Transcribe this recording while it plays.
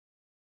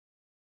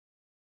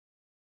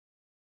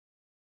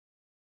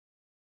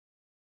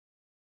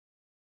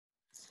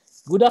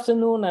Good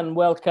afternoon and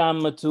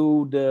welcome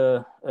to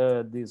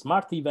the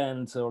smart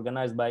event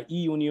organized by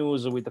EU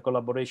News with the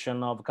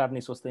collaboration of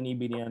Carni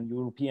Sostenibili and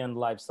European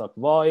Livestock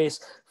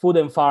Voice, Food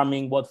and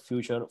Farming, What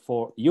Future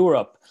for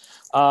Europe.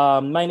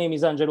 My name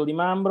is Angelo Di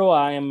Mambro.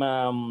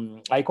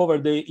 I cover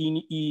the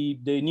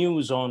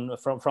news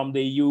from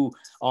the EU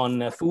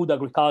on food,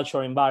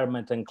 agriculture,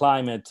 environment and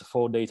climate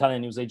for the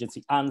Italian news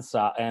agency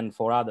ANSA and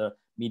for other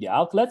media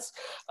outlets.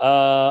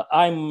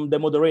 I'm the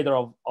moderator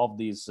of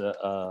this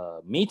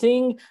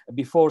meeting.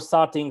 Before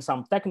starting,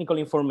 some technical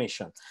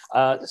information.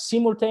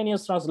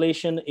 Simultaneous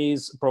translation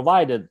is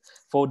provided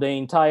for the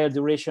entire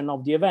duration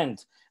of the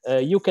event.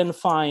 You can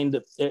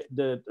find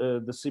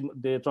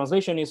the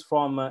translation is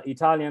from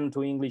Italian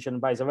to English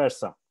and vice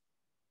versa.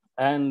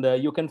 And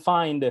you can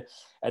find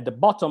at the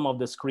bottom of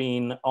the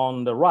screen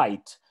on the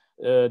right,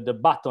 the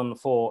button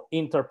for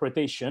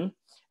interpretation.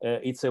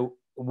 It's a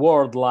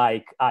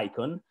word-like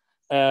icon.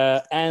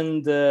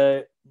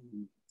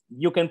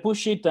 You can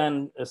push it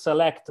and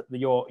select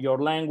your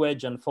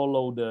language and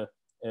follow the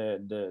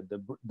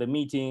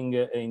meeting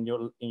in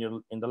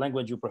the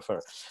language you prefer.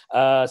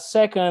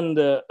 Second,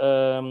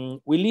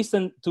 we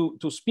listen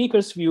to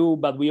speakers' view,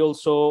 but we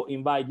also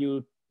invite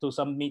you to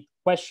submit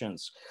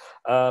questions.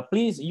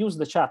 Please use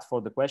the chat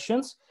for the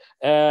questions,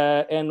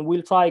 and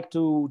we'll try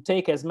to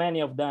take as many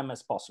of them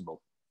as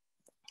possible.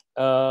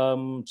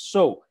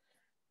 So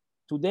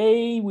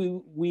today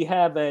we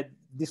have a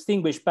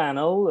distinguished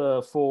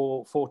panel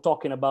for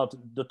talking about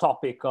the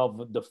topic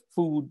of the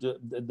food,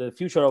 the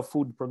future of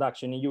food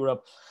production in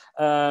Europe.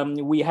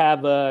 We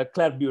have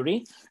Claire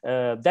Bury,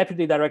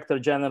 Deputy Director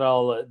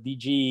General,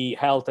 DG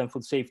Health and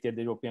Food Safety at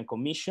the European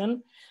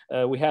Commission.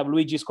 We have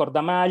Luigi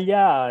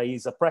Scordamaglia,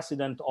 he's a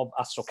president of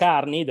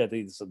Assocarni, that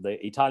is the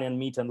Italian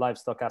Meat and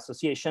Livestock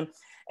Association,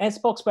 and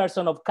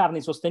spokesperson of Carni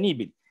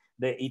Sostenibili,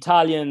 the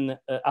Italian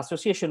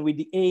association with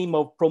the aim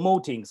of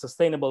promoting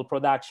sustainable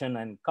production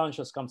and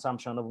conscious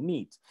consumption of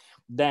meat.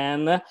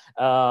 Then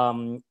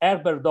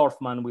Herbert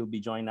Dorfman will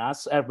be joining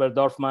us. Herbert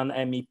Dorfman,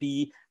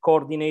 MEP,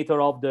 coordinator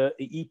of the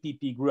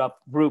EPP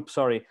group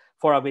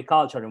for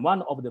agriculture, and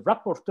one of the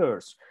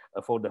rapporteurs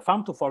for the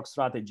Farm to Fork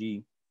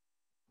strategy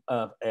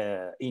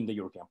in the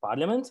European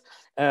Parliament.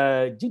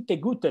 Jytte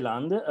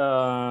Gutteland,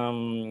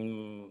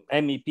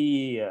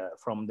 MEP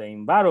from the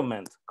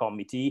Environment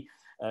Committee,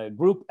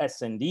 Group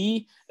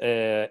S&D,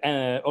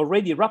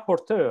 already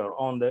rapporteur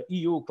on the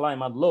EU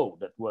climate law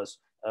that was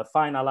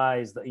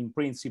finalized in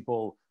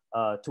principle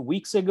 2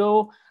 weeks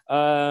ago.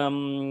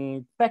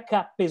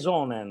 Pekka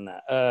Pesonen,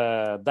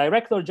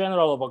 Director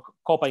General of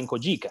COPA and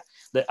COGICA,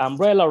 the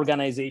umbrella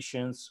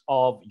organizations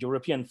of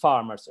European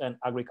farmers and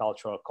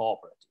agricultural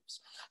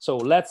cooperatives. So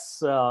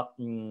let's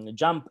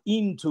jump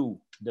into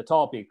the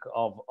topic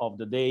of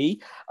the day.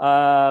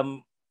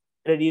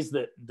 It is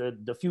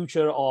the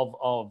future of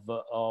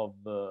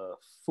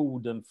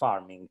food and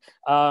farming.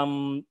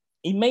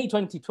 In May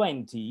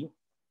 2020,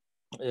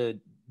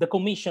 the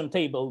Commission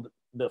tabled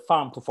the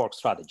Farm to Fork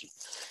strategy.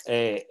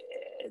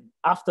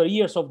 After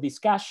years of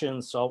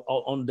discussions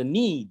on the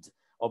need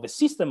of a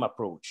system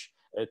approach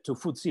to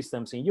food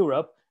systems in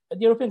Europe, the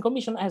European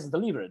Commission has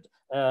delivered.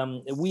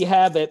 We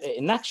have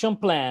an action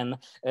plan,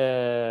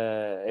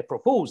 a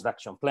proposed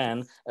action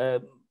plan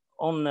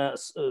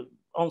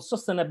on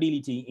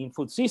sustainability in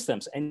food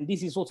systems. And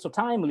this is also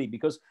timely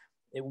because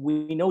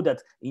we know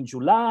that in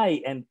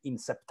July and in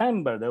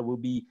September, there will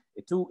be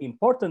 2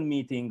 important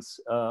meetings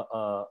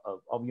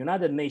of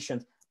United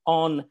Nations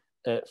on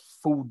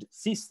food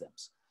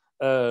systems.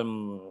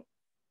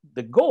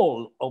 The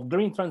goal of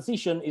green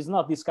transition is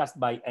not discussed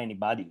by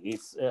anybody.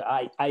 It's,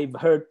 I've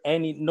heard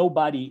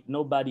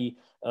nobody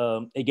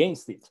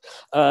against it.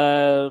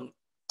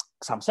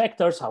 Some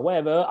sectors,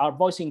 however, are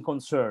voicing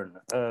concern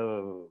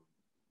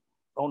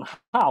on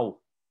how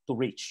to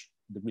reach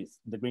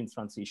the green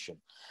transition.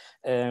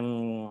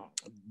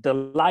 The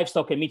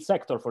livestock and meat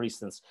sector, for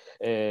instance,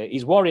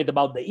 is worried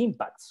about the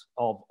impacts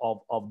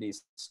of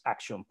this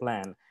action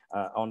plan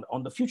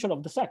on the future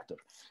of the sector.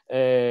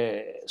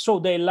 So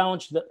they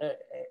launched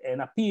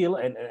an appeal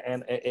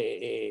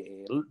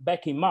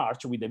back in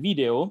March with a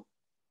video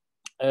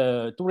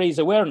to raise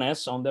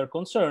awareness on their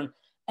concern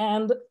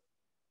and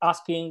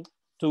asking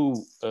to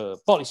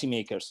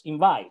policymakers,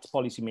 invite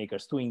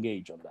policymakers to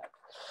engage on that.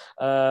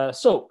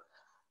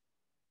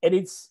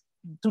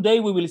 Today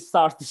we will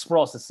start this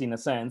process in a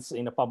sense,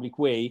 in a public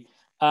way.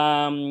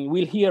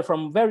 We'll hear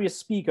from various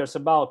speakers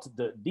about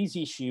this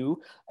issue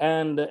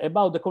and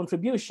about the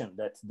contribution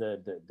that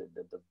the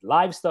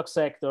livestock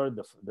sector,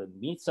 the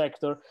meat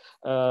sector,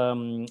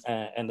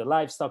 and the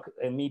livestock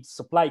and meat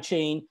supply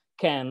chain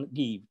can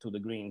give to the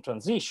green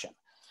transition.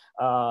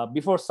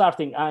 Before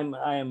starting,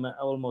 I'm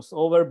almost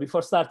over.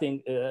 Before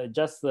starting,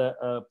 just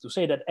to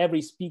say that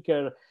every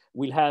speaker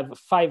will have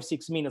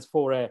 5-6 minutes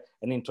for an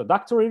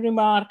introductory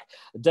remark.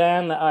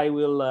 Then I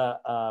will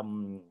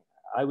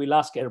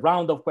ask a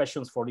round of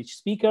questions for each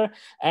speaker.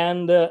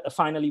 And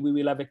finally, we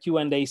will have a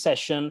Q&A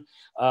session.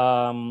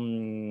 Of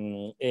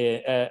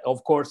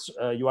course,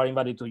 you are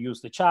invited to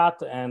use the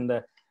chat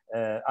and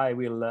I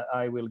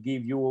will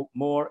give you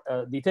more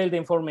detailed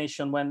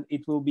information when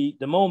it will be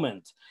the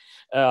moment.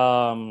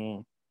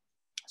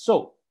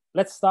 So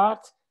let's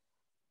start.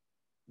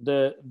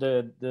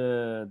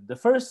 The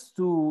first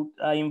to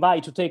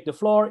invite to take the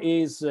floor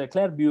is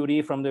Claire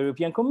Beauty from the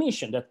European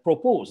Commission, that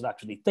proposed,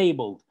 actually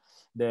tabled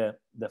the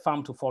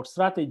Farm to Fork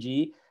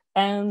strategy.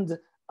 And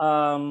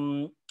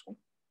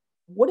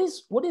what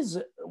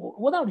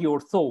are your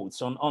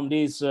thoughts on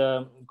these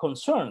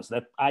concerns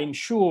that I'm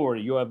sure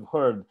you have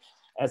heard,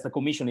 as the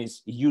Commission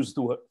is used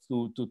to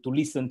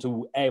listen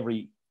to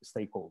every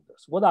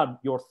stakeholders? What are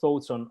your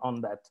thoughts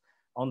on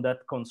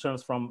that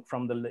concerns from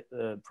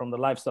the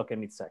livestock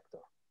and meat sector?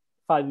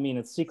 5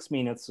 minutes, 6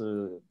 minutes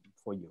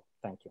for you.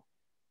 Thank you.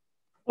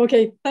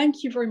 Okay,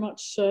 thank you very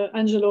much,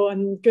 Angelo,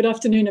 and good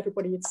afternoon,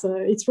 everybody.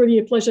 It's really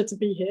a pleasure to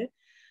be here.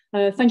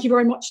 Thank you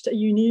very much to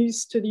EU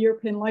News, to the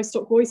European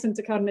Livestock Voice, and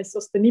to Carne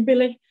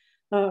Sostenibile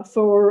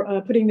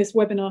for putting this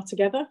webinar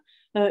together.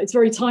 It's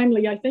very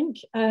timely, I think.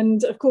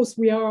 And of course,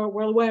 we are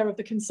well aware of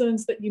the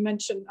concerns that you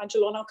mentioned,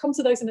 Angelo, and I'll come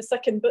to those in a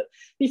second. But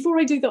before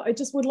I do that, I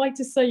just would like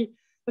to say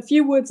a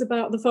few words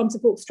about the Farm to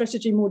Fork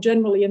strategy more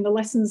generally and the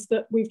lessons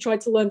that we've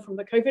tried to learn from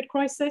the COVID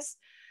crisis.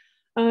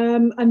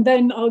 And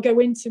then I'll go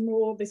into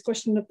more this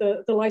question of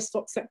the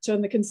livestock sector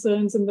and the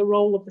concerns and the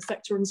role of the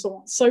sector and so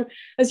on. So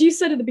as you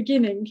said at the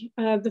beginning,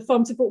 the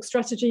Farm to Fork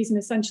strategy is an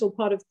essential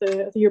part of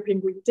the European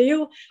Green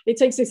Deal. It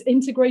takes this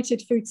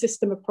integrated food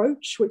system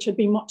approach, which had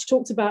been much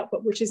talked about,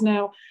 but which is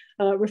now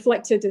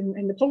reflected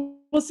in the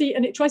policy.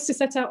 And it tries to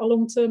set out a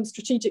long-term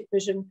strategic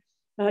vision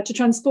to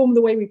transform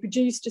the way we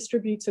produce,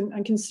 distribute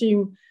and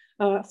consume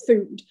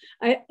food.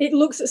 It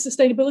looks at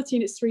sustainability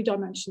in its 3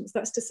 dimensions.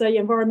 That's to say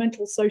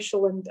environmental,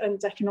 social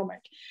and economic.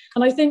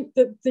 And I think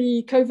that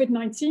the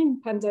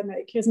COVID-19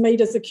 pandemic has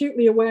made us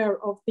acutely aware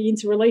of the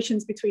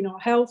interrelations between our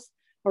health,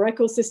 our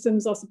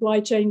ecosystems, our supply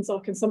chains, our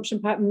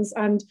consumption patterns,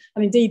 and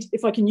indeed,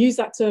 if I can use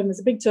that term as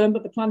a big term,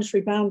 but the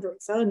planetary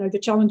boundaries, the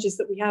challenges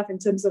that we have in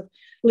terms of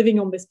living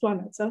on this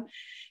planet.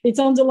 It's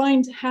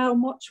underlined how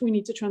much we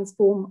need to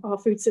transform our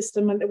food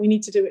system and that we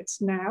need to do it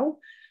now.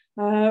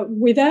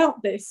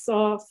 Without this,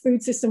 our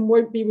food system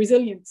won't be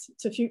resilient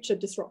to future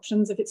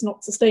disruptions if it's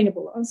not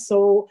sustainable. And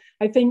so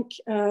I think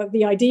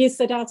the ideas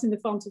set out in the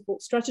Farm to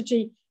Fork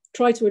strategy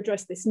try to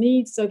address this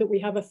need so that we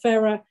have a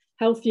fairer,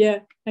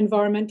 healthier,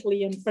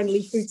 environmentally and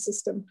friendly food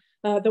system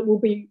that will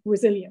be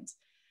resilient.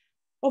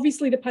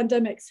 Obviously, the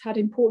pandemic's had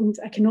important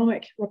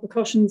economic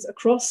repercussions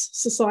across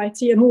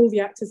society and all the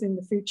actors in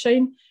the food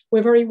chain.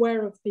 We're very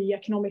aware of the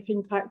economic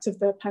impact of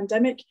the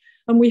pandemic,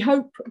 and we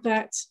hope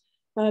that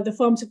the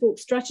Farm to Fork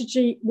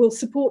strategy will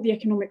support the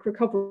economic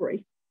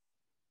recovery.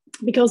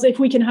 Because if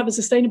we can have a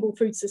sustainable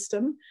food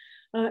system,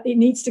 it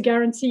needs to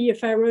guarantee a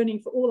fair earning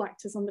for all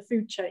actors on the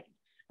food chain,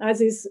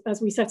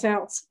 as we set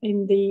out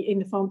in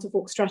the Farm to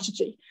Fork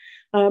strategy.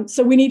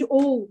 So we need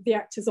all the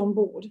actors on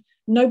board.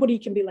 Nobody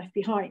can be left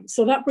behind.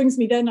 So that brings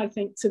me then, I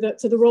think, to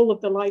the role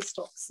of the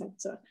livestock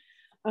sector,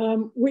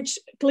 which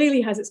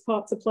clearly has its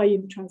part to play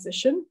in the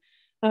transition.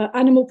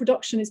 Animal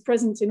production is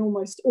present in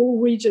almost all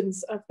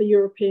regions of the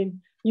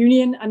European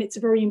Union, and it's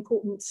a very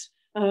important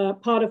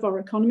part of our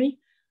economy.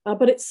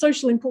 But its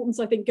social importance,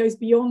 I think, goes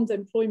beyond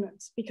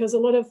employment, because a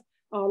lot of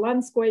our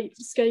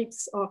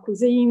landscapes, our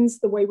cuisines,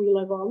 the way we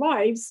live our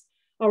lives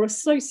are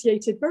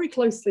associated very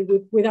closely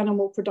with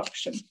animal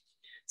production.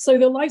 So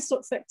the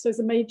livestock sector is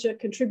a major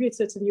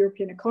contributor to the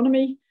European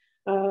economy.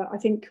 I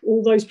think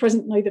all those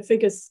present know the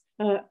figures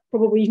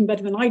probably even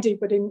better than I do,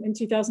 but in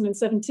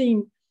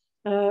 2017,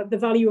 the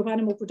value of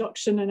animal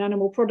production and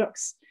animal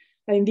products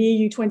in the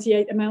EU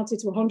 28 amounted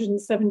to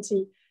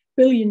 170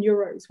 billion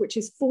euros, which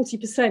is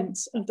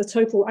 40% of the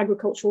total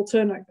agricultural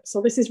turnover.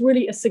 So this is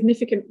really a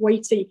significant,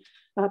 weighty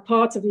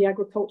part of the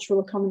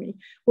agricultural economy.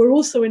 We're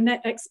also a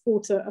net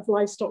exporter of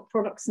livestock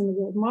products in the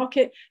world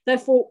market.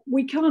 Therefore,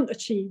 we can't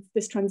achieve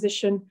this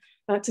transition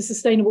to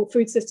sustainable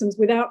food systems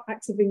without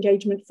active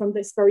engagement from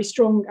this very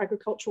strong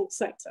agricultural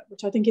sector,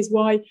 which I think is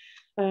why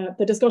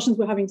the discussions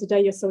we're having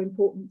today are so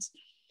important.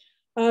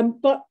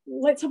 But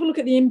let's have a look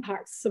at the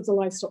impacts of the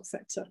livestock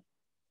sector.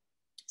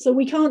 So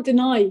we can't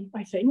deny,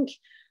 I think,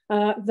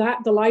 that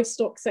the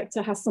livestock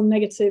sector has some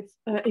negative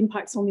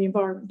impacts on the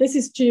environment. This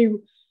is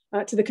due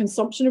to the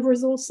consumption of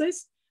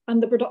resources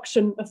and the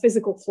production of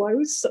physical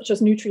flows, such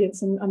as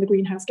nutrients and the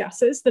greenhouse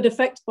gases that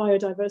affect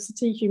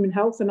biodiversity, human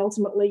health, and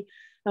ultimately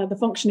the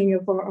functioning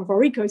of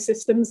our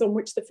ecosystems on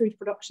which the food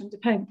production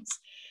depends.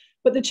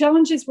 But the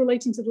challenges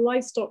relating to the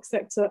livestock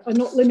sector are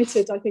not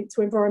limited, I think,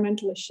 to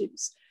environmental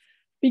issues.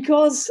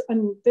 Because,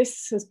 and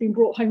this has been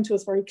brought home to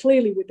us very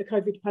clearly with the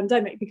COVID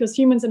pandemic, because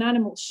humans and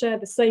animals share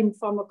the same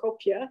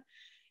pharmacopoeia,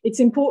 it's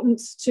important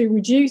to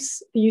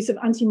reduce the use of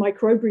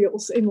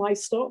antimicrobials in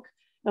livestock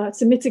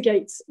to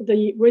mitigate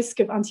the risk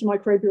of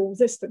antimicrobial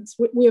resistance.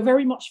 We are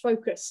very much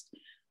focused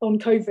on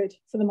COVID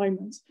for the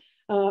moment,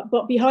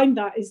 but behind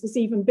that is this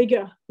even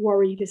bigger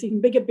worry, this even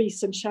bigger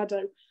beast and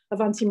shadow of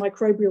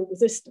antimicrobial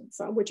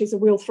resistance, which is a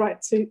real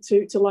threat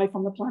to life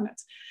on the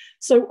planet.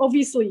 So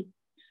obviously,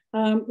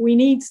 we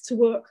need to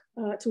work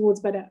towards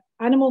better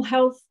animal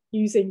health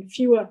using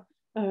fewer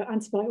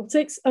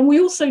antibiotics. And we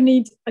also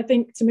need, I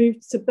think, to move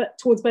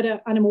towards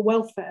better animal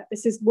welfare.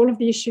 This is one of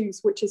the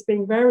issues which is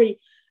being very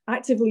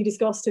actively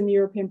discussed in the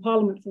European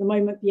Parliament for the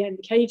moment, the End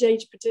the Cage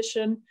Age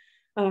petition.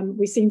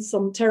 We've seen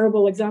some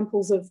terrible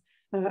examples of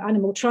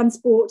animal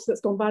transport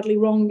that's gone badly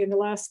wrong in the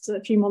last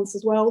few months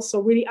as well. So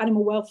really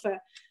animal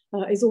welfare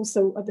is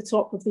also at the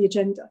top of the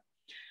agenda.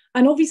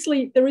 And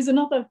obviously there is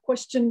another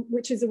question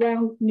which is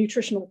around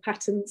nutritional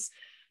patterns,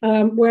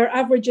 where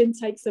average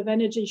intakes of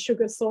energy,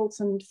 sugar, salt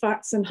and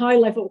fats and high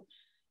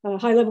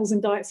levels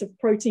in diets of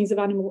proteins of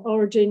animal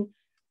origin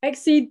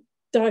exceed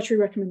dietary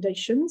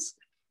recommendations,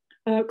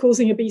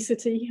 causing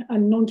obesity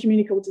and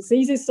non-communicable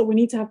diseases. So we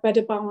need to have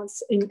better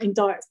balance in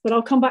diets. But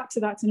I'll come back to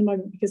that in a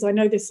moment, because I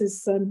know this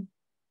is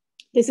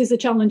a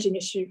challenging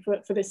issue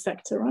for this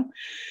sector. Right?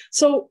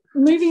 So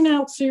moving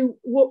now to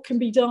what can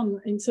be done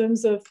in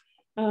terms of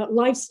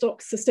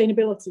livestock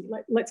sustainability,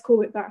 let's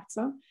call it that.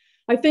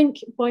 I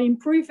think by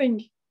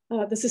improving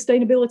the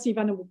sustainability of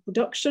animal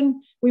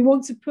production, we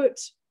want to put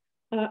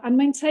and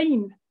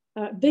maintain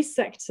this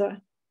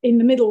sector in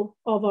the middle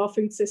of our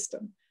food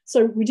system.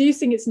 So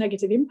reducing its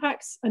negative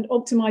impacts and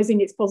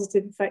optimizing its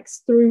positive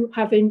effects through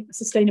having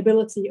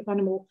sustainability of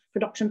animal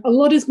production. A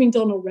lot has been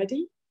done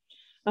already.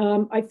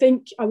 I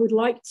think I would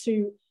like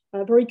to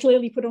very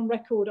clearly put on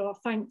record our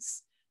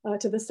thanks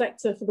to the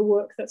sector for the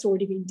work that's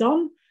already been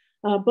done.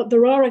 But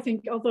there are, I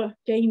think, other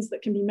gains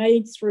that can be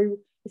made through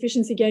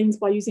efficiency gains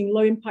by using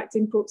low impact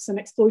inputs and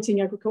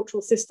exploiting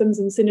agricultural systems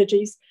and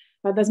synergies.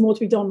 There's more to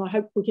be done. I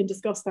hope we can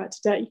discuss that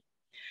today.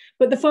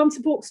 But the farm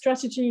to fork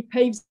strategy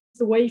paves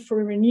the way for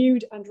a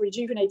renewed and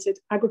rejuvenated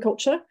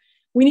agriculture.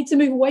 We need to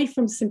move away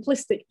from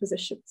simplistic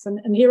positions.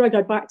 And here I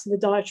go back to the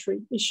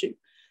dietary issue.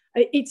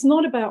 It's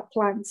not about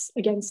plants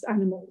against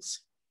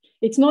animals.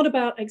 It's not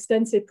about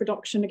extensive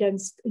production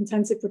against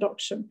intensive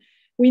production.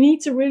 We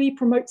need to really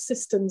promote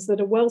systems that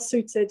are well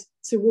suited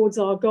towards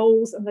our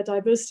goals and the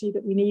diversity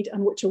that we need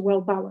and which are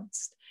well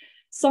balanced.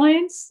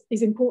 Science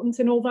is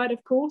important in all that,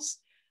 of course,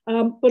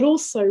 but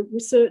also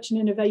research and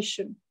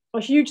innovation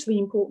are hugely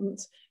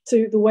important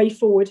to the way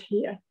forward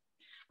here.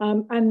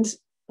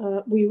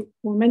 We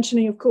were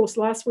mentioning, of course,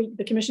 last week,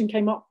 the Commission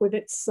came up with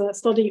its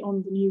study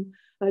on the new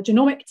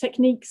genomic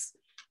techniques,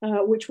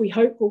 which we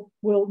hope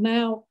will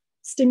now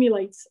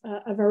stimulate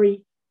a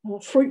very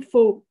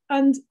fruitful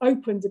and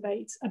open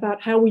debate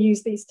about how we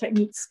use these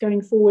techniques going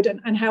forward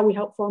and how we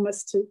help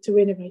farmers to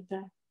innovate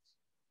there.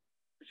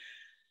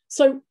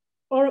 So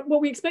what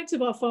we expect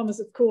of our farmers,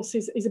 of course,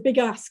 is a big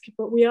ask,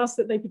 but we ask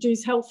that they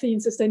produce healthy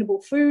and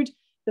sustainable food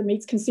that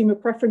meets consumer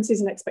preferences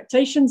and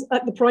expectations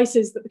at the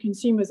prices that the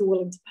consumers are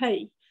willing to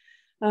pay.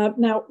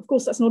 Now, of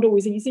course, that's not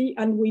always easy,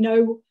 and we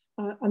know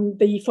and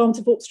the farm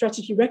to fork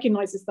strategy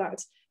recognizes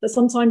that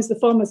sometimes the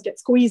farmers get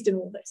squeezed in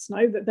all this,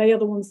 that they are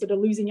the ones that are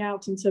losing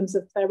out in terms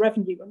of their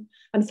revenue,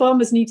 and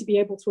farmers need to be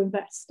able to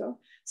invest.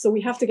 So we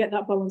have to get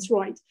that balance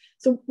right.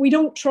 So we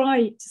don't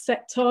try to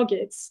set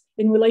targets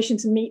in relation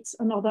to meat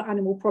and other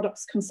animal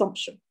products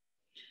consumption.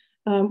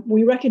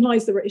 We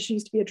recognize there are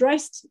issues to be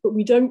addressed, but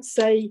we don't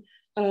say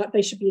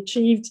they should be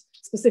achieved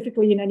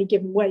specifically in any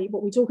given way.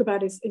 What we talk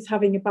about is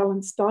having a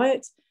balanced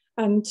diet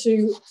and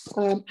to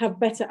have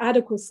better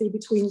adequacy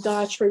between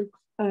dietary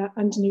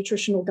and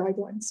nutritional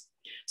guidelines.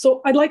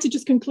 So I'd like to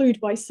just conclude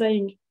by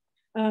saying,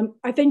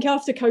 I think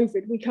after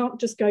COVID, we can't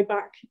just go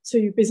back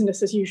to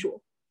business as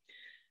usual.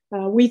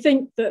 We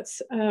think that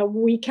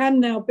we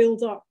can now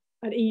build up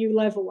at EU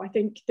level. I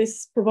think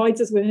this provides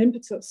us with an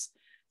impetus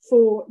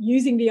for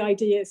using the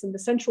ideas and the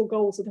central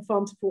goals of the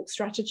farm to fork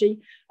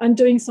strategy and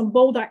doing some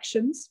bold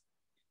actions,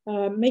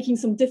 making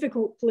some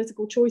difficult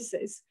political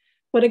choices.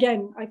 But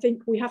again, I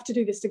think we have to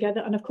do this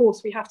together. And of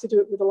course, we have to do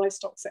it with the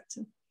livestock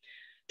sector.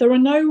 There are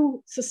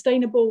no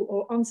sustainable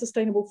or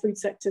unsustainable food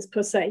sectors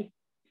per se.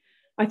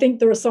 I think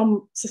there are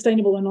some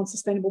sustainable and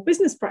unsustainable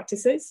business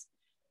practices,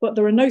 but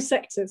there are no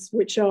sectors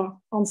which are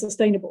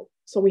unsustainable.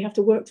 So we have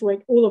to work to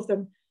make all of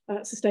them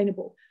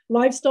sustainable.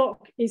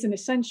 Livestock is an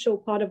essential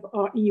part of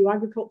our EU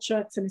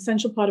agriculture. It's an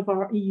essential part of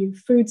our EU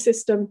food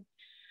system.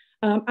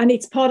 And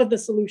it's part of the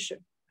solution.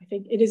 I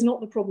think it is not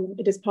the problem,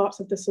 it is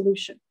part of the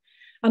solution.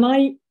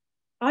 And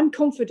I'm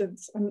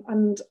confident,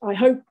 and I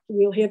hope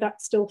we'll hear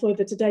that still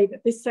further today,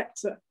 that this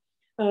sector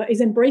is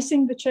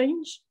embracing the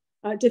change,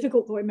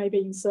 difficult though it may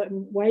be in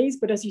certain ways.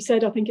 But as you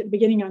said, I think at the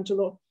beginning,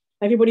 Angelo,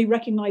 everybody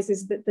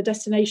recognizes that the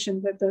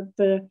destination, that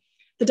the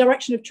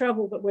direction of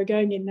travel that we're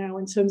going in now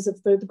in terms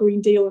of the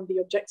Green Deal and the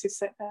objectives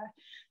set there.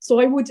 So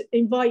I would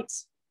invite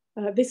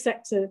this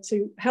sector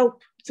to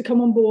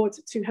come on board,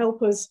 to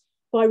help us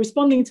by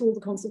responding to all the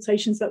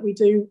consultations that we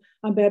do,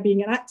 and there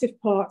being an active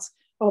part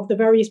of the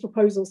various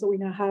proposals that we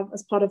now have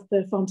as part of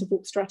the farm to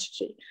fork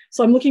strategy.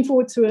 So I'm looking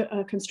forward to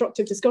a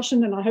constructive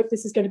discussion, and I hope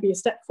this is going to be a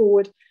step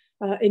forward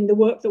in the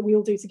work that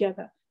we'll do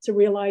together to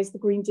realise the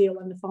Green Deal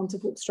and the farm to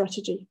fork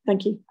strategy.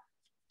 Thank you.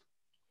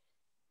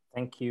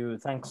 Thank you.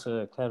 Thanks,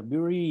 Claire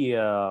Bury,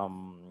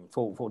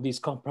 for this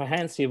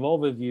comprehensive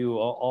overview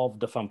of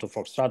the farm to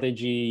fork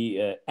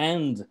strategy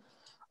and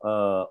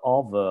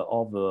of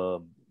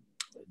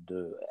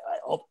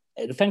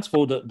thanks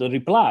for the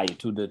reply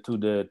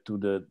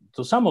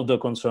to some of the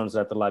concerns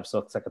that the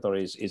livestock sector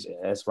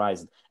has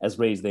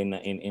raised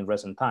in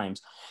recent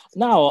times.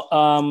 Now,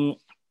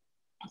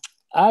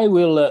 I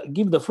will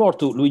give the floor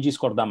to Luigi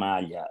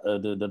Scordamaglia,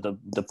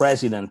 the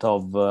president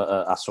of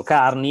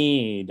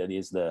Assocarni, that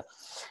is the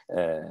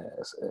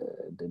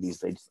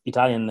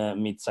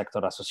Italian Meat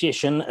Sector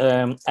Association,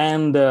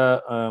 and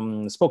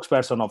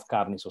spokesperson of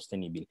Carni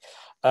Sostenibili.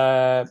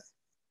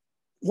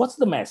 What's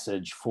the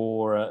message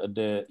for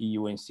the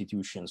EU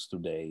institutions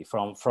today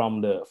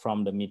from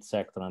the meat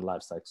sector and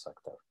livestock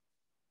sector?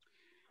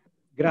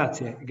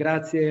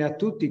 Grazie a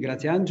tutti,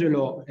 grazie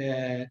Angelo.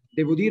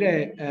 Devo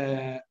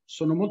dire,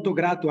 sono molto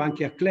grato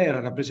anche a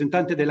Claire,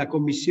 rappresentante della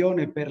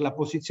Commissione, per la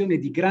posizione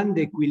di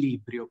grande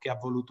equilibrio che ha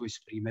voluto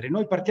esprimere.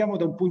 Noi partiamo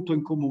da un punto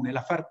in comune: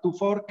 la Farm to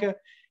Fork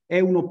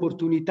è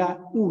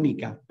un'opportunità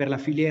unica per la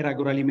filiera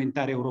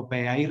agroalimentare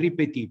europea,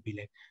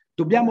 irripetibile.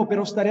 Dobbiamo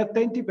però stare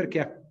attenti, perché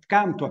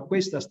accanto a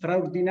questa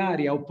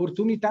straordinaria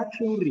opportunità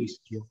c'è un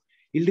rischio.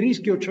 Il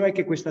rischio cioè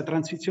che questa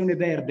transizione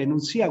verde non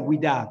sia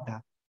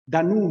guidata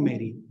da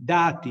numeri,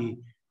 dati,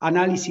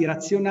 analisi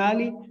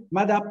razionali,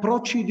 ma da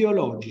approcci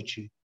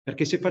ideologici.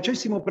 Perché se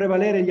facessimo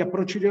prevalere gli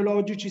approcci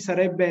ideologici,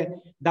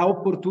 sarebbe da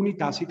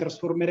opportunità, si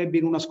trasformerebbe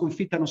in una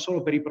sconfitta non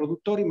solo per i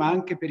produttori, ma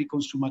anche per i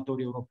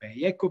consumatori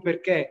europei. Ecco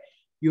perché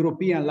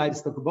European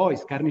Livestock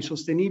Voice, Carni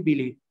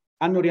Sostenibili,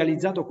 hanno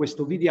realizzato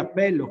questo video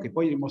appello, che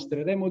poi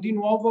dimostreremo di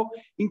nuovo,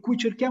 in cui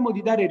cerchiamo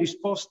di dare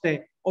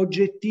risposte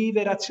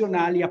oggettive,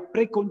 razionali a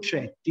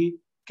preconcetti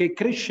che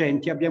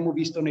crescenti abbiamo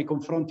visto nei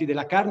confronti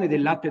della carne,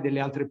 del latte e delle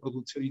altre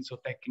produzioni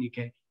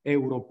zootecniche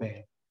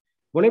europee.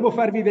 Volevo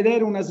farvi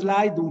vedere una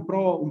slide un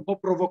po'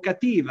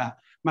 provocativa,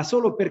 ma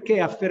solo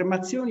perché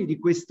affermazioni di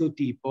questo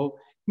tipo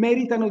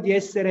meritano di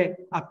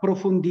essere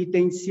approfondite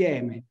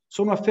insieme.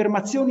 Sono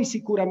affermazioni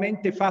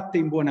sicuramente fatte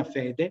in buona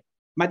fede,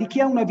 ma di chi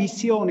ha una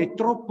visione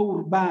troppo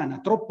urbana,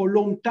 troppo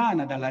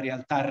lontana dalla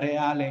realtà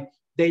reale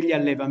degli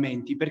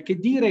allevamenti, perché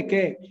dire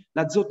che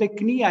la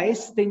zootecnia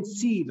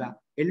estensiva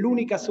e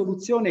l'unica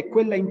soluzione è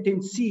quella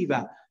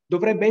intensiva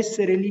dovrebbe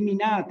essere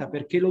eliminata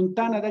perché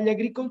lontana dagli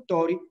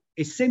agricoltori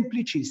è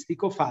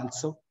semplicistico,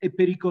 falso e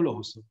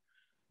pericoloso.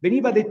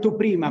 Veniva detto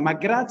prima, ma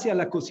grazie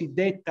alla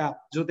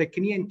cosiddetta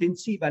zootecnia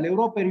intensiva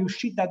l'Europa è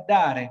riuscita a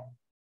dare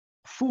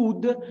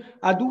food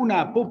ad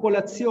una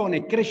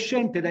popolazione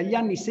crescente dagli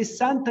anni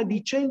 60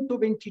 di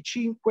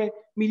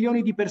 125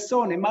 milioni di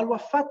persone, ma lo ha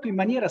fatto in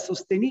maniera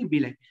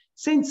sostenibile,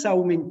 senza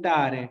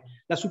aumentare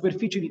la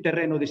superficie di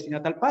terreno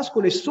destinata al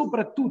pascolo e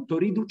soprattutto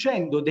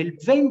riducendo del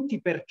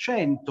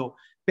 20%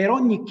 per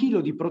ogni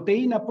chilo di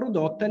proteina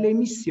prodotta le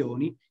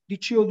emissioni di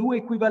CO2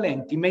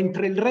 equivalenti,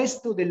 mentre il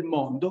resto del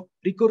mondo,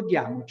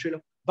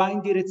 ricordiamocelo, va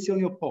in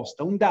direzione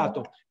opposta. Un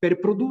dato: per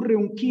produrre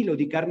un chilo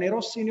di carne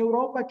rossa in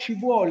Europa ci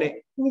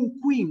vuole un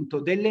quinto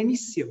delle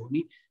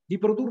emissioni di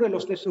produrre lo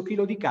stesso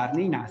chilo di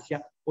carne in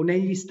Asia o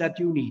negli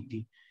Stati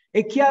Uniti.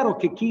 È chiaro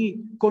che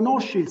chi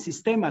conosce il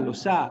sistema lo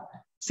sa.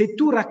 Se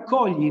tu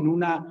raccogli in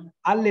un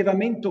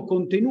allevamento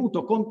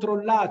contenuto,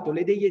 controllato,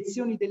 le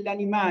deiezioni degli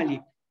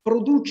animali,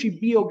 produci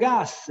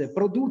biogas,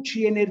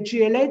 produci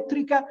energia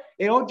elettrica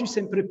e oggi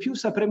sempre più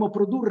sapremo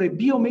produrre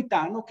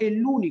biometano, che è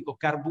l'unico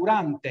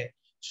carburante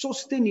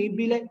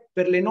sostenibile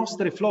per le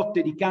nostre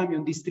flotte di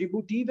camion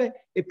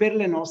distributive e per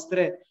le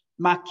nostre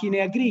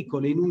macchine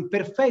agricole, in un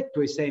perfetto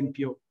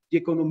esempio di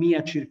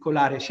economia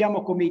circolare.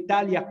 Siamo come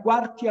Italia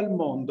quarti al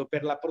mondo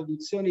per la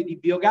produzione di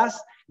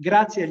biogas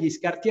grazie agli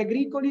scarti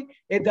agricoli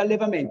ed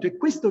allevamento, e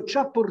questo ci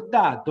ha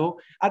portato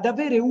ad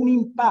avere un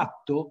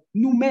impatto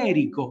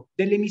numerico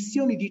delle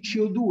emissioni di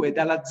CO2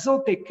 dalla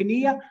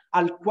zootecnia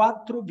al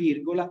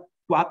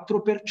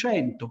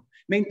 4,4%,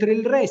 mentre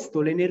il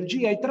resto,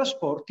 l'energia e i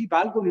trasporti,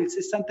 valgono il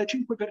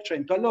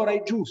 65%. Allora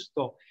è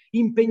giusto,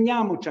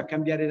 impegniamoci a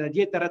cambiare la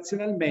dieta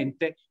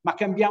razionalmente, ma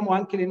cambiamo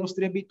anche le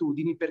nostre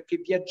abitudini, perché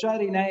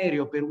viaggiare in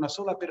aereo per una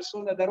sola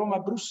persona da Roma a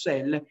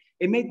Bruxelles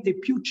emette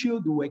più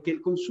CO2 che il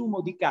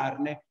consumo di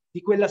carne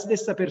di quella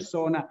stessa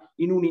persona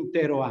in un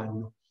intero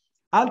anno.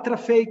 Altra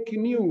fake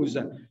news: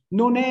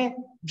 non è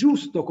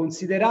giusto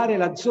considerare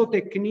la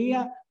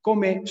zootecnia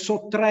come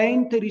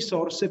sottraente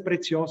risorse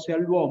preziose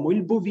all'uomo.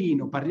 Il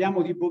bovino,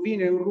 parliamo di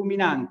bovino e un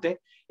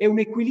ruminante, è un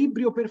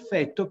equilibrio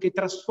perfetto che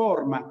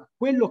trasforma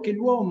quello che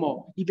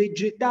l'uomo, i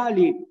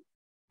vegetali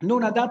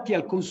non adatti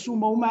al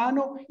consumo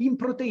umano, in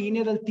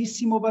proteine ad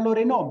altissimo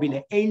valore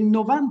nobile, e il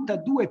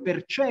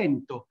 92%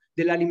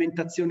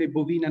 dell'alimentazione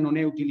bovina non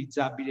è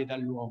utilizzabile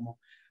dall'uomo.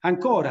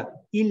 Ancora,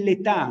 il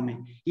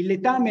letame. Il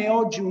letame è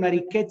oggi una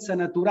ricchezza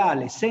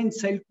naturale,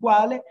 senza il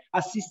quale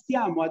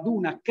assistiamo ad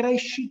una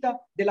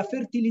crescita della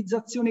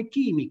fertilizzazione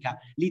chimica.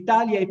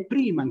 L'Italia è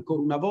prima,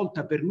 ancora una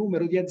volta, per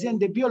numero di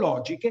aziende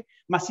biologiche,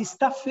 ma si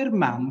sta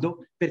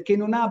fermando perché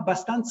non ha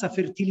abbastanza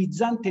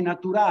fertilizzante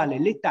naturale,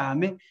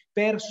 letame,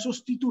 per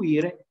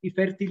sostituire i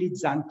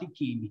fertilizzanti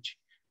chimici.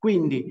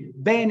 Quindi,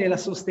 bene la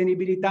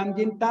sostenibilità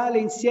ambientale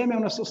insieme a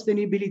una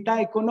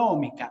sostenibilità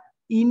economica.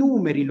 I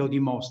numeri lo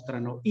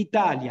dimostrano.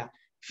 Italia,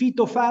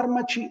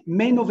 Fitofarmaci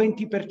meno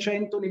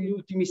 20% negli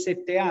ultimi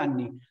 7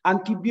 anni,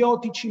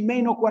 antibiotici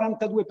meno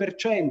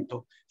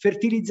 42%,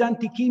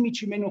 fertilizzanti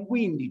chimici meno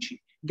 15%,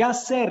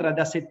 gas serra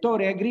da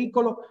settore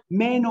agricolo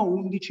meno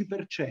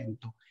 11%.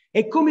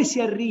 E come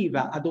si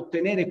arriva ad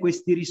ottenere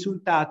questi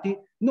risultati?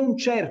 Non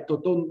certo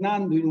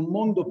tornando in un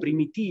mondo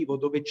primitivo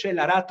dove c'è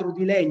l'aratro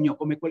di legno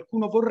come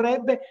qualcuno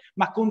vorrebbe,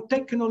 ma con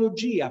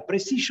tecnologia,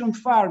 precision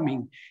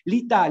farming.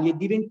 L'Italia è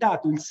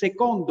diventato il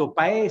secondo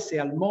paese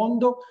al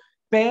mondo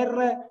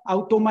per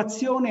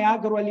automazione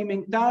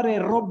agroalimentare e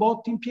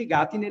robot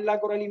impiegati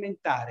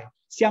nell'agroalimentare.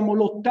 Siamo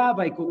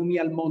l'8ª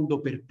economia al mondo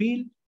per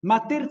PIL,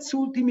 ma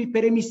terzultimi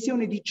per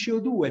emissione di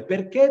CO2,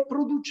 perché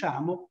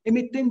produciamo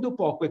emettendo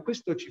poco, e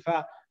questo ci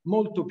fa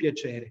molto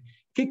piacere.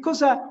 Che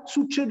cosa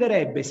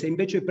succederebbe se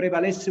invece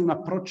prevalesse un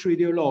approccio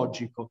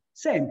ideologico?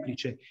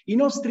 Semplice, i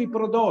nostri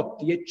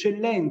prodotti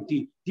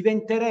eccellenti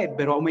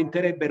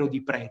aumenterebbero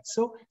di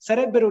prezzo,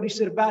 sarebbero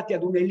riservati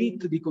ad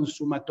un'elite di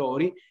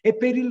consumatori e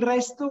per il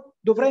resto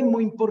dovremmo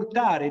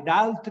importare da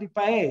altri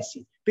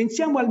paesi.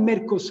 Pensiamo al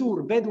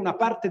Mercosur, vedo una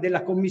parte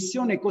della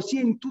Commissione così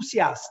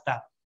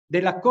entusiasta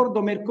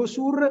dell'accordo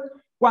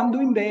Mercosur,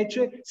 quando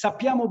invece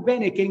sappiamo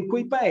bene che in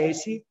quei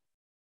paesi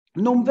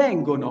non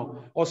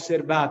vengono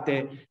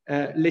osservate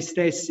gli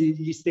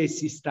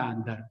stessi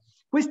standard.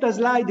 Questa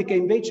slide che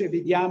invece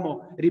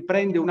vediamo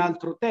riprende un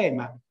altro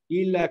tema.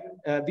 Il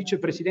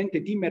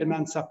vicepresidente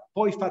Timmermans ha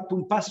poi fatto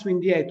un passo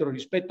indietro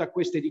rispetto a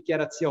queste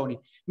dichiarazioni,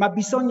 ma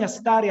bisogna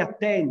stare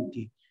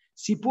attenti.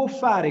 Si può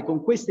fare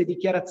con queste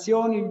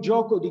dichiarazioni il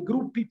gioco di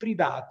gruppi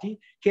privati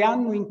che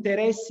hanno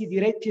interessi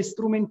diretti e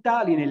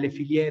strumentali nelle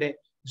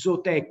filiere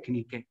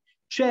zootecniche.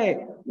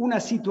 C'è una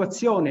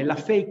situazione, la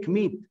fake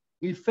meat,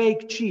 il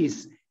fake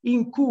cheese,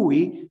 in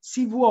cui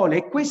si vuole,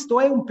 e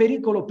questo è un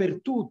pericolo per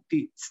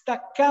tutti,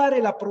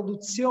 staccare la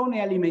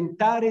produzione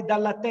alimentare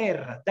dalla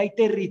terra, dai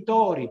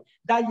territori,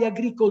 dagli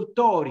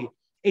agricoltori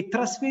e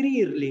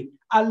trasferirli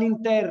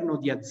all'interno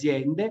di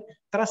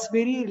aziende,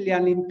 trasferirli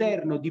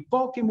all'interno di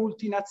poche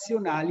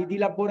multinazionali di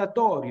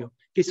laboratorio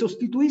che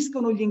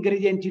sostituiscono gli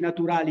ingredienti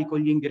naturali con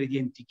gli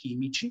ingredienti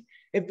chimici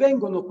e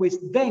vendono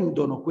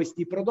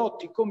questi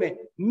prodotti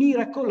come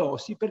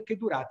miracolosi perché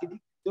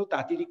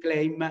dotati di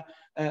claim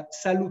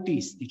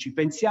salutistici.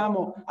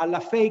 Pensiamo alla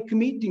fake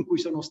meat in cui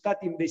sono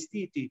stati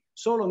investiti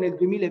solo nel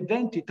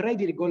 2020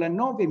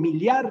 3,9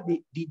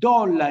 miliardi di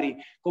dollari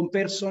con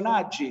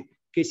personaggi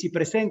che si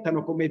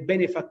presentano come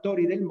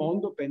benefattori del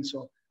mondo,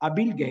 penso a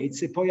Bill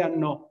Gates, e poi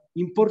hanno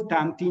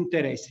importanti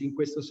interessi in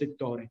questo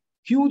settore.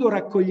 Chiudo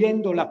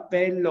raccogliendo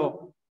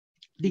l'appello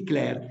di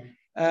Claire.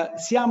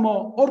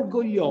 Siamo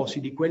orgogliosi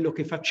di quello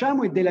che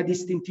facciamo e della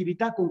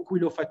distintività con cui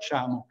lo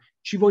facciamo.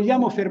 Ci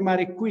vogliamo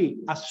fermare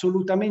qui?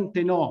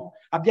 Assolutamente no.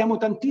 Abbiamo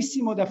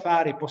tantissimo da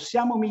fare,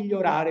 possiamo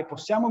migliorare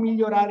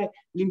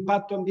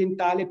l'impatto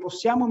ambientale,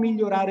 possiamo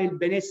migliorare il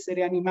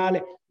benessere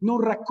animale,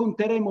 non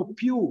racconteremo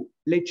più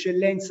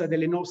l'eccellenza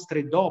delle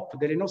nostre DOP,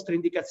 delle nostre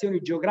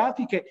indicazioni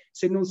geografiche,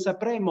 se non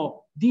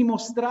sapremo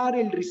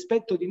dimostrare il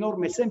rispetto di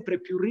norme sempre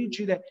più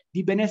rigide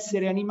di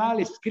benessere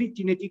animale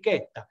scritte in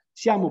etichetta.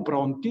 Siamo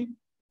pronti?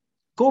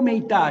 Come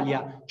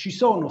Italia ci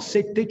sono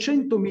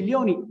 700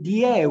 milioni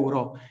di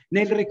euro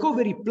nel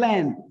recovery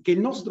plan che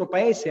il nostro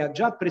paese ha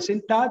già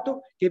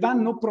presentato, che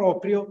vanno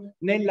proprio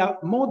nella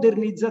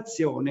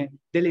modernizzazione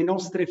delle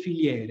nostre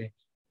filiere.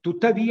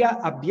 Tuttavia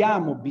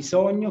abbiamo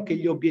bisogno che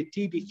gli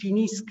obiettivi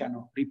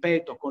finiscano,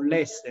 ripeto, con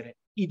l'essere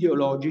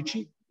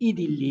ideologici,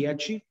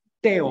 idilliaci,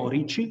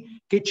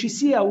 teorici, che ci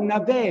sia una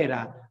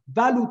vera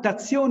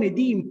valutazione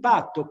di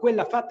impatto,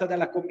 quella fatta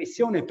dalla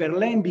Commissione per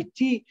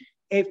l'MBT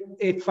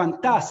è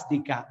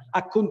fantastica,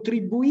 ha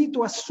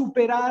contribuito a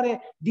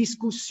superare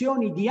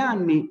discussioni di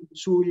anni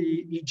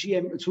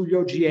sugli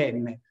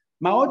OGM,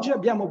 ma oggi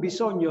abbiamo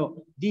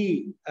bisogno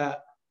di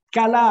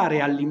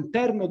calare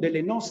all'interno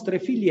delle nostre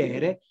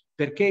filiere,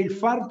 perché il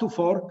farm to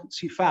fork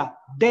si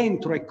fa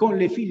dentro e con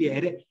le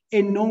filiere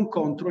e non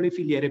contro le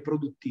filiere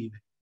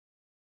produttive.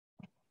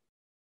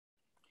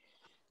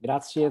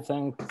 Grazie.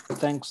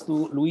 Thanks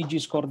to Luigi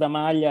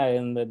Scordamaglia,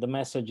 and the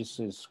message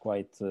is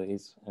quite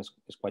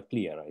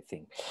clear, I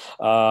think.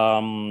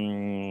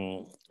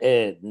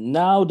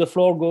 Now the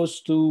floor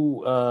goes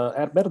to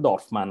Herbert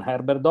Dorfmann.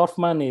 Herbert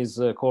Dorfmann is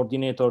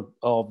coordinator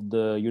of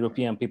the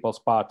European People's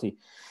Party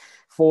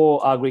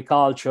for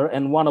Agriculture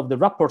and one of the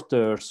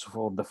rapporteurs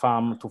for the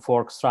farm to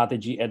fork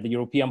strategy at the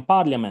European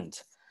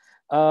Parliament.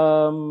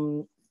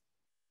 Mr.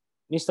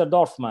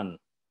 Dorfmann.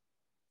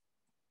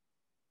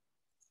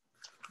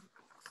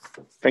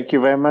 Thank you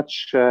very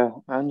much,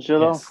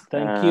 Angelo. Yes,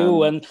 thank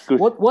you. And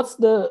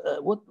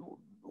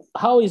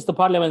how is the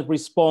Parliament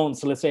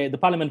response? Let's say the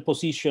Parliament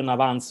position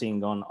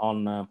advancing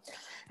on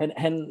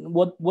and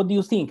what do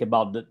you think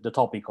about the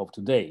topic of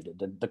today,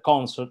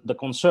 the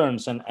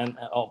concerns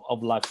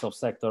of livestock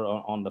sector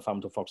on the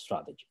farm to fork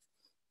strategy?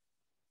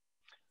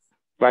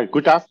 Right.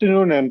 Good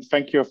afternoon, and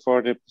thank you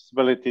for the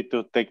possibility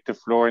to take the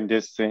floor in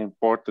this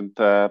important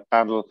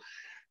panel.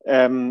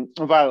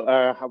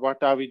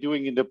 What are we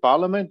doing in the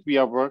Parliament? We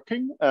are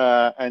working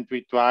and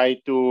we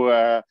try to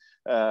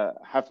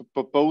have a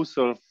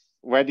proposal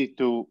ready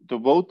to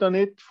vote on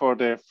it for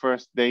the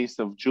first days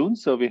of June.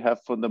 So we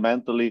have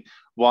fundamentally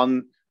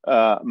 1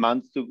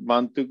 month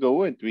to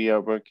go, and we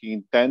are working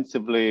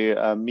intensively,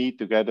 me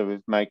together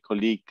with my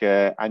colleague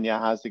Anja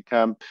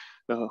Hasekamp,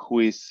 who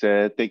is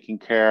taking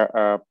care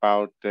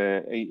about,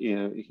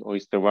 who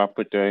is the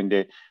rapporteur in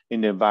the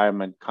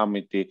Environment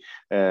Committee.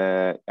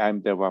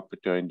 I'm the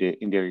rapporteur in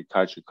the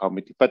Agriculture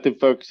Committee, but the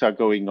works are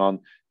going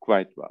on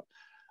quite well.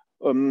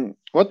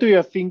 What do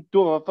I think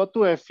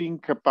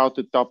about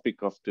the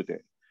topic of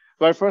today?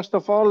 Well, first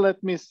of all,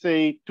 let me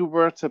say 2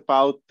 words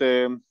about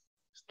the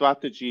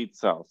strategy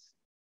itself.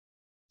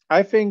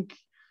 I think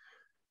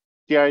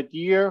the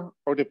idea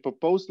or the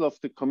proposal of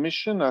the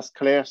Commission, as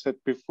Claire said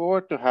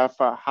before, to have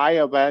a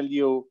higher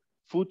value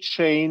food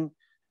chain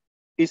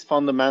is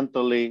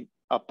fundamentally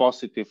a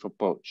positive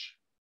approach.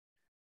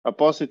 A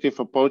positive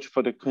approach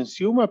for the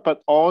consumer,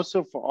 but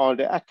also for all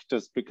the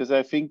actors, because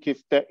I think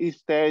if there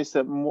is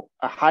a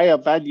higher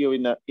value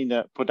in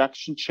a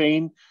production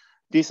chain,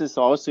 this is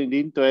also in the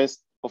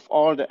interest of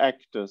all the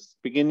actors,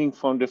 beginning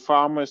from the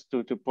farmers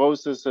to the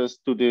processors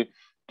to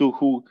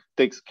who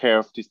takes care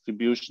of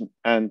distribution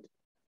and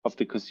of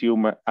the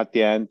consumer at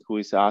the end, who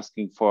is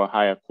asking for a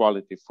higher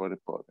quality for the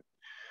product.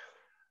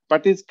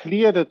 But it's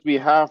clear that we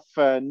have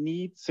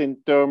needs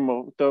in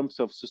terms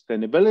of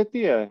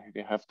sustainability.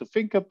 We have to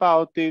think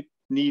about it,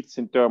 needs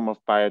in terms of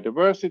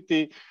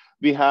biodiversity.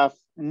 We have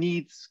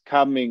needs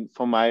coming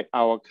from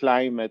our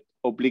climate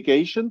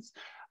obligations.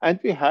 And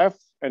we have,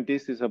 and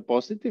this is a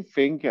positive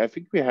thing, I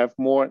think we have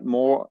more and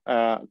more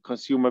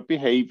consumer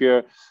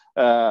behavior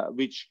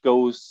which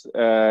goes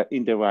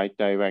in the right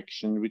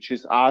direction, which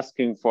is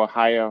asking for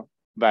higher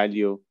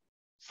value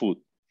food.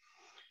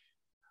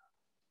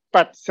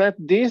 But said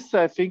this,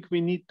 I think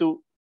we need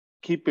to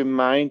keep in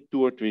mind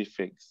 2 or 3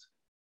 things.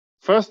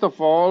 First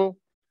of all,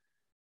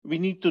 we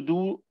need to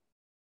do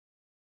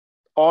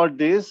all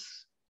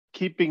this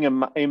keeping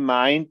in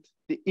mind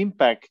the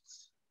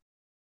impacts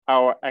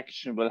our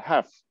action will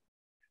have.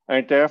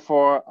 And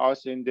therefore,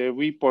 also in the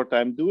report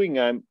I'm doing,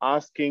 I'm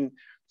asking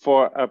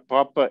for a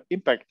proper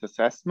impact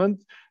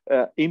assessment,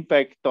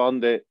 impact on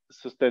the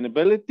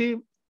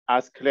sustainability.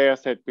 As Claire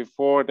said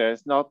before,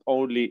 there's not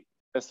only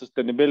a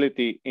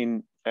sustainability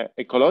in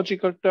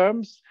ecological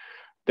terms,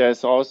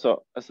 there's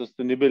also a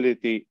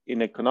sustainability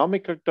in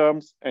economical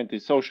terms and in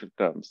social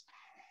terms.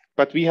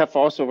 But we have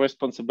also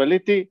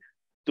responsibility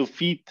to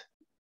feed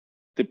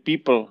the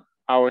people,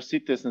 our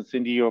citizens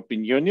in the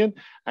European Union,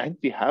 and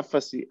we have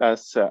food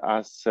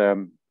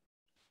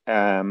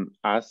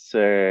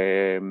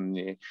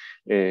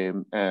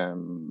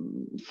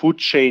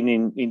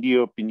chain in the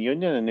European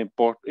Union an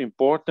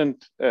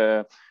important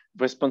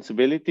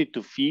responsibility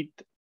to feed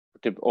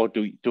or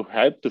to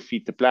help to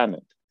feed the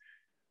planet.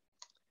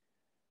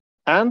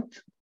 And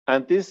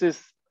this is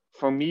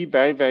for me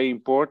very, very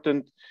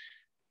important.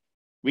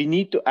 We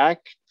need to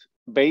act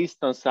based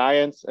on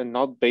science and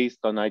not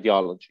based on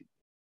ideology.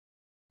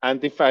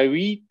 And if I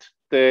read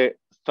the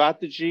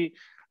strategy,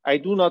 I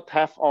do not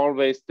have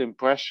always the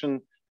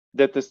impression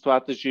that the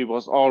strategy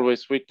was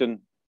always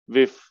written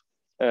with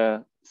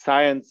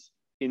science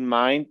in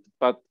mind,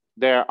 but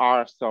there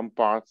are some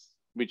parts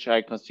which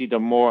I consider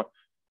more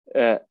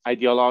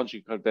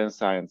ideological than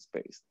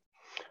science-based.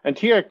 And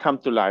here I come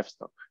to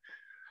livestock.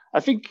 I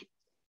think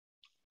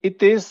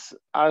it is,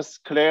 as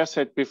Claire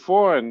said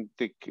before, and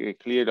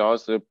clearly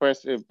also the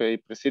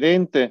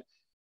Presidente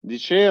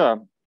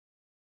diceva,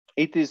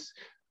 it is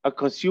a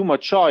consumer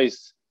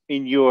choice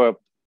in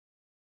Europe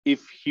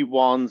if he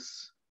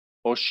wants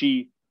or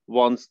she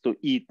wants to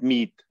eat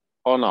meat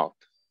or not.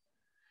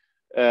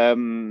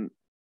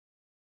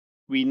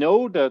 We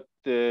know that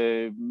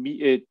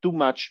too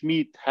much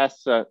meat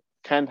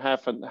can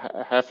have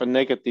a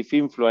negative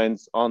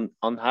influence on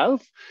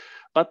health,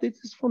 but it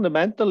is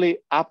fundamentally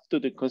up to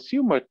the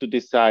consumer to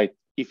decide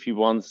if he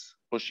wants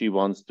or she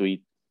wants to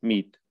eat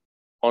meat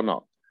or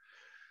not.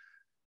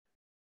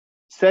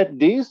 Said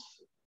this,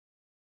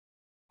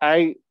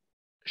 I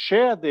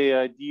share the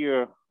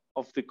idea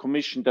of the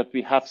Commission that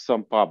we have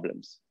some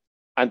problems.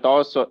 And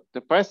also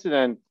the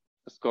President,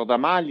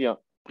 Scordamaglio,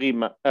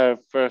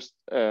 first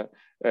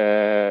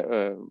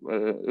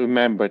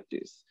remembered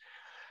this.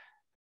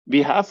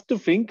 We have to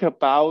think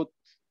about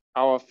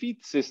our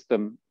feed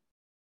system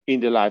in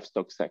the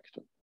livestock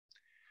sector.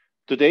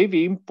 Today,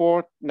 we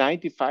import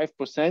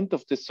 95%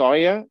 of the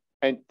soya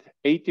and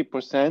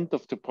 80%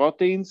 of the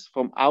proteins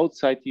from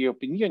outside the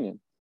European Union.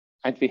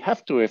 And we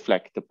have to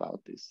reflect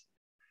about this.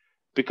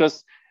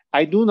 Because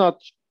I do not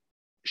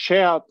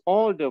share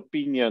all the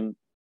opinion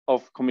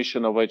of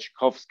Commissioner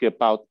Wojciechowski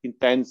about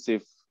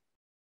intensive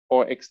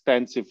or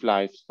extensive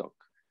livestock.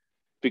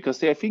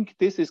 Because I think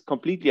this is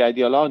completely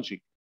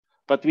ideological.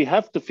 But we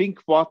have to think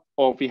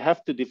we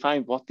have to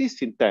define what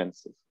is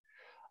intensive.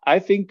 I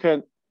think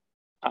a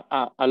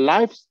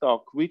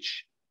livestock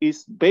which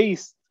is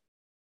based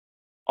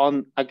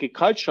on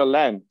agricultural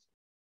land,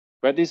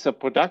 where there's a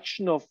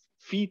production of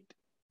feed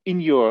in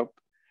Europe,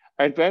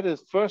 and where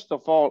there's first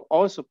of all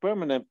also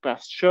permanent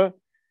pasture,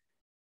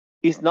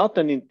 is not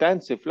an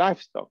intensive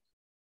livestock.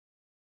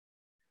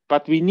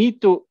 But we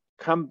need to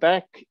come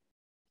back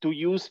to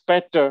use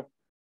better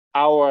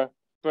our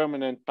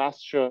permanent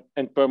pasture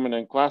and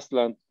permanent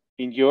grassland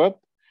in Europe.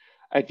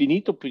 And we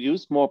need to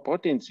produce more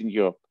proteins in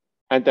Europe.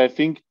 And I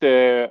think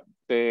the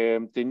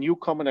new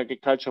common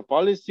agriculture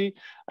policy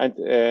and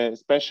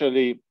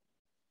especially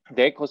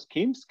the eco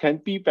schemes can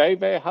be very,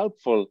 very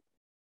helpful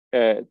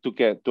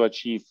to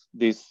achieve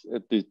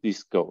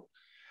this goal.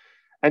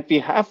 And we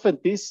have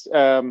this,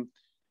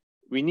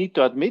 we need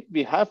to admit,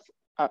 we have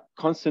a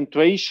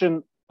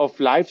concentration of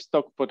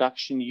livestock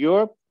production in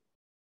Europe,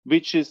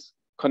 which is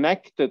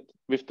connected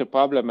with the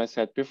problem I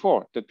said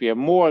before, that we are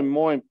more and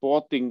more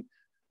importing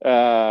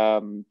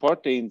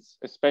proteins,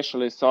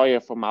 especially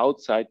soya, from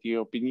outside the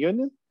European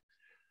Union.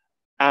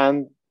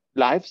 And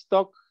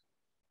livestock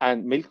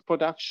and milk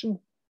production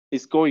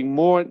is going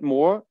more and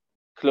more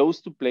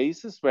close to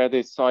places where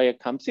the soya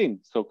comes in,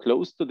 so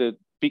close to the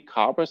big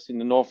harbors in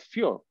the north of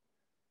Europe.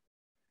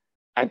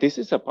 And this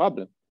is a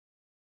problem.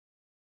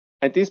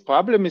 And this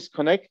problem is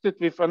connected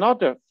with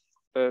another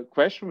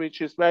question,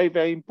 which is very,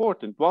 very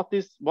important. What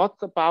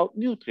about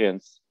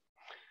nutrients?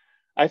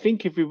 I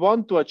think if we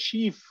want to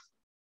achieve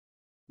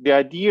the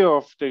idea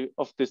of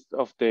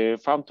the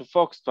farm to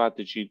fork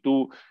strategy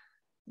to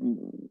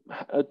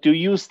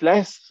use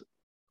less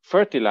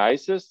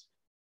fertilizers,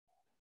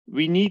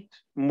 we need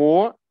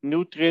more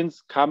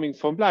nutrients coming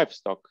from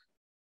livestock.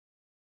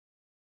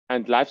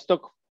 And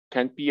livestock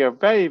can be a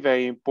very,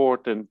 very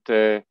important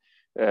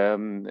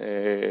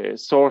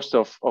source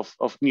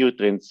of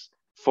nutrients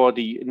for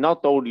not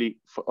only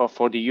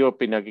for the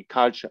European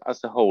agriculture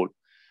as a whole.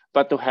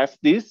 But to have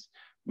this,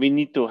 we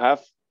need to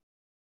have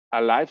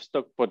a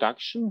livestock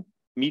production,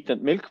 meat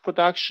and milk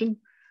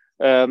production,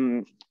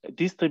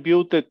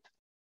 distributed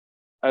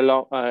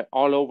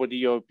all over the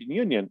European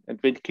Union. And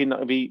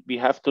we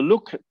have to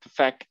look at the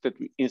fact that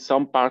in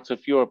some parts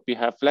of Europe, we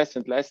have less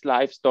and less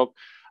livestock,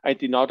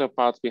 and in other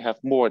parts, we have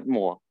more and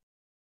more,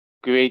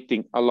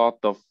 creating a lot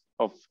of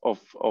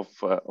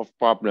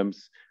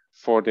problems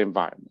for the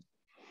environment.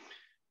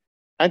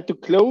 And to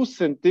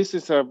close, and this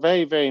is a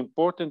very, very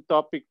important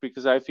topic,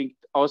 because I think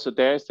also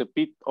there's a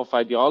bit of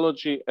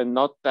ideology and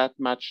not that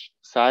much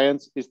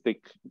science, is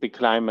the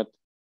climate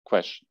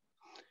question.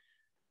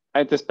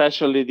 And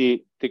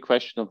especially the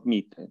question of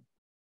methane.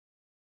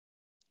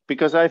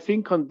 Because I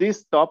think on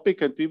this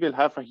topic, and we will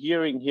have a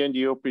hearing here in the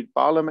European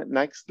Parliament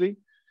nextly,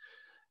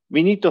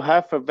 we need to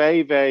have a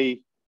very,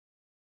 very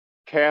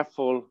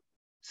careful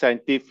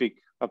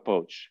scientific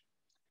approach.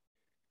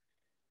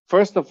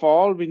 First of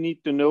all, we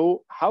need to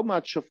know how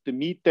much of the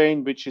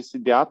methane which is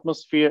in the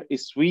atmosphere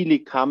is really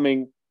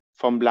coming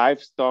from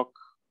livestock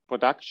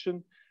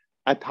production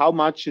and how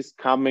much is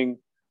coming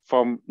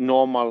from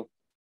normal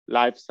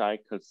life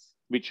cycles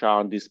which are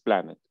on this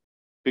planet.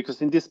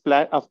 Because on this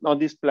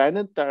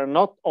planet, there are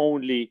not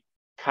only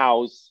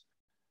cows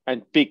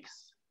and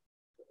pigs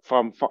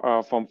from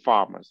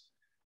farmers.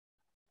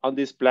 On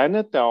this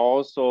planet, there are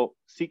also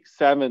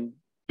 6-7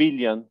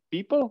 billion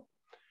people.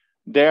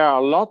 There are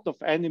a lot of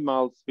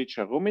animals which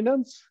are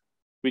ruminants,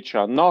 which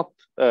are not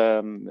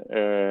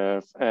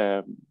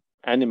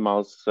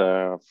animals,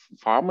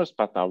 farmers,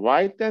 but are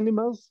wild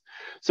animals.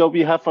 So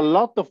we have a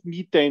lot of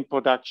methane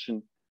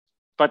production,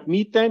 but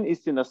methane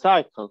is in a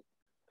cycle,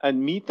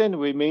 and methane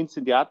remains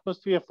in the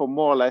atmosphere for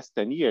more or less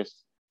 10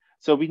 years.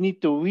 So we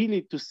need to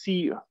really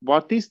see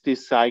what is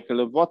this cycle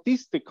and what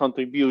is the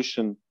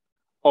contribution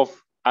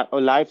of a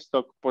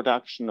livestock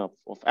production of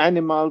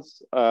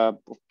animals, of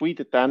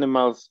breeded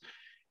animals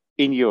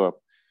in Europe.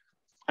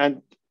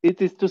 And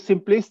it is too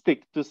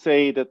simplistic to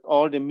say that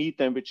all the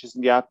methane which is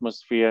in the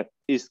atmosphere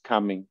is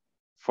coming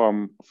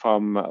from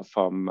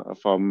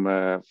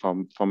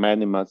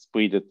animals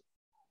breeded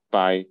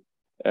by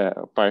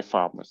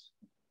farmers.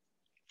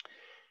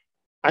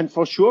 And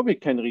for sure, we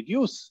can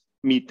reduce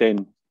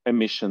methane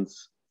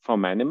emissions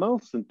from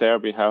animals. And there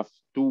we have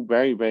two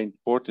very, very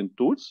important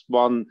tools.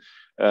 One,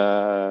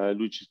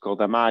 which is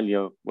called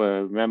Amalia,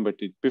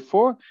 remembered it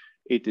before.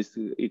 It is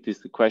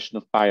the question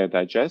of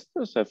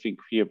biodigesters. I think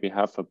here we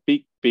have a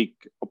big, big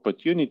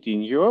opportunity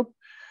in Europe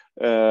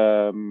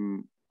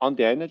on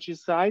the energy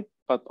side,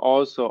 but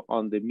also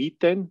on the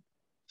methane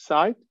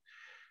side.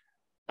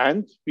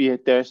 And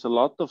there's a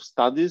lot of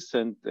studies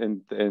and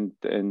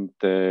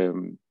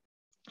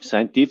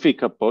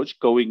scientific approach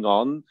going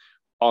on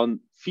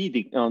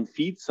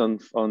feeds, on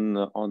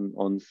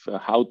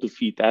how to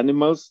feed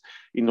animals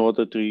in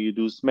order to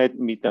reduce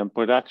methane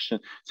production.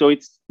 So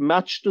it's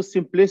much too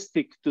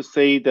simplistic to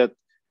say that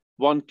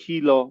 1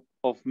 kilo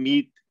of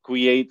meat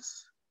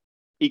creates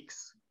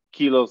X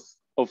kilos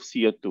of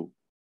CO2.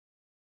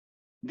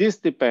 This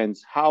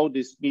depends how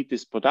this meat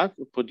is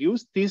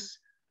produced. This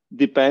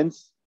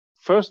depends,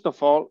 first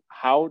of all,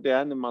 how the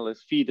animal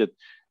is fed.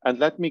 And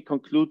let me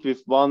conclude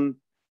with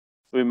one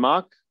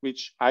remark,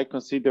 which I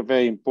consider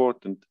very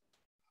important.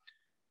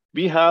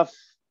 We have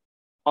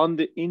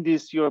in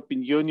this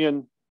European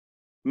Union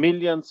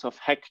millions of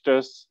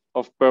hectares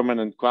of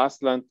permanent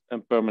grassland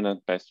and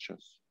permanent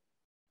pastures.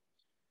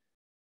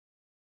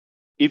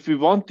 If we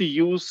want to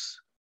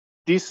use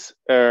this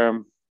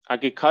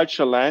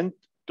agricultural land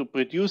to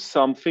produce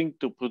something,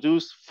 to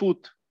produce food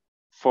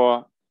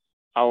for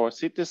our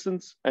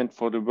citizens and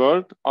for the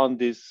world on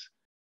this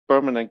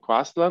permanent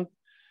grassland,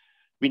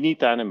 we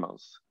need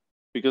animals.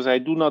 Because I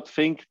do not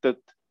think that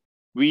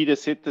we, the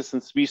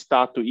citizens, we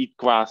start to eat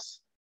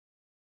grass.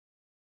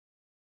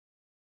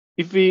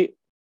 If we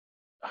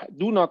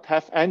do not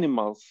have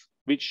animals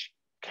which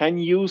can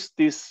use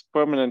this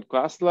permanent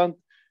grassland,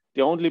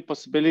 the only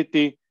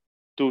possibility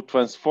to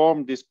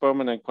transform this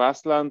permanent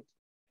grassland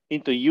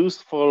into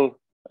useful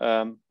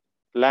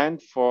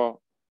land for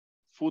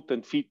food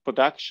and feed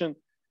production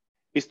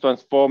is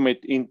transform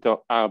it into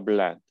arable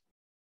land.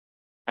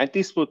 And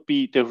this would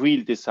be the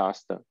real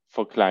disaster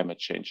for climate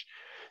change.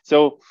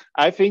 So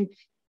I think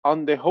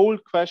on the whole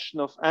question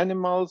of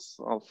animals,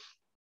 of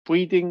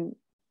breeding,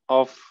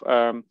 of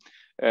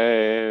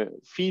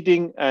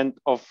feeding, and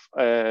of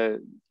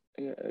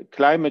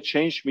climate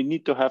change, we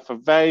need to have a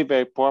very,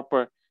 very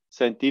proper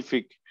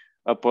scientific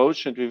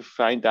approach. And we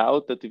find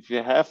out that if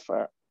you have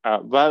a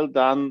well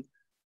done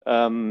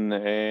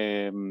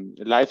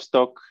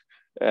livestock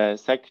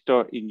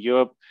sector in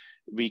Europe,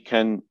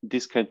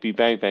 this can be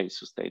very, very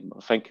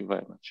sustainable. Thank you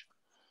very much.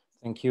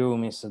 Thank you,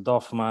 Mr.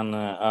 Dorfman.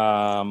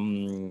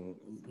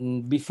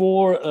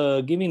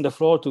 Before giving the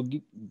floor to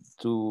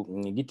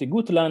Gitte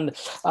Gutland,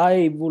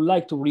 I would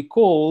like to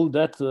recall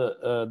that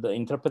the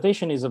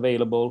interpretation is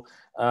available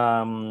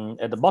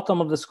at the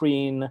bottom of the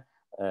screen,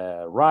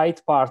 right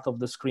part of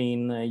the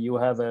screen. You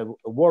have a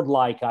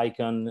word-like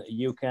icon.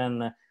 You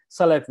can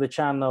select the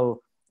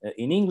channel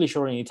in English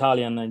or in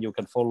Italian, and you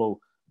can follow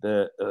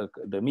the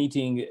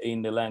meeting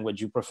in the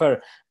language you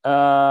prefer.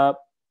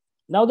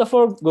 Now the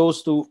floor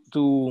goes to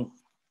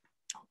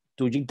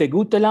Gitte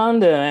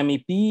Gutland,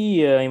 MEP,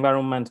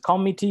 Environment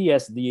Committee,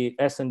 as the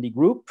S&D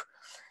Group,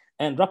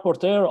 and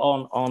rapporteur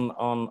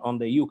on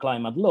the EU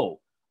climate law.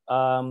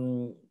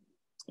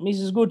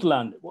 Mrs.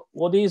 Gutland,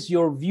 what is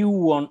your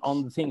view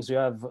on the things you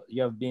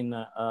have been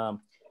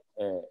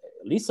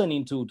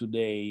listening to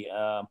today,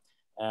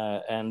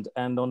 and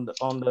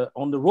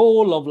on the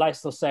role of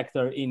livestock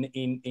sector in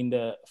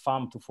the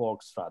farm to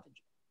fork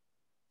strategy?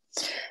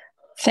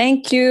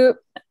 Thank you,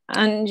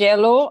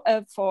 Angelo,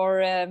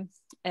 for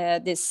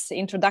this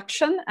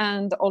introduction,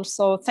 and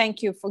also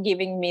thank you for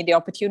giving me the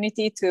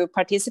opportunity to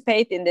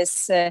participate in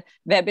this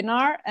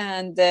webinar.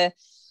 And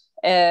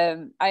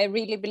I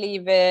really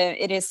believe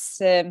it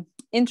is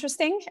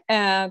interesting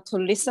to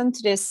listen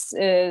to this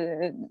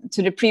to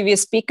the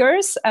previous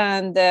speakers,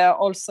 and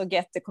also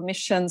get the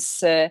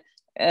Commission's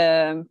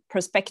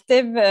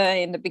perspective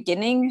in the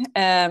beginning.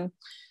 I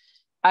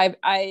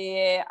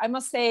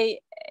must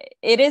say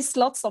it is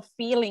lots of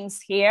feelings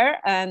here,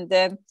 and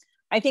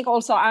I think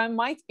also I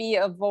might be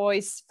a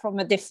voice from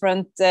a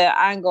different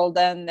angle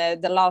than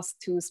the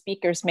last two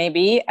speakers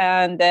maybe,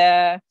 and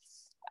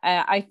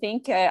I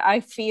think I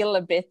feel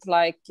a bit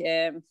like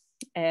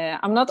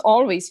I'm not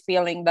always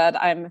feeling that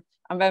I'm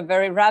a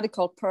very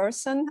radical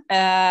person,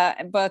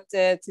 but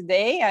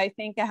today I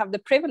think I have the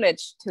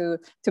privilege to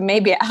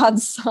maybe add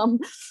some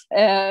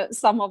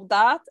of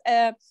that.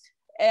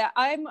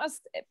 I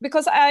must,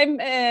 because I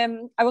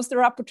was the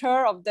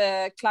rapporteur of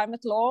the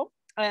climate law,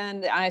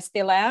 and I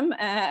still am,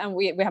 and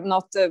we have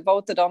not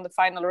voted on the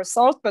final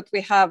result, but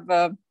we have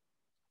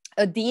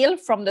a deal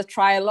from the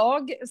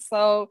trilogue.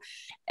 So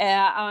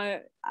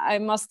I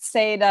must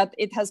say that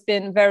it has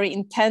been very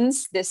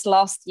intense this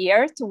last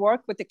year to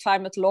work with the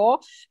climate law,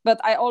 but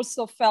I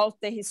also felt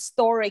the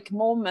historic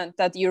moment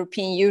that the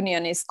European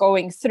Union is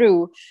going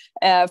through,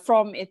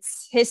 from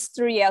its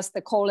history as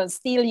the coal and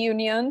steel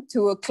union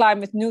to a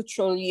climate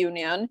neutral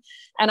union.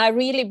 And I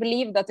really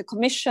believe that the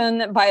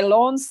Commission, by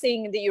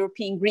launching the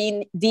European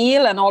Green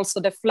Deal and also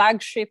the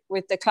flagship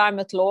with the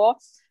climate law,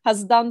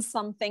 has done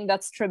something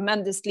that's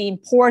tremendously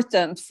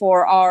important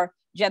for our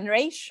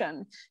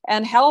generation,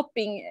 and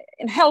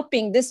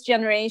helping this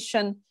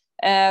generation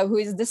who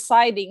is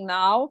deciding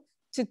now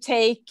to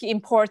take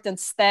important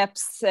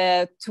steps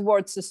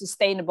towards a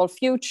sustainable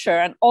future,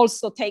 and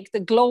also take the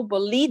global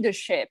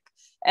leadership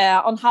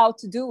on how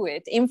to do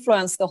it,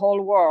 influence the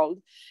whole world.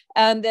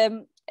 And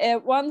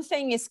one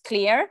thing is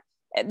clear.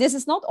 This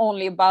is not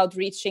only about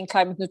reaching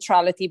climate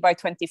neutrality by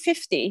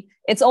 2050,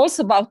 it's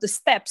also about the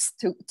steps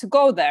to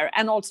go there,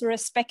 and also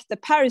respect the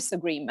Paris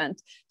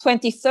Agreement.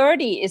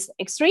 2030 is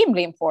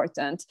extremely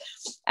important.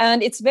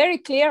 And it's very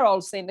clear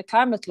also in the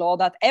climate law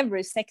that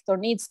every sector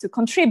needs to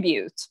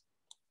contribute.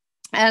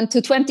 And to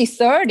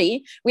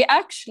 2030, we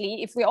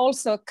actually, if we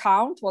also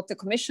count what the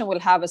Commission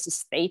will have as a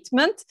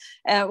statement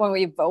when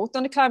we vote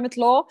on the climate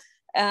law,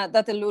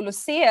 that the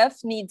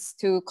LULUCF needs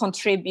to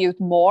contribute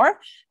more,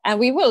 and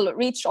we will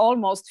reach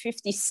almost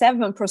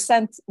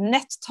 57%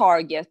 net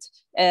target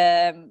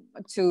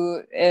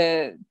to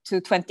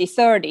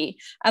 2030.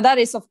 And that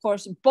is, of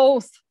course,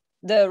 both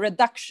the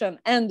reduction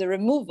and the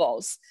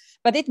removals.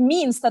 But it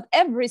means that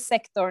every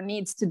sector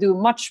needs to do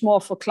much more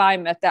for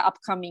climate the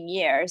upcoming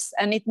years.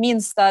 And it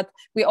means that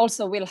we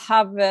also will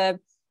have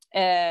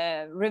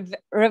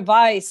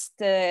revised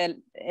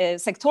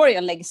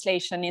sectorial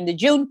legislation in the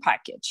June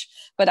package.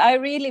 But I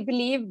really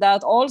believe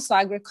that also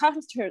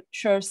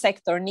agriculture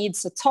sector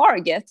needs a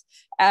target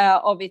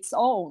of its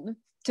own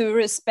to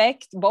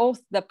respect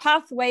both the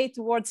pathway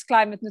towards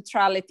climate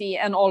neutrality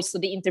and also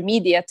the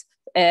intermediate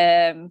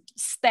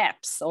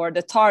steps or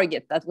the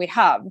target that we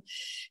have.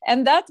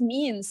 And that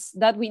means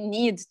that we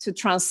need to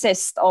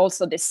transist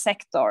also this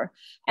sector.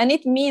 And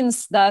it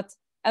means that,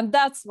 and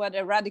that's where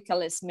the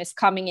radicalism is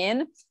coming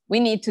in, we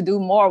need to do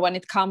more when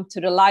it comes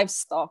to the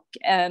livestock.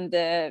 And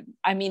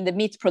I mean, the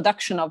meat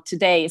production of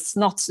today is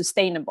not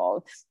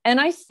sustainable. And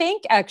I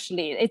think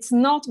actually it's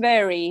not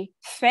very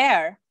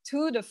fair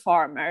to the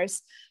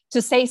farmers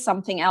to say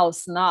something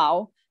else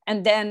now,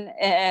 and then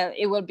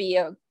it will be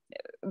a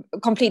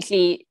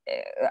completely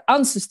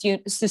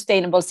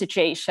unsustainable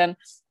situation.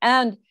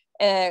 And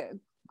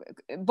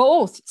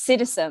both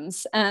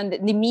citizens and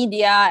the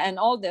media and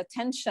all the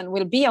attention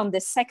will be on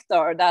this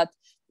sector that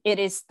it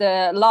is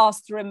the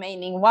last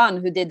remaining one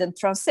who didn't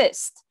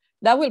transist.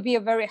 That will be a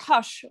very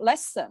harsh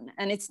lesson.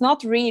 And it's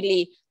not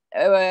really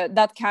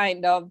that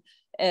kind of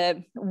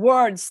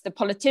words the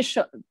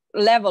politician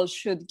level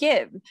should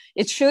give.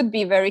 It should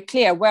be very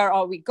clear, where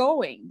are we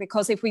going?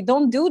 Because if we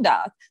don't do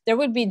that, there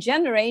will be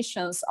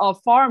generations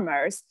of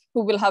farmers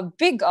who will have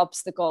big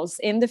obstacles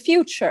in the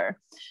future.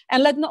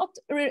 And let's not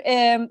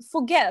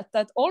forget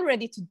that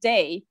already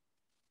today,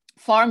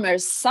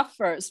 farmers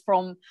suffers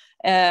from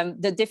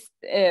the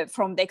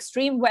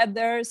extreme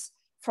weathers,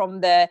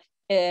 from the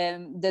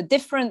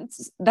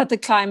difference that the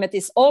climate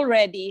is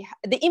already,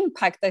 the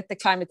impact that the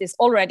climate is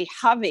already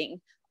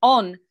having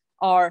on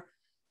our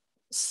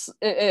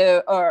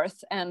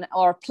Earth and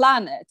our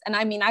planet. And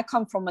I mean, I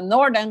come from a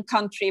northern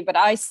country, but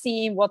I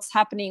see what's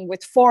happening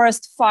with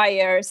forest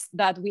fires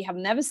that we have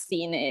never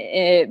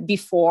seen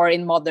before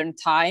in modern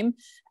time.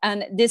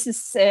 And this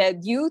is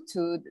due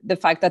to the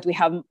fact that we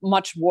have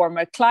much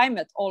warmer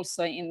climate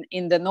also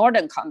in the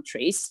northern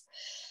countries.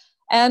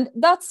 And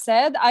that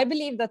said, I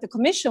believe that the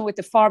Commission with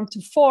the Farm to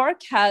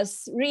Fork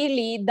has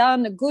really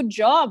done a good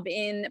job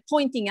in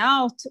pointing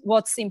out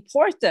what's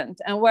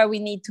important and where we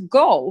need to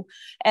go.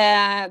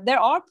 There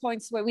are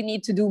points where we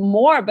need to do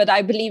more, but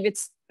I believe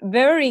it's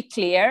very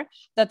clear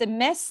that the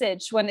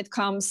message when it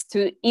comes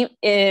to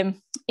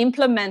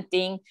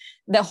implementing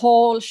the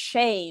whole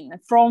chain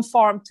from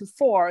farm to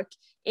fork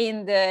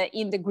in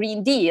the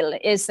Green Deal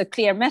is a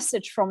clear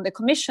message from the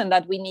Commission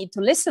that we need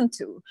to listen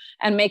to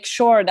and make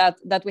sure that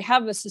we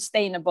have a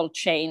sustainable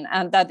chain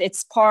and that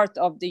it's part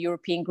of the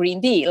European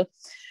Green Deal.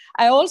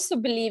 I also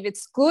believe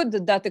it's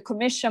good that the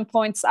Commission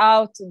points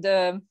out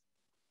the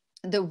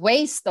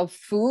waste of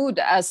food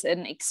as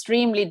an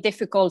extremely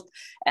difficult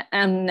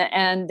and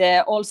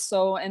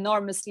also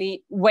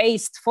enormously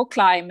waste for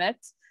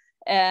climate,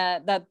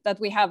 that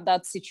we have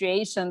that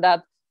situation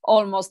that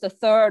almost a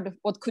third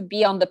what could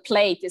be on the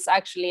plate is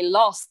actually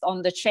lost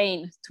on the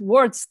chain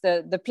towards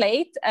the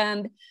plate.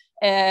 And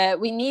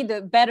we need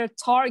a better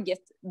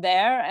target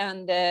there.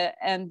 And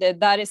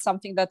that is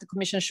something that the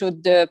Commission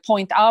should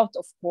point out,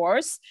 of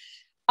course.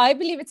 I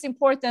believe it's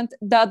important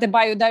that the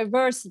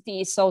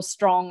biodiversity is so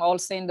strong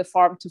also in the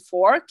farm to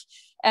fork.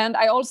 And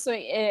I also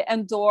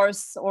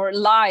endorse or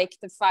like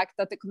the fact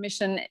that the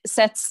Commission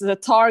sets the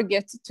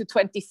target to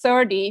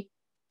 2030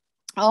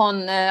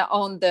 on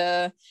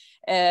the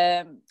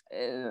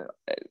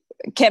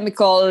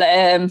chemical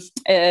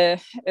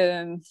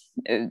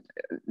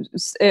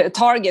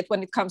target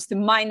when it comes to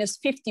minus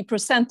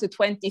 50% to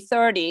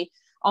 2030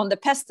 on the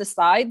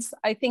pesticides.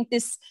 I think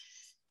this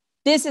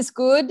is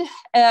good,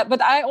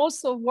 but I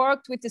also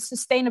worked with the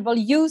Sustainable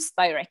Use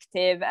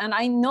Directive, and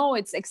I know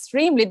it's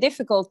extremely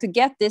difficult to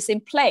get this in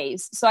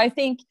place. So I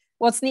think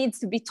what needs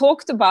to be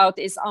talked about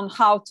is on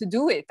how to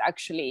do it,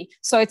 actually.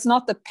 So it's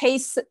not a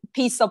piece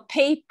of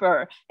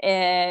paper,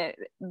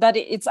 that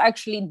it's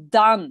actually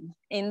done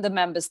in the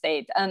member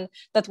state, and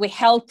that we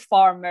help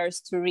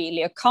farmers to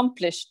really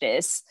accomplish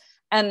this.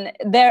 And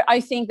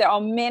I think there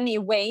are many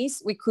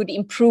ways we could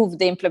improve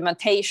the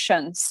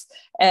implementations,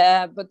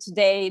 but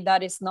today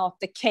that is not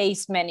the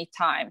case many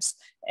times.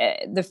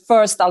 The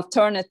first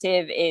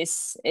alternative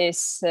is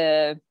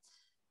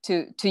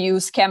to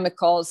use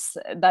chemicals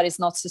that is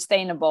not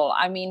sustainable.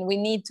 I mean, we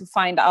need to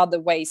find other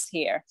ways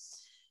here.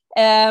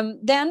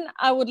 Then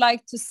I would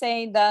like to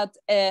say that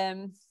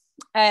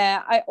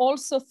I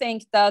also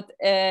think that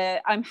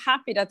I'm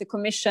happy that the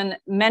Commission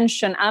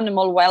mentioned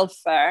animal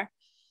welfare.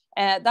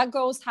 That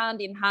goes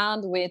hand in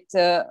hand with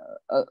a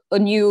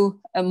new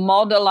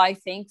model, I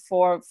think,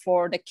 for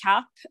the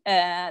CAP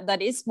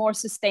that is more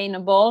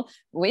sustainable,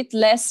 with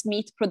less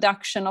meat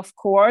production, of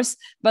course,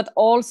 but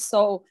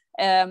also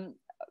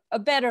a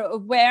better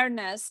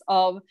awareness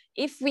of,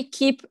 if we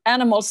keep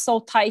animals so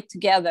tight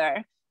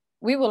together,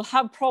 we will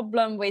have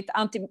problem with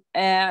the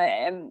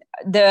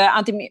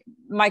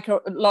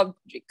antimicrobial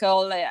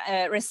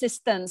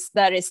resistance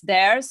that is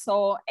there.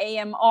 So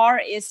AMR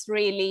is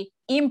really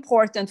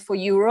important for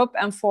Europe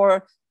and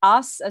for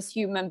us as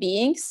human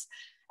beings.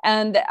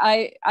 And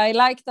I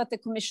like that the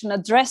Commission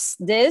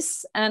addressed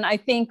this, and I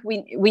think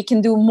we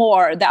can do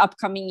more the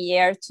upcoming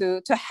year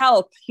to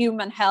help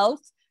human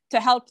health, to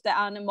help the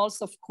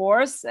animals, of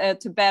course,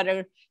 to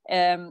better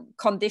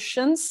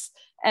conditions,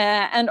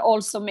 and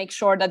also make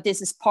sure that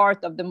this is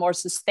part of the more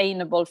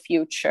sustainable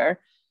future.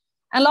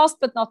 And last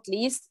but not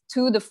least,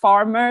 to the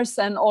farmers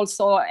and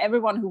also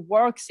everyone who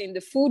works in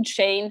the food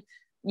chain,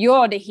 you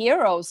are the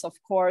heroes,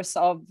 of course,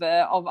 of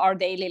our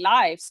daily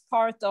lives,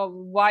 part of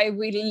why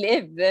we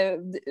live.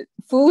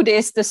 Food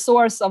is the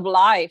source of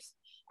life.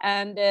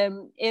 And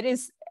it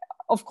is,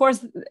 of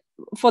course,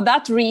 for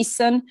that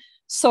reason,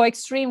 so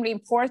extremely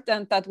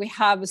important that we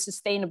have a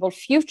sustainable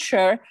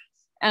future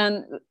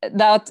and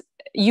that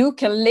you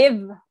can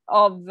live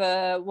of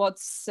what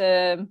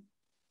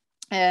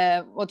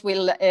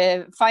will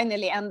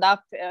finally end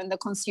up on the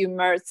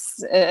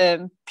consumer's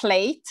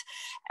plate.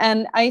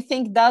 And I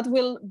think that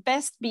will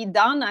best be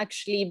done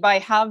actually by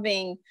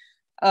having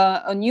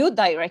a new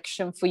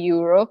direction for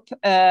Europe,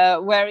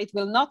 where it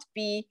will not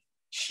be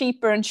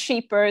cheaper and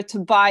cheaper to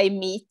buy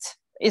meat,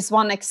 is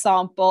one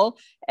example.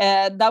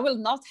 That will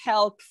not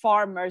help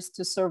farmers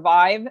to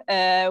survive.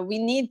 We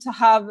need to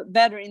have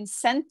better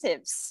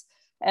incentives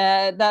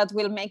that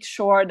will make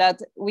sure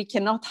that we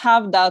cannot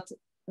have that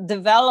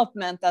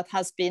development that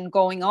has been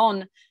going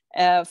on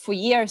for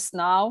years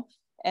now.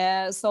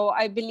 So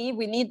I believe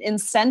we need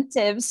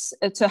incentives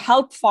to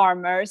help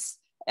farmers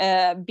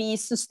be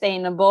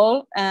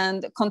sustainable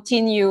and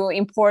continue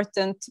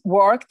important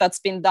work that's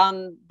been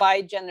done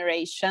by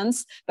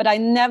generations. But I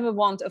never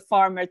want a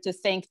farmer to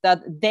think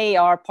that they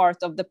are part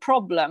of the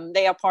problem.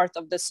 They are part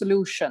of the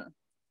solution.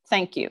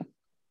 Thank you.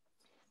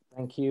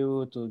 Thank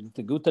you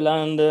to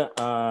Guteland.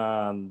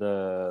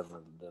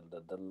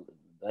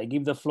 I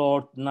give the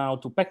floor now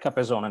to Pekka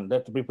Pesonen,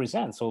 that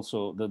represents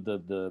also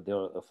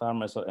the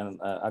farmers and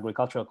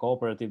agricultural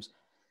cooperatives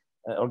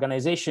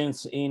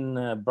organizations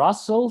in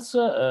Brussels,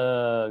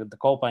 the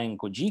Copa in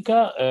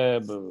Cogica.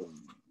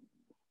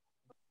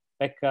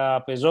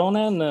 Pekka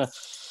Pesonen.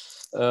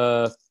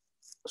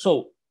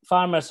 So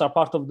farmers are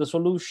part of the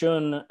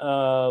solution,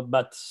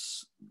 but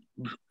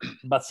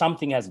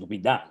something has to be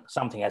done.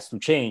 Something has to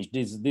change.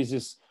 This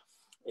is,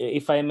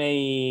 if I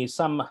may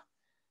sum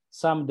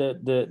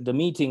the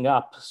meeting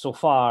up so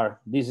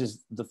far, this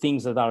is the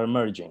things that are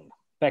emerging.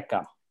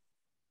 Pekka.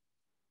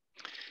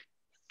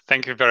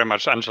 Thank you very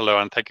much, Angelo,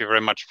 and thank you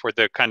very much for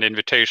the kind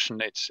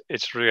invitation.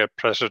 It's really a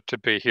pleasure to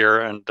be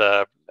here, and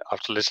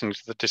after listening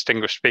to the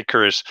distinguished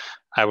speakers,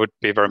 I would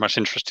be very much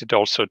interested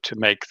also to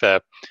make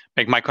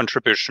my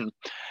contribution.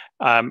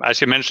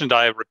 As you mentioned,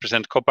 I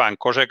represent Copa and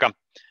Cogeca,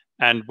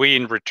 and we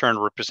in return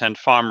represent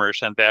farmers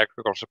and the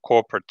agricultural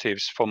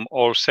cooperatives from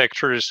all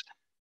sectors,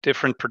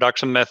 different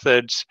production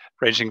methods,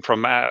 ranging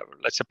from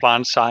let's say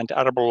plant side,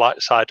 arable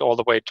side, all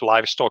the way to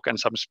livestock and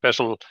some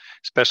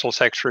special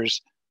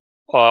sectors,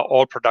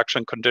 all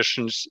production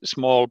conditions,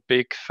 small,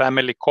 big,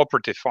 family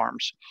cooperative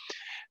farms.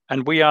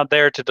 And we are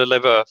there to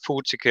deliver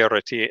food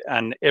security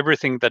and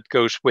everything that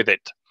goes with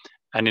it,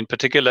 and in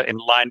particular in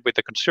line with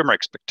the consumer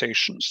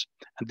expectations.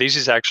 And this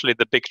is actually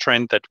the big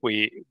trend that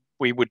we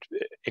would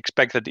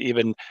expect that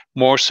even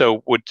more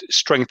so would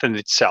strengthen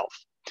itself.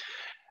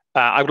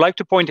 I would like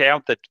to point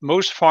out that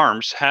most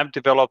farms have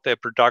developed their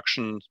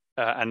production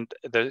and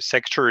the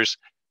sectors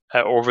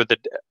over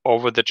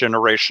the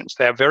generations.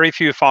 There are very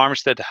few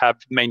farms that have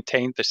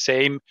maintained the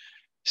same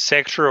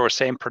sector or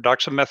same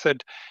production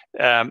method,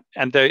 and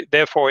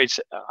therefore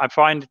I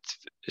find it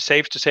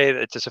safe to say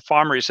that as a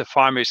farmer is a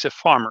farmer is a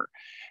farmer.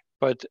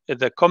 But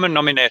the common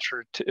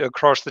denominator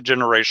across the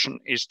generation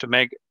is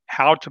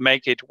how to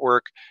make it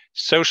work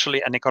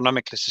socially and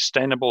economically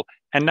sustainable,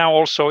 and now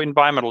also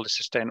environmentally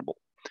sustainable.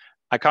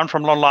 I come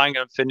from long-line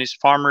Finnish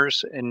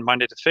farmers in my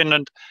native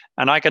Finland,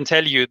 and I can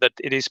tell you that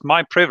it is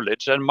my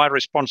privilege and my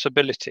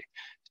responsibility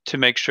to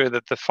make sure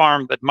that the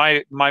farm that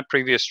my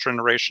previous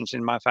generations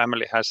in my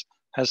family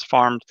has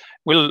farmed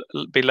will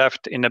be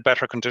left in a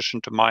better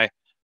condition to my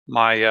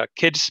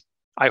kids.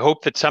 I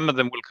hope that some of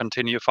them will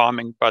continue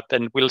farming, but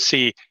then we'll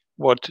see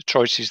what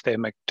choices they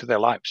make to their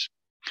lives.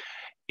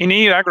 In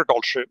EU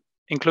agriculture,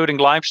 including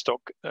livestock,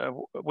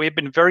 we've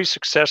been very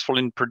successful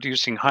in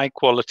producing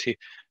high-quality,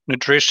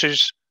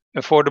 nutritious,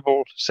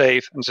 affordable,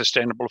 safe, and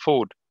sustainable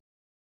food.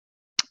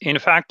 In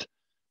fact,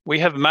 we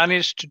have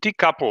managed to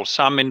decouple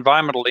some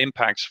environmental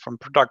impacts from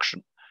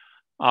production.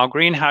 Our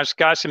greenhouse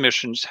gas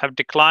emissions have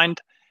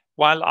declined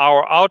while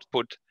our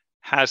output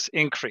has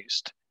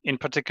increased, in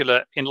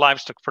particular in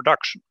livestock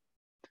production.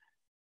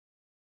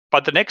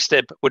 But the next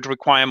step would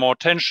require more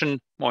attention,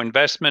 more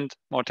investment,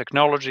 more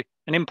technology,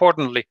 and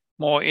importantly,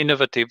 more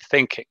innovative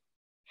thinking.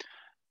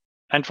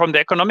 And from the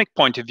economic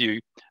point of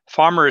view,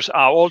 farmers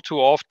are all too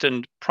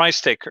often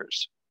price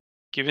takers.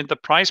 Given the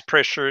price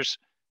pressures,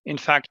 in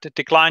fact,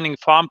 declining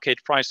farm gate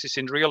prices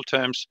in real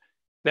terms,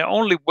 the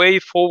only way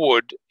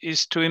forward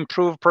is to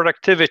improve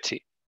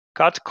productivity,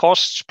 cut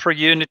costs per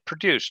unit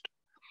produced.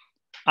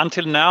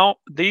 Until now,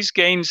 these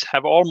gains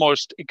have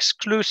almost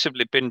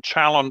exclusively been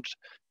challenged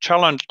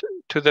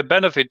to the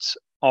benefits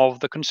of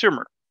the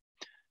consumer.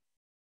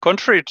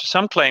 Contrary to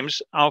some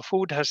claims, our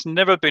food has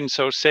never been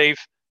so safe,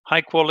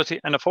 high quality,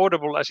 and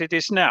affordable as it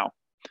is now.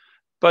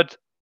 But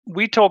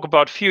we talk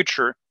about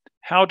future,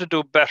 how to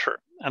do better.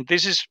 And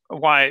this is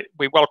why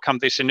we welcome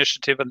this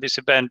initiative and this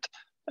event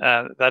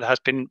that has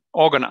been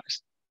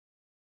organized.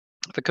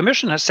 The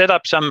Commission has set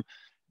up some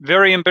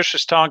very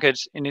ambitious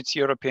targets in its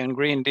European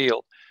Green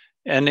Deal,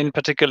 and in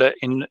particular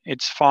in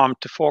its farm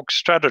to fork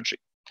strategy.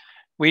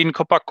 We in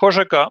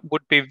ecologica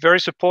would be very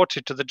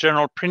supportive to the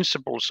general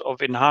principles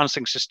of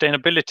enhancing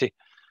sustainability,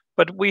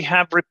 but we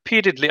have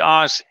repeatedly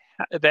asked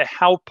the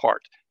how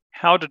part,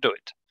 how to do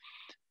it.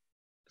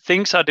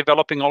 Things are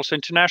developing also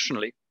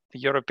internationally.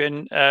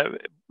 The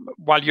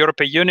while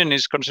European Union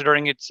is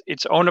considering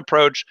its own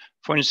approach,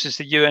 for instance,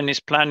 the UN is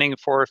planning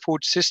for a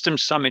food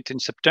systems summit in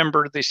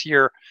September this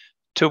year,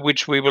 to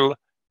which we will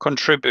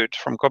contribute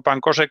from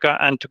ecologica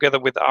and together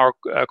with our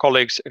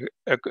colleagues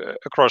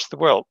across the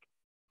world.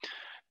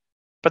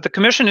 But the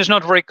Commission is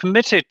not very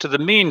committed to the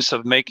means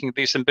of making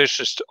these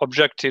ambitious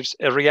objectives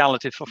a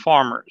reality for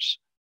farmers.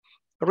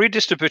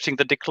 Redistributing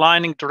the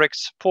declining direct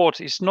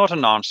support is not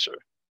an answer.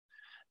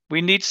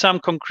 We need some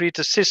concrete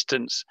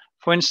assistance,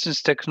 for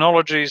instance,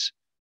 technologies,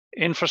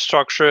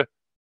 infrastructure,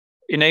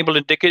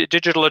 enabling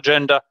digital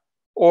agenda,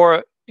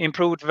 or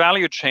improved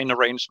value chain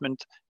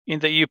arrangement in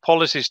the EU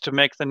policies to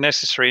make the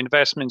necessary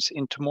investments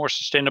into more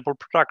sustainable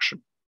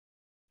production.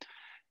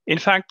 In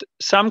fact,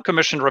 some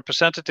Commission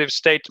representative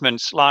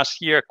statements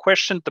last year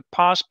questioned the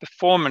past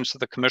performance of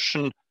the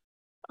Commission,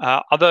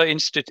 other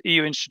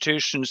EU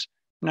institutions,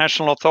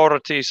 national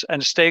authorities,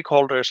 and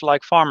stakeholders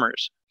like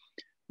farmers.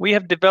 We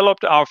have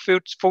developed our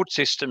food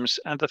systems,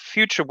 and the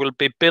future will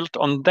be built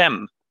on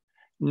them,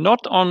 not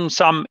on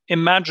some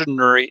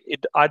imaginary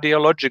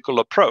ideological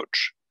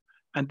approach.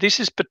 And this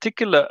is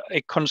particularly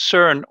a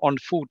concern on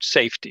food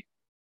safety.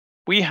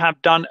 We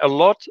have done a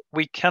lot,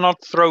 we cannot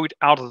throw it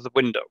out of the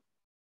window.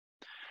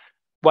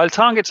 While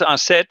targets are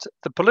set,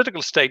 the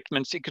political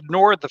statements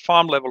ignore the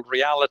farm-level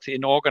reality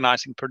in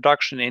organizing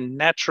production in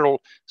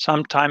natural,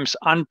 sometimes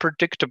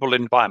unpredictable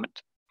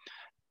environment.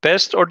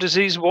 Pest or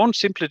disease won't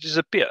simply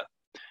disappear.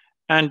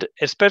 And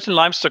especially in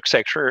the livestock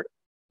sector,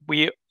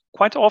 we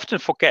quite often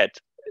forget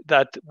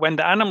that when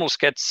the animals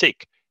get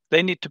sick,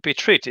 they need to be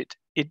treated.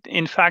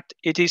 In fact,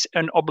 it is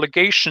an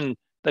obligation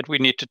that we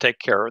need to take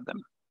care of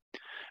them.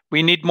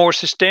 We need more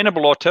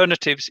sustainable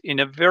alternatives in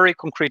a very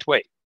concrete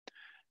way.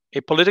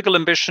 A political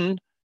ambition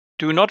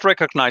do not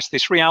recognize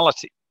this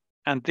reality.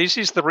 And this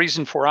is the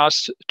reason for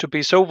us to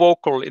be so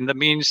vocal in the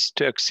means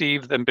to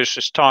achieve the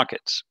ambitious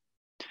targets.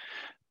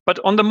 But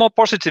on the more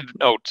positive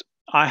note,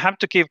 I have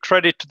to give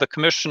credit to the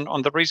Commission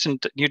on the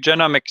recent new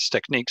genomics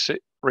techniques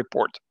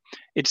report.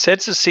 It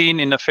sets the scene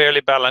in a fairly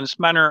balanced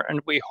manner,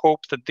 and we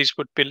hope that this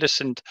would be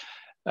listened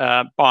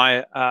to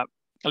by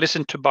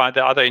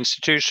the other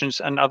institutions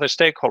and other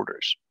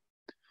stakeholders.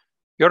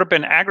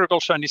 European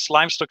agriculture and its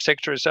livestock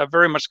sectors are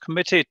very much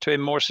committed to a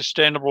more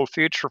sustainable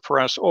future for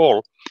us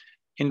all.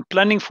 In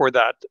planning for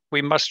that,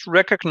 we must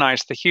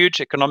recognize the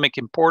huge economic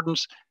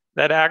importance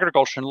that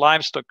agriculture and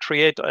livestock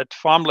create at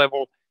farm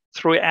level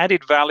through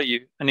added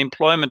value and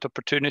employment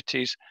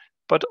opportunities,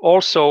 but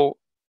also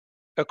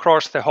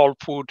across the whole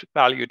food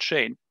value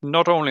chain,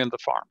 not only on the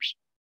farms.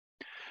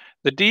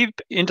 The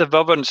deep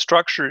interwoven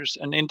structures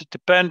and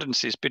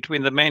interdependencies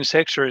between the main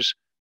sectors,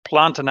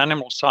 plant and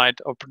animal side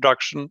of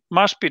production,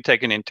 must be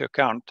taken into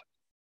account.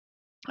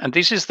 And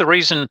this is the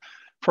reason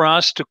for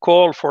us to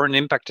call for an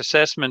impact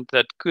assessment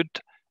that could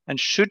and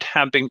should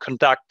have been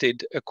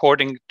conducted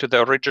according to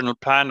the original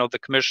plan of the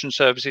Commission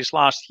services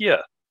last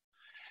year.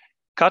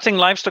 Cutting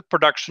livestock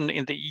production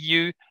in the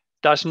EU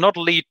does not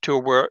lead to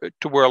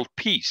world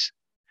peace.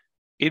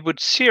 It would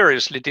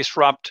seriously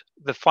disrupt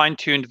the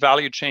fine-tuned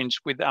value chains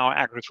with our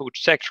agri-food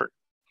sector.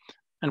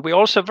 And we're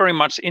also very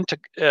much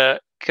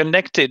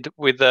connected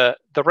with the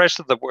rest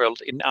of the world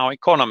in our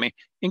economy,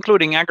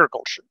 including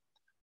agriculture.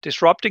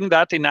 Disrupting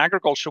that in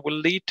agriculture will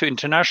lead to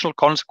international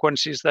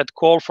consequences that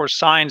call for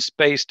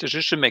science-based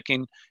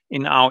decision-making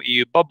in our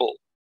EU bubble.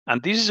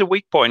 And this is a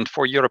weak point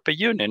for European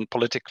Union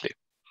politically.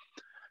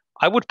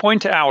 I would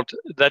point out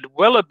that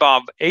well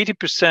above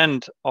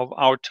 80% of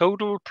our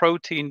total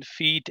protein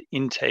feed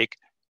intake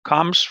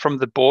comes from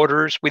the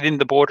borders, within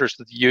the borders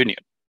of the Union.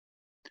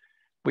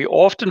 We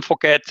often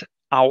forget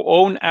our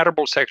own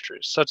arable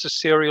sectors, such as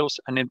cereals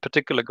and in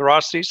particular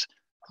grasses,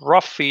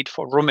 rough feed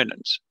for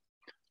ruminants.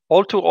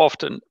 All too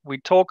often, we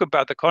talk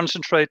about the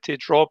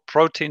concentrated raw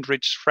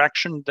protein-rich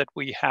fraction that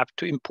we have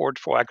to import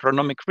for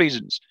agronomic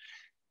reasons.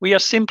 We are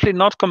simply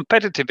not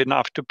competitive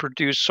enough to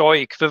produce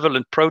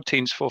soy-equivalent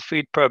proteins for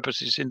feed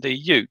purposes in the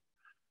EU.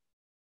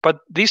 But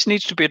this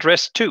needs to be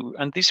addressed too,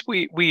 and this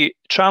we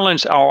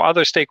challenge our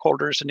other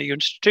stakeholders and EU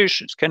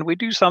institutions. Can we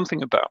do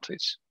something about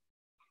this?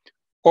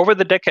 Over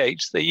the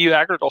decades, the EU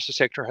agriculture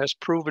sector has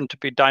proven to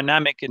be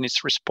dynamic in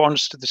its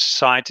response to the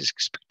society's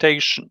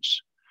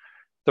expectations.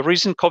 The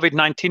recent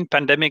COVID-19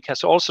 pandemic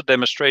has also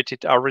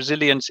demonstrated our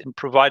resilience in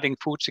providing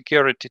food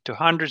security to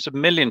hundreds of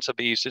millions of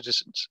EU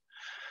citizens.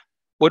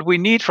 What we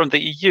need from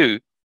the EU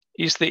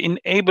is the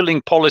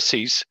enabling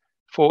policies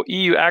for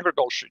EU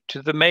agriculture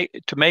to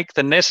make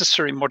the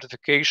necessary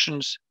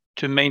modifications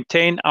to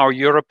maintain our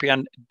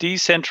European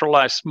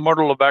decentralized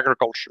model of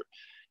agriculture,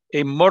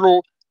 a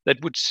model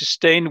that would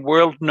sustain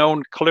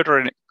world-known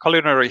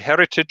culinary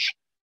heritage,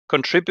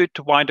 contribute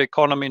to wider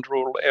economy in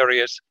rural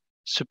areas,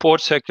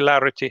 support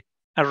circularity,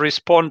 and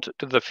respond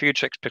to the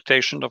future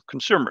expectations of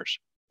consumers.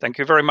 Thank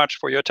you very much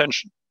for your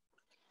attention.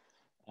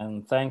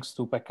 And thanks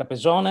to Pekka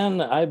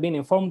Pesonen, I've been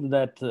informed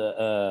that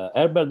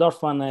Herbert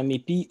Dorfman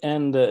MEP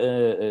and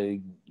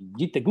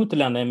Gitte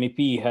Gutteland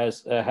MEP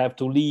have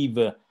to leave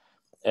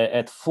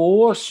at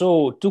 4.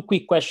 So 2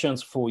 quick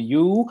questions for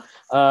you.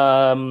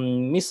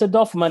 Mr.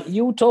 Dorfman,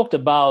 you talked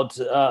about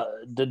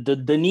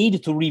the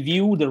need to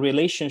review the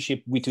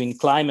relationship between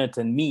climate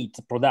and meat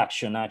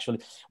production, actually.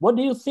 What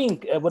do you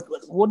think,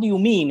 what do you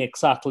mean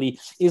exactly?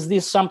 Is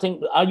this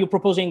something, are you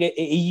proposing a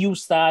EU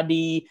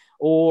study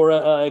or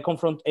a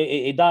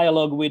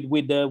dialogue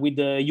with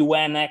the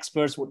UN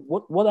experts?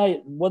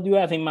 What do you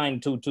have in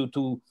mind to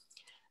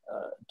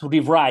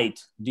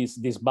rewrite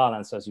this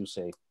balance, as you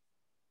say?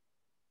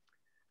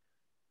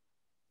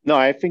 No,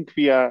 I think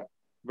we are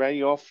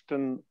very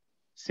often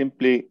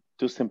simply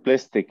too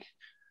simplistic.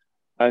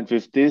 And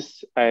with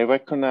this, I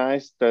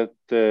recognize that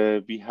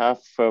we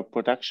have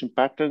production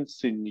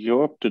patterns in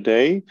Europe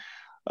today,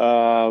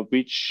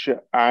 which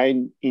are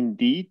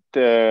indeed,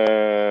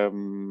 or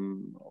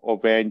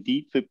where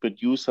indeed we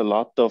produce a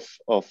lot of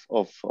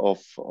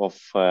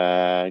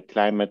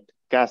climate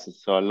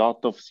gases, so a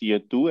lot of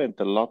CO2 and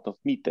a lot of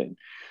methane.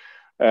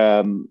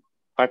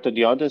 But on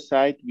the other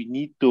side, we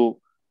need to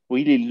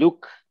really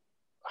look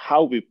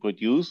how we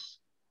produce,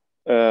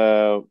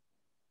 how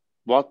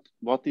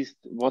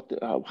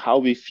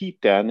we feed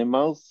the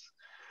animals,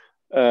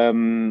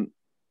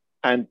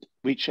 and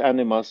which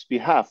animals we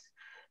have,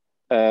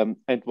 and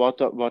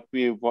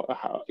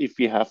if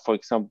we have, for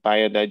example,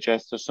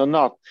 biodigesters or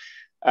not.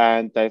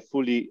 And I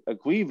fully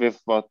agree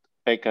with what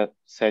Pekka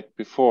said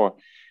before.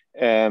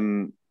 There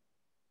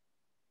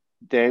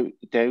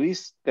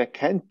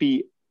can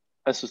be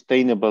a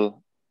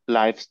sustainable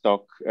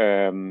livestock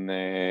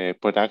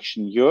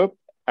production in Europe.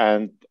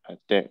 And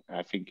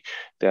I think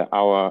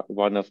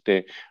one of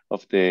the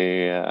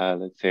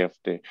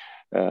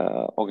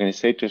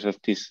organizers of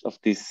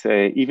this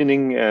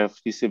evening, of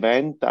this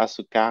event,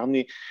 Asu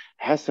Karni,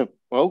 has a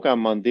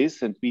program on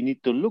this, and we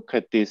need to look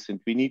at this,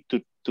 and we need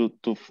to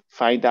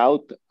find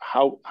out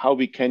how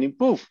we can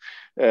improve,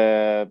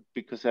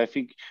 because I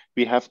think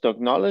we have to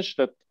acknowledge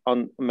that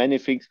on many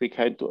things we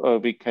can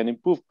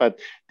improve. But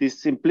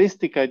this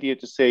simplistic idea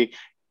to say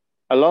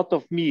a lot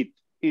of meat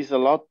is a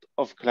lot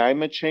of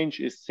climate change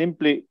is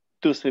simply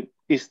too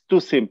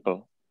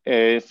simple.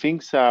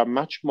 Things are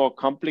much more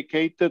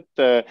complicated.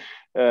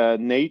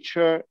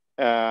 Nature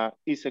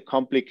is a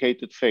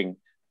complicated thing,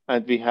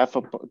 and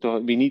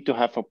we need to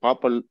have a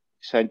proper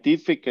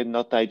scientific and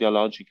not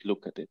ideological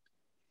look at it.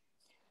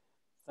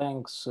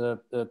 Thanks,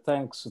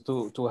 thanks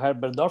to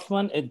Herbert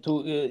Dorfman and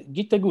to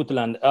Gitte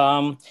Gutteland.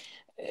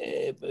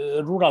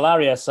 Rural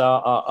areas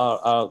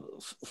are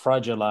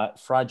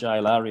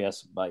fragile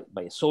areas by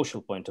a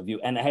social point of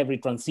view, and every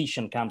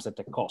transition comes at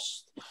a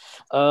cost.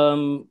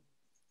 How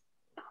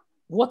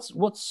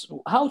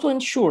to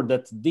ensure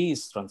that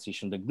this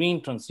transition, the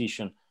green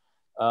transition,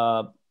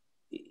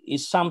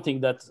 is something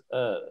that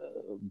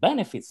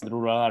benefits the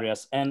rural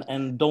areas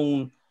and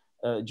don't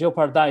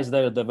jeopardize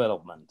their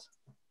development?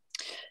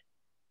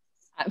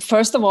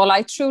 First of all,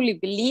 I truly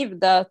believe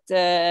that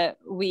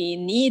we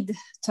need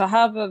to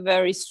have a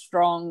very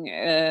strong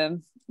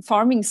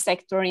farming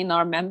sector in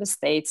our member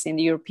states in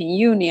the European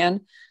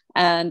Union.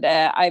 And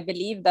I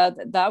believe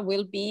that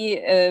will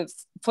be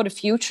for the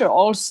future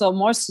also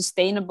more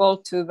sustainable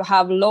to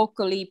have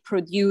locally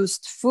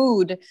produced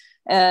food,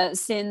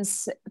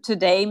 since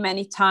today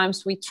many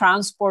times we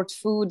transport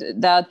food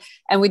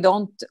and we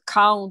don't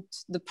count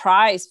the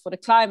price for the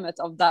climate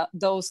of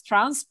those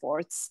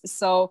transports.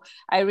 So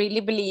I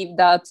really believe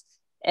that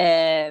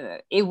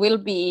it will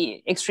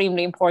be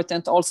extremely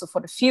important also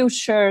for the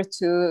future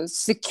to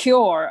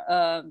secure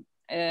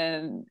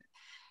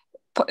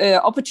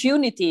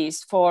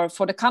opportunities for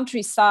the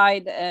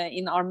countryside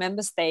in our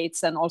member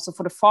states, and also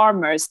for the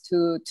farmers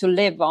to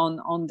live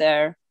on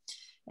their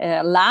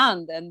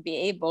land and be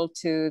able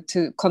to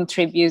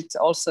contribute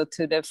also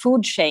to the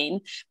food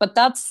chain. But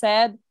that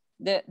said,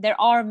 there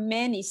are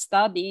many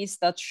studies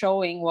that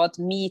showing what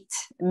meat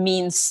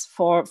means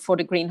for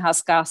the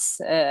greenhouse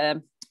gas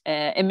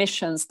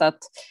emissions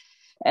that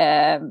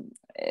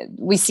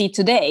we see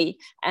today.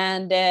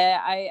 And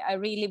I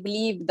really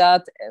believe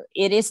that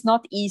it is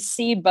not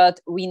easy,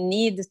 but we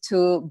need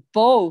to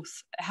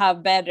both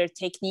have better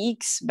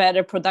techniques,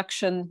 better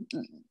production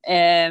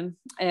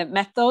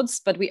methods,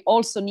 but we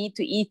also need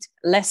to eat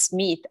less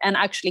meat and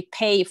actually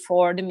pay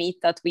for the meat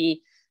that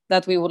we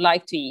would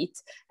like to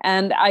eat.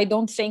 And I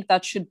don't think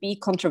that should be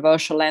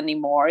controversial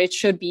anymore. It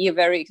should be a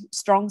very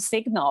strong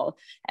signal,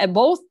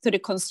 both to the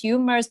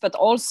consumers, but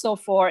also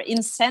for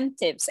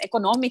incentives,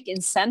 economic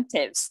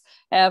incentives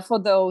for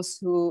those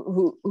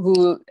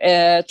who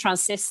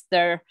transit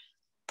their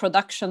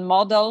production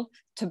model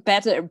to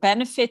better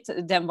benefit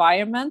the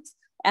environment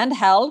and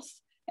health,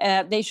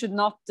 they should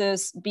not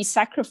be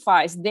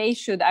sacrificed. They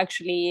should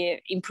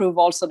actually improve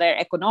also their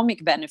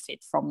economic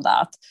benefit from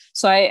that.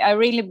 So I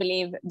really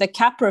believe the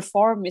CAP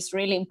reform is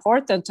really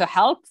important to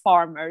help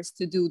farmers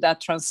to do that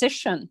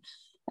transition.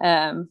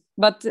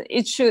 But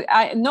it should,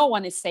 no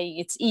one is saying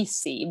it's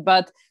easy,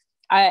 but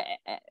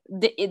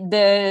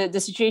the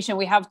situation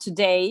we have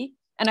today,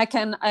 and I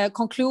can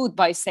conclude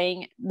by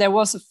saying there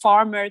was a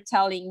farmer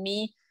telling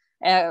me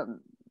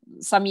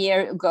some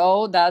year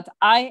ago that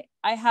I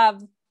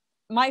have,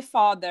 my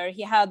father,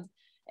 he had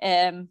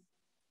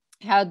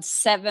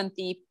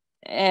 70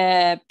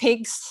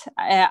 pigs,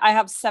 I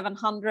have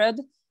 700,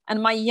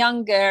 and my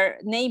younger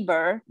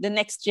neighbor, the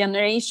next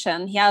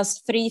generation, he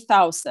has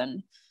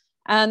 3,000.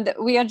 And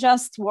we are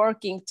just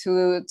working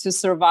to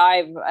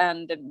survive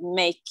and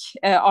make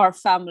our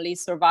family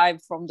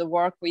survive from the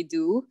work we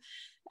do.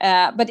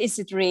 But is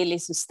it really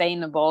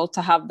sustainable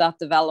to have that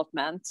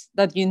development,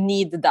 that you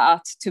need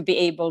that to be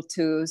able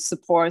to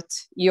support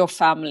your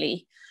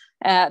family?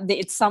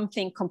 It's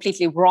something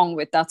completely wrong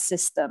with that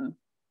system.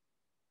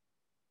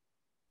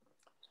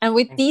 And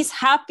with these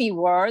happy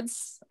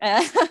words,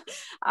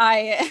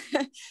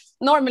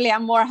 normally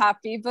I'm more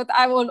happy, but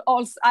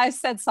I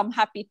said some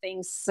happy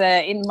things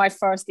in my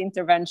first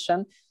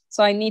intervention.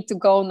 So I need to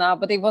go now,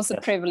 but it was a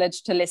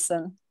privilege to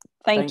listen.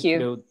 Thank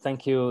you.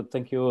 Thank you,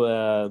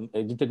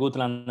 Jutta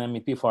Gutland,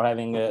 MEP, for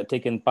having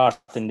taken part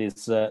in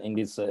this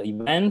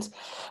event.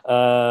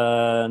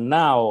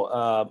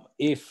 Now,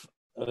 if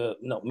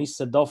no,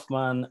 Mr.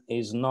 Dorfman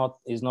is no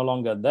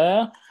longer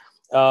there.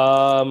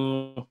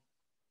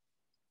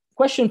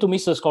 Question to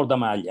Mr.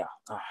 Scordamaglia.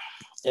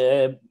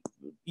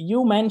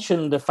 You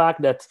mentioned the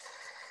fact that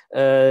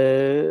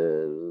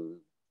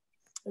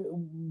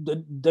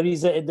there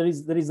is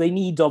a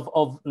need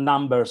of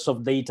numbers,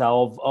 of data,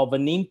 of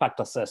an impact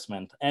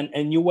assessment,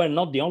 and you were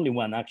not the only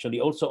one,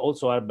 actually.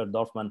 Also Herbert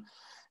Dorfman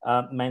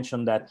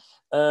mentioned that.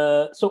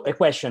 So a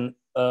question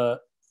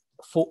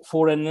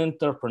for an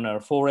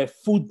entrepreneur, for a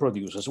food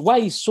producer, why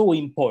is so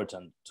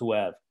important to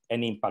have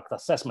an impact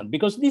assessment?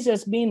 Because this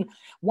has been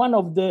one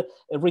of the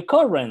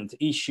recurrent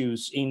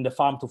issues in the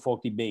Farm to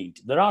Fork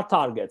debate. There are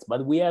targets,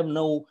 but we have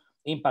no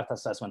impact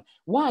assessment.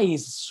 Why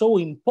is it so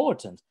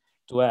important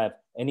to have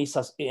an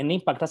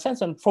impact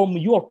assessment from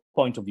your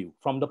point of view,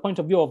 from the point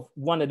of view of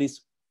one that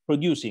is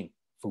producing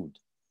food?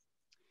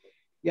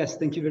 Yes,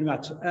 thank you very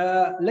much.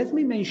 Let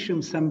me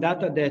mention some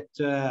data that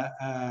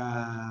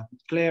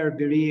Claire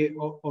Berry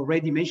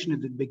already mentioned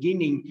at the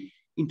beginning.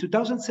 In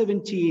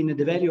 2017,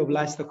 the value of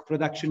livestock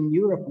production in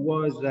Europe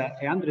was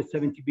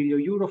 170 billion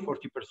euro,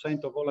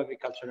 40% of all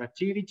agricultural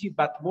activity,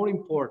 but more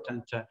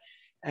important,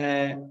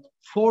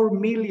 4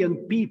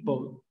 million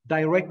people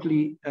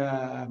directly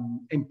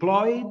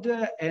employed.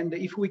 And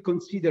if we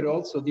consider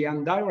also the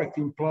indirect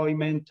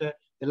employment,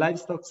 the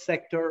livestock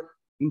sector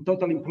in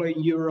total employed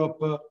in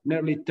Europe,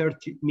 nearly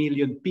 30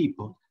 million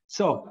people.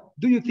 So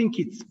do you think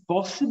it's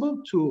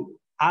possible to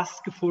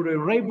ask for a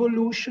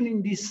revolution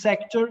in this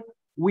sector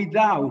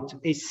without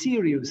a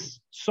serious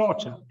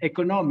social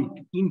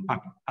economic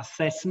impact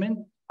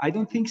assessment? I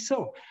don't think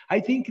so. I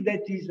think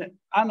that is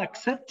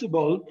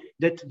unacceptable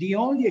that the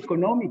only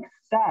economic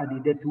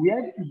study that we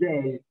have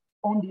today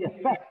on the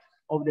effect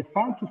of the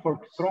Farm to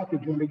Fork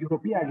strategy on the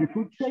European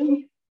agri-food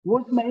chain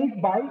was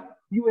made by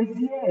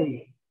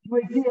USDA.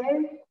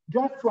 USDA,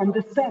 just to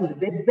understand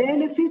the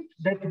benefit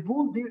that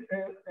would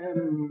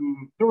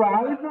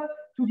derive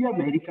to the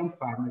American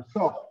farmers.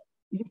 So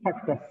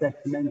impact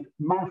assessment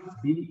must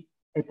be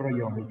a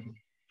priority.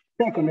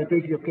 Second, I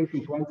take the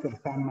occasion to answer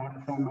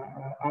some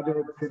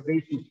other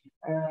observations.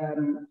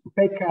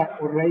 Pekka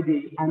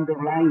already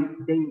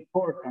underlined the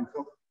importance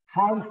of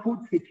how food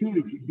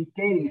security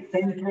became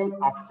central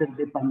after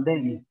the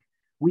pandemic.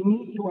 We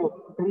need to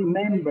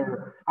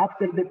remember,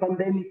 after the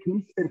pandemic,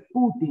 Mr.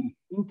 Putin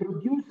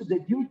introduced the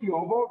duty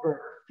of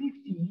over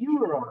 50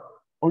 euro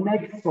on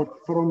exports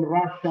from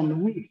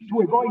Russian wheat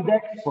to avoid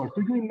export.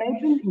 Do you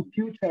imagine in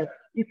future,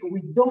 if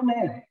we don't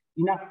have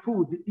enough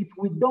food, if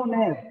we don't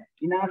have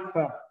enough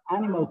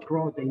animal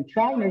protein,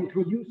 China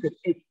introduced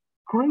a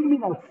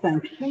criminal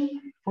sanction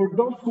for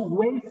those who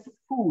waste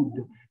food.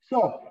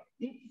 So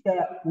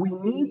we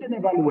need an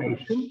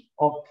evaluation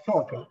of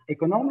social,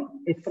 economic,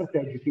 and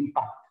strategic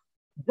impact.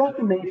 Just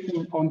to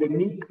mention on the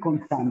meat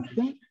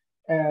consumption,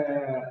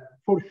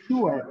 for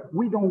sure,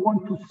 we don't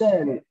want to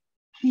sell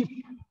cheap,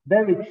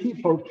 very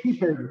cheap or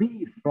cheaper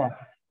beef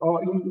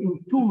in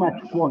too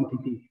much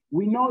quantity.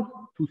 We want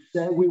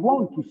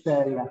to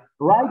sell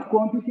right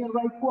quantity and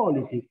right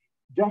quality.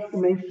 Just to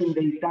mention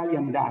the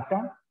Italian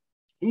data,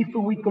 if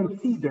we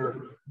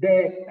consider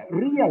the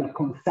real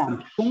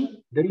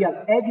consumption, the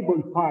real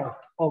edible part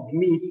of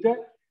meat,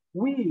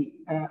 we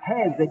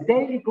have a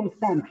daily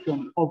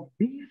consumption of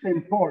beef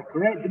and pork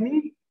red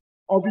meat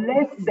of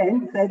less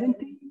than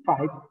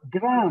 75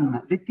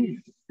 grams. That is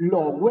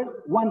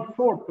lower,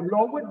 1/4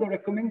 lower the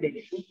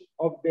recommendation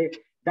of the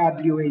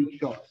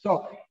WHO.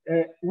 So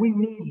we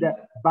need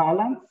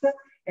balance.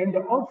 And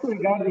also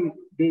regarding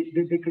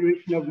the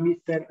declaration of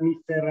Mr.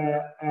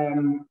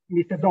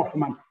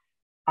 Dorfman.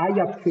 I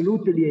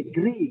absolutely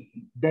agree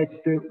that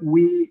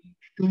we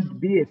should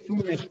be, as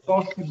soon as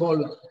possible,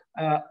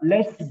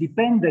 less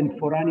dependent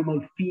for animal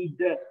feed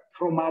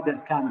from other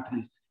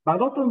countries. But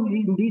not only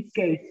in this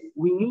case,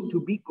 we need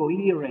to be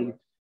coherent.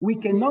 We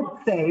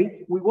cannot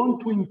say we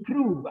want to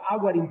improve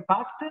our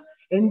impact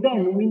and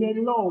then we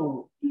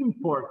allow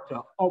import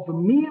of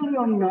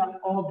millions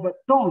of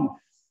tons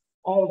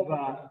of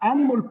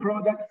animal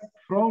products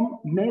from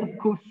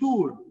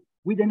Mercosur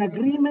with an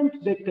agreement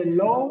that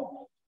allows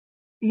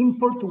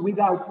import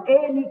without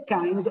any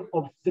kind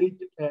of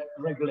strict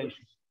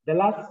regulations. The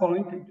last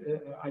point,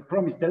 I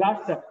promise, the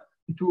last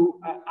to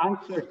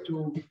answer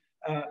to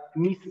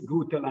Ms.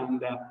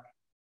 Guteland.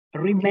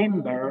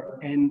 Remember,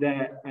 and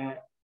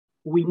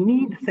we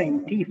need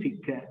scientific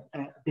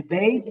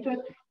debate,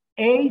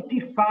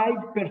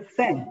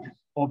 85%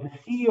 of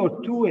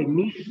CO2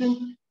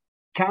 emissions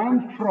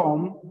come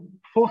from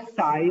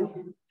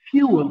fossil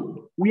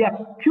fuel. We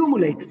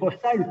accumulate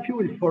fossil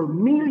fuel for a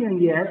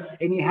million years,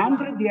 and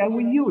 100 years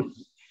we use.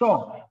 So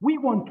we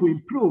want to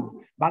improve,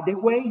 but the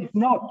way is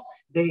not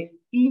the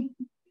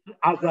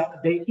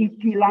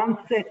ET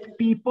Lancet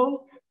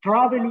people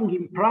traveling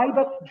in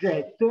private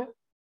jet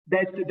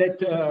that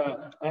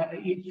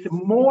it's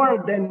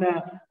more than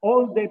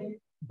all the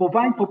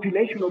bovine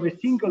population of a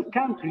single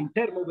country in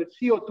terms of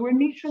CO2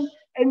 emission,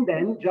 and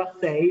then just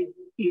say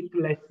eat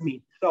less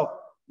meat. So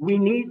we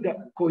need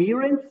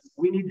coherence,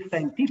 we need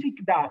scientific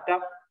data,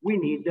 we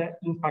need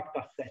impact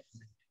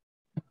assessment.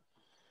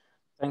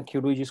 Thank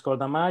you, Luigi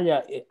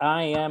Scordamaglia.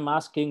 I am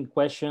asking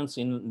questions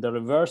in the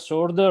reverse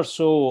order,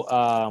 so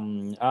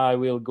I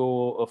will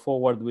go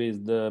forward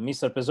with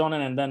Mr.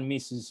 Pesonen and then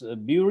Mrs.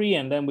 Bury,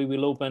 and then we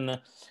will open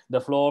the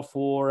floor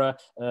for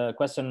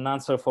question and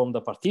answer from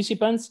the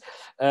participants.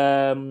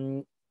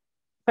 Pekka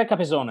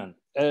Pesonen,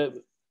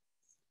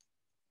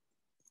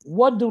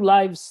 what do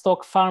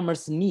livestock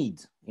farmers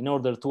need in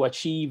order to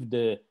achieve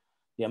the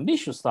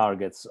ambitious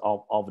targets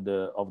of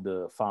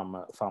the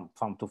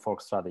farm to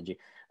fork strategy?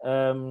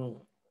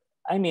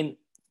 I mean,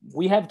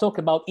 we have talked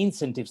about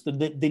incentives,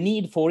 the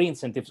need for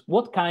incentives.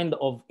 What kind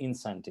of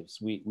incentives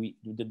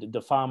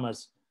the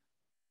farmers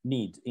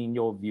need, in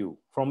your view,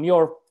 from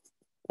your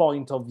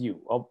point of view,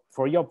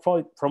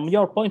 from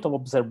your point of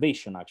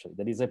observation, actually,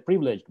 that is a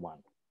privileged one?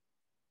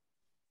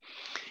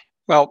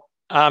 Well,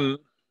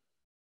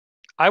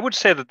 I would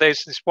say that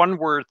there's this one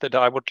word that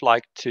I would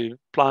like to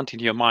plant in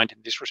your mind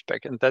in this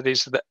respect, and that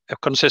is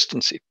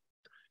consistency,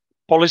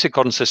 policy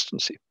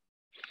consistency.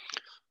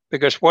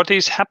 Because what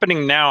is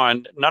happening now,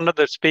 and none of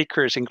the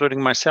speakers,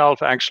 including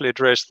myself, actually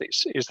address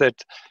this, is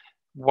that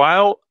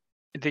while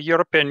the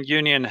European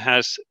Union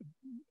has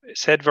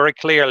said very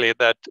clearly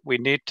that we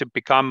need to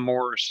become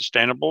more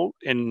sustainable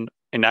in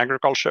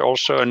agriculture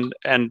also,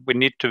 and we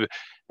need to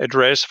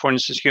address, for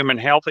instance, human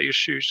health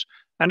issues,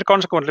 and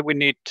consequently we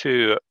need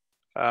to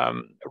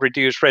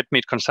reduce red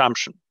meat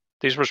consumption.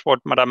 This was what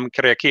Madame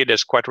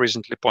Kyriakides quite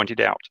recently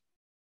pointed out.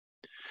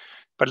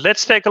 But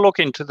let's take a look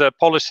into the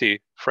policy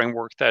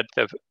framework that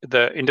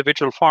the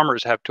individual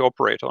farmers have to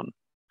operate on.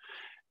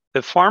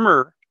 The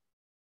farmer,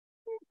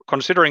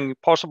 considering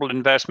possible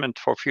investment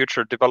for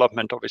future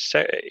development of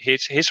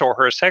his or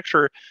her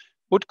sector,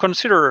 would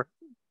consider,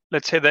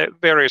 let's say, the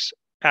various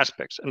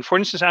aspects. And for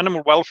instance,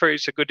 animal welfare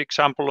is a good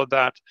example of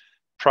that.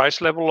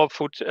 Price level of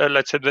food,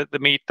 let's say the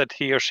meat that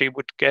he or she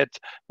would get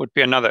would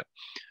be another.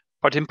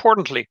 But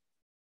importantly,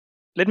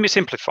 let me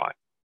simplify.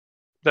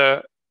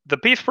 The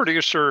beef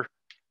producer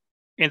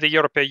in the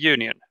European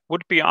Union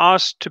would be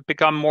asked to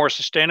become more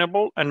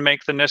sustainable and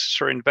make the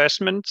necessary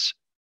investments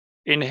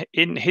in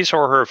his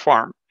or her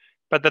farm.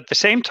 But at the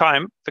same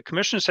time, the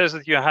Commission says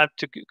that you have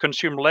to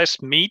consume less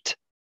meat,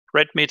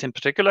 red meat in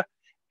particular,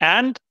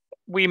 and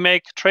we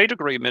make trade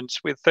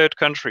agreements with third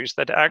countries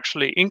that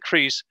actually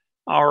increase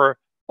our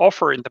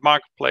offer in the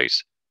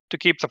marketplace to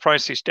keep the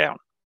prices down.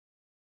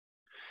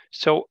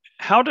 So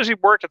how does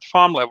it work at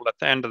farm level at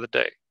the end of the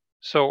day?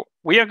 So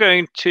we are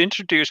going to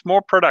introduce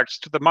more products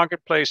to the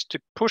marketplace to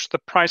push the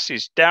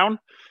prices down.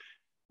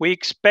 We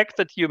expect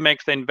that you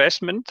make the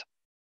investment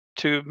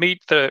to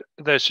meet the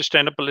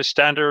sustainability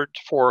standard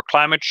for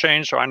climate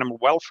change or animal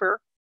welfare.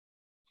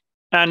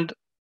 And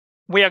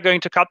we are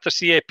going to cut the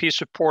CAP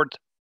support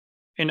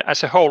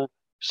as a whole,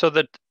 so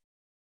that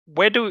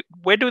where do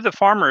the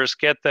farmers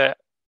get the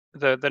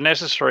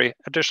necessary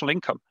additional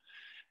income?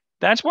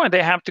 That's why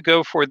they have to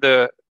go for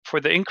the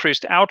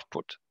increased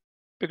output,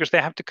 because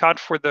they have to cut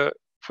for the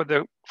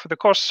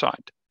cost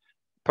side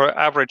per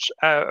average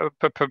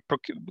per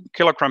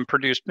kilogram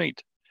produced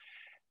meat.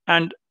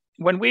 And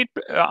when we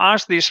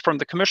asked this from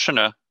the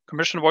Commissioner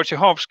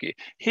Wojciechowski,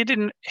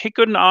 he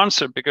couldn't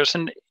answer, because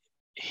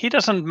he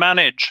doesn't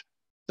manage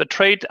the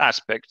trade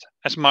aspect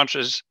as much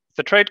as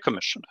the Trade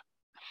Commissioner.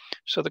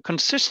 So the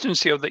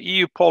consistency of the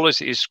EU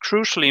policy is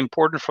crucially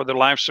important for the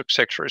livestock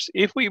sectors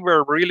if we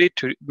were really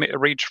to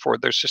reach for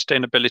their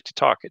sustainability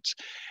targets.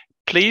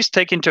 Please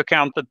take into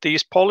account that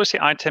these policy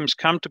items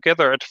come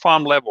together at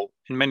farm level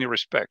in many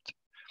respects.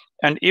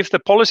 And if the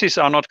policies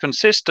are not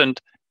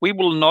consistent, we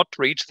will not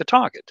reach the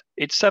target.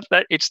 It's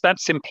that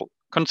simple.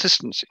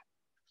 Consistency.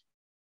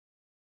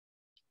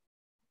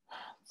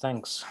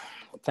 Thanks,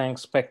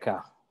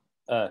 Pekka.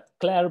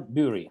 Claire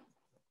Bury.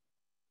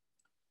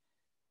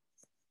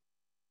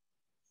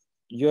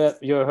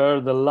 You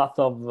heard a lot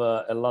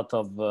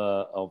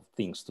of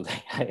things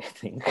today, I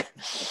think,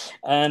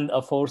 and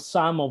for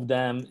some of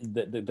them,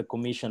 the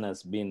Commission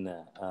has been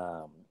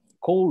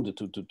called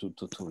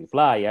to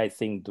reply. I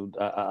think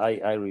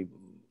I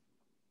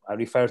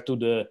refer to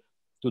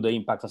the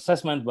impact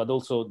assessment, but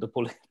also the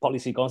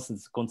policy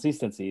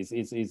consistency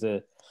is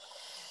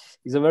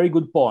a very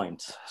good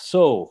point.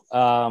 So,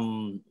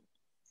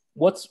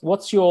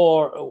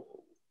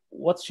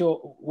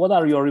 what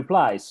are your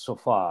replies so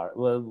far?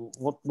 Well,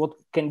 what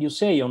can you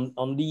say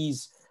on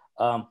these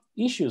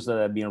issues that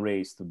have been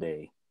raised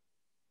today?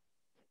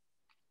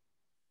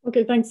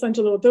 Okay, thanks,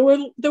 Angelo. There were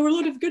a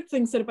lot of good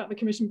things said about the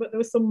Commission, but there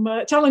were some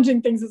challenging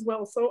things as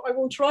well. So I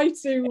will try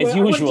to. As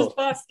usual.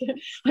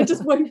 I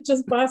just won't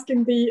just bask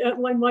in the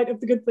limelight of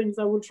the good things.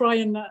 I will try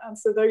and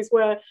answer those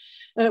where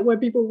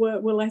people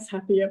were less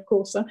happy, of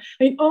course. I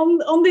mean,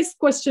 on this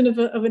question of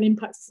an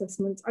impact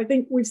assessment, I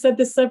think we've said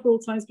this several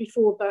times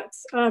before that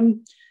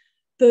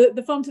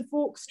the Farm to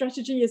Fork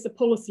strategy is a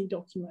policy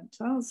document.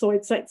 So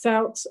it sets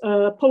out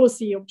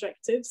policy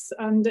objectives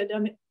and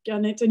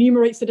it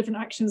enumerates the different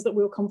actions that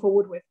we'll come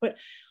forward with. But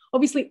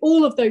obviously,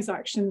 all of those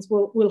actions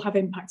will have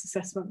impact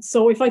assessments.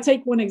 So if I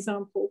take one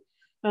example,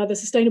 the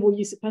Sustainable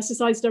Use of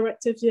Pesticides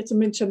Directive, here to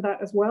mention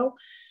that as well,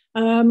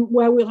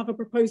 where we'll have a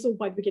proposal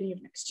by the beginning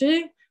of next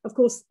year. Of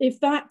course, if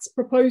that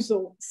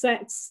proposal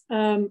sets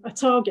a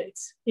target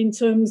in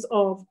terms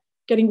of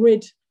getting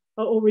rid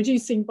or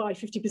reducing by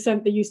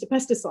 50% the use of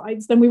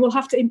pesticides, then we will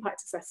have to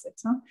impact assess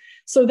it.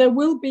 So there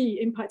will be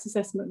impact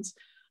assessments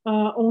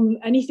on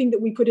anything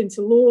that we put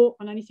into law,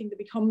 on anything that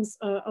becomes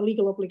a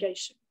legal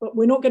obligation. But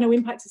we're not going to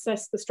impact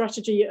assess the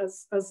strategy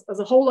as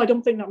a whole. I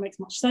don't think that makes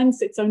much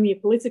sense. It's only a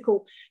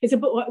political,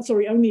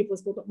 only a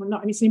political document.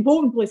 Not, I mean, it's an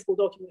important political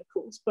document, of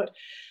course, but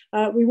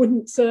we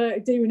wouldn't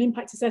do an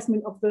impact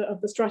assessment of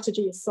the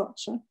strategy as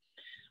such.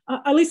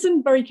 I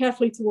listened very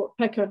carefully to what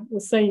Pekka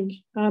was saying.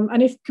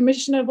 And if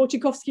Commissioner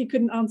Wojciechowski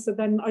couldn't answer,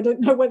 then I don't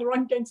know whether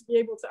I'm going to be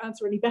able to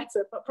answer any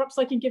better, but perhaps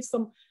I can give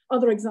some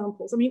other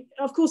examples. I mean,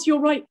 of course,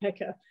 you're right,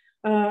 Pekka,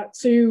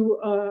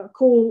 to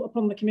call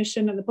upon the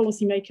Commission and the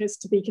policymakers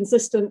to be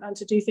consistent and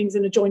to do things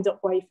in a joined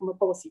up way from a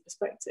policy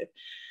perspective.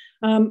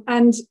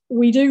 And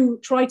we do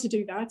try to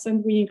do that,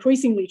 and we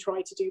increasingly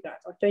try to do that,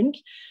 I think.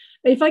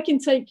 If I can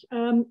take,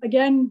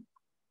 again,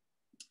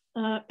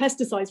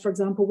 pesticides, for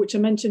example, which are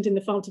mentioned in the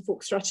Farm to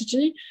Fork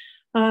strategy,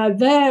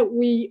 there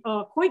we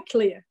are quite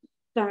clear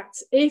that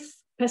if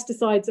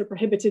pesticides are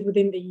prohibited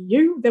within the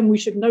EU, then we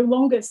should no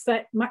longer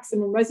set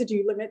maximum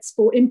residue limits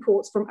for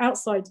imports from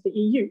outside the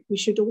EU. We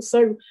should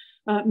also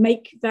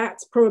make that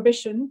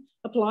prohibition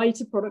apply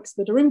to products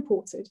that are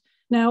imported.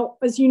 Now,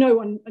 as you know,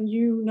 and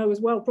you know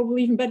as well,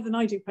 probably even better than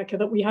I do, Pekka,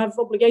 that we have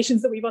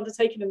obligations that we've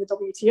undertaken in the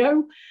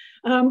WTO,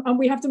 and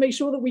we have to make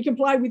sure that we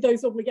comply with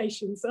those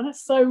obligations.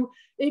 So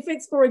if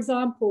it's, for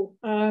example,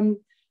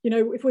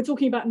 if we're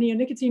talking about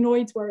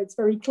neonicotinoids, where it's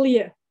very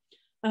clear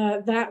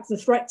that the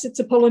threat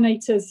to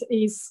pollinators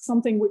is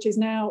something which is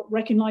now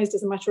recognized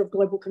as a matter of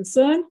global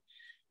concern,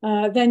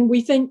 then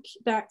we think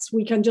that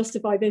we can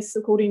justify this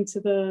according to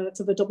the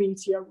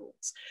WTO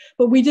rules.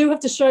 But we do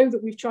have to show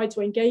that we've tried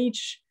to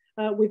engage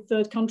with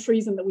third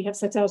countries and that we have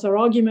set out our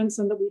arguments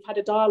and that we've had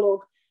a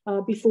dialogue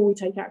before we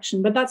take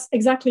action. But that's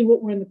exactly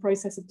what we're in the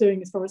process of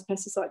doing as far as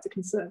pesticides are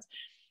concerned.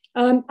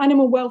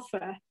 Animal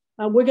welfare,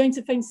 we're going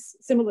to face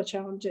similar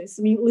challenges.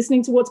 I mean,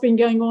 listening to what's been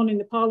going on in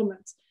the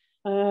Parliament,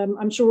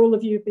 I'm sure all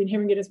of you have been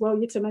hearing it as well.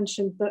 Jutta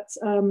mentioned that,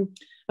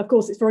 of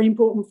course, it's very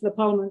important for the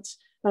Parliament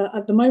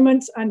at the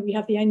moment, and we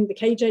have the End the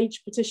Cage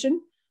Age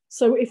petition.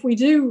 So if we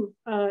do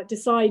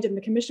decide, and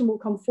the Commission will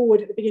come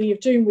forward at the beginning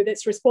of June with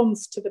its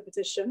response to the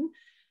petition,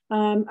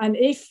 and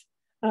if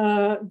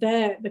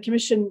the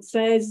Commission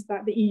says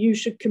that the EU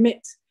should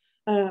commit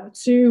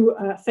to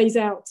phase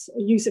out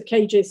use of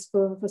cages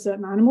for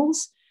certain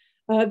animals,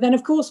 then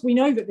of course we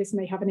know that this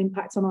may have an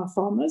impact on our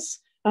farmers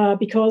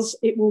because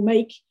it will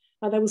make,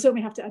 they will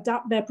certainly have to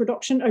adapt their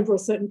production over a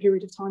certain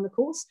period of time, of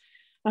course.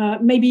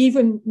 Maybe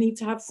even need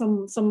to have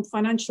some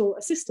financial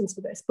assistance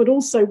for this, but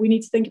also we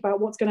need to think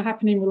about what's going to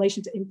happen in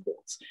relation to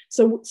imports.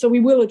 So we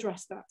will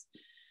address that.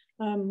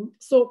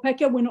 So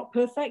Pekka, we're not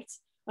perfect.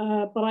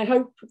 But I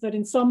hope that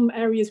in some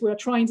areas we're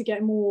trying to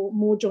get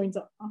more joined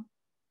up.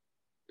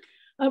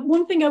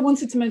 One thing I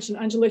wanted to mention,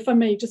 Angela, if I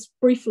may, just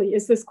briefly,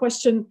 is this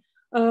question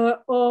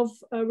of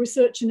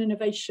research and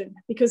innovation,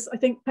 because I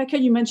think,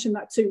 Pekka, you mentioned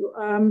that too.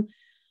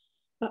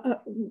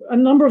 A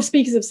number of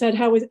speakers have said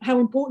how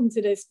important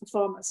it is for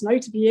farmers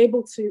to be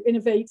able to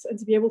innovate and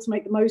to be able to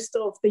make the most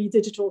of the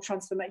digital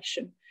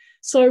transformation.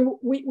 So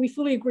we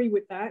fully agree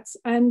with that.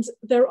 And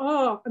there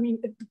are, I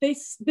mean,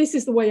 this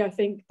is the way I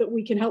think that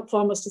we can help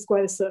farmers to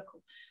square the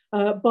circle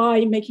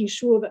by making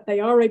sure that they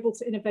are able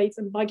to innovate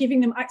and by giving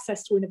them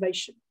access to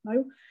innovation.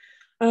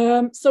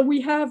 So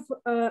we have,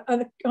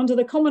 under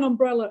the common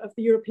umbrella of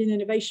the European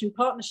Innovation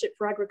Partnership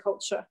for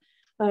Agriculture,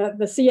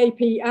 the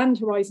CAP and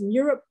Horizon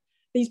Europe,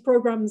 these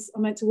programs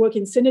are meant to work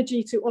in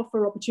synergy to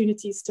offer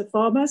opportunities to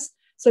farmers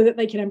so that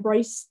they can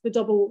embrace the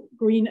double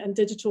green and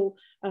digital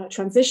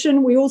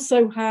transition. We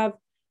also have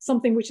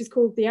something which is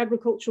called the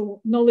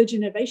Agricultural Knowledge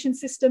Innovation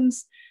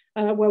Systems,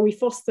 where we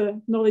foster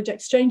knowledge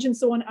exchange and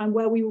so on, and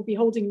where we will be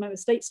holding member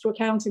states to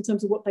account in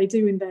terms of what they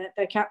do in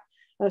their CAP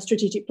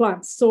strategic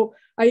plans. So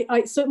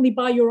I certainly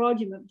buy your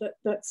argument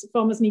that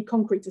farmers need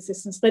concrete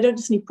assistance. They don't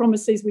just need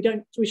promises.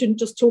 We shouldn't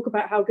just talk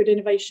about how good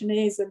innovation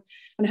is and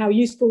how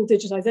useful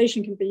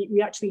digitization can be.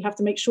 We actually have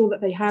to make sure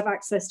that they have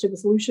access to the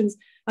solutions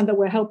and that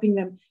we're helping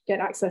them get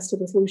access to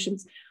the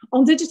solutions.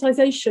 On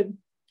digitization,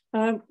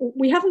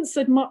 we haven't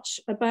said much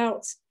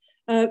about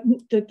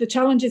the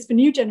challenges for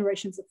new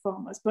generations of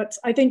farmers, but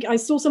I think I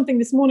saw something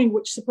this morning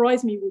which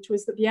surprised me, which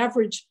was that the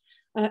average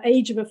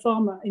age of a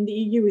farmer in the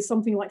EU is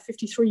something like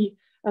 53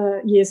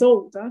 years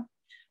old.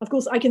 Of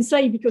course, I can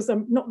say, because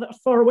I'm not that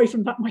far away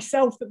from that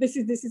myself, that this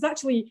is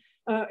actually,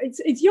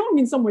 it's young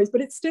in some ways, but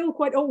it's still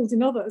quite old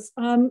in others.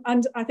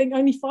 And I think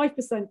only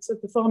 5%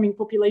 of the farming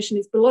population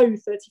is below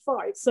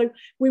 35. So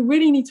we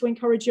really need to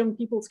encourage young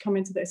people to come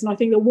into this. And I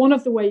think that one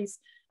of the ways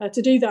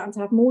to do that and to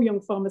have more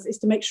young farmers is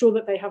to make sure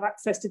that they have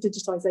access to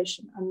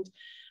digitization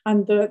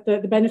and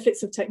the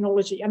benefits of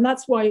technology. And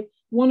that's why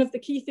one of the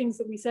key things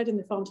that we said in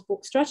the Farm to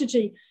Fork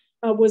strategy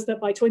was that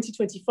by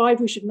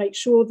 2025, we should make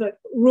sure that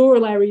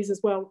rural areas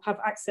as well have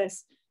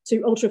access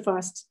to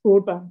ultra-fast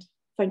broadband.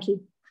 Thank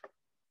you.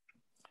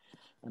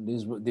 And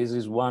this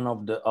is one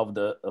of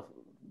the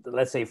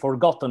let's say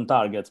forgotten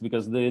targets,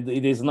 because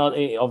it is not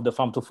of the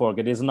Farm to Fork.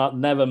 It is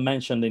never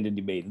mentioned in the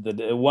debate.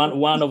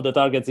 One of the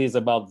targets is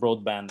about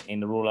broadband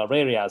in rural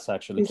areas,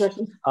 actually.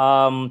 Exactly.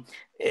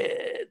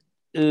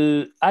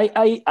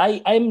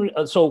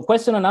 So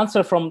question and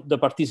answer from the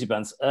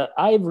participants.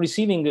 I'm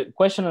receiving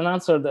question and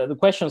answer, the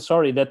question,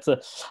 sorry, that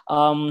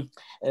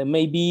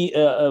may be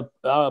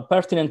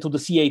pertinent to the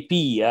CAP.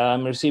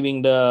 I'm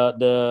receiving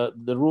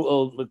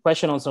the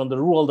questions on the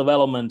rural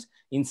development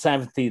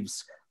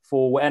incentives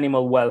for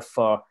animal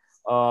welfare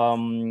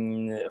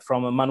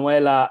from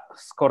Manuela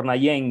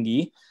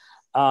Scornayengi.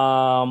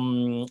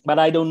 But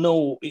I don't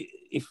know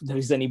if there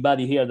is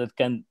anybody here that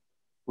can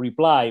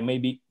reply.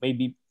 Maybe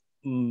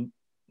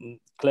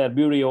Claire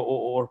Bury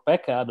or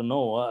Pekka, I don't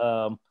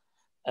know.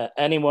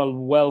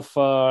 Animal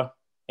welfare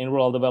in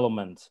rural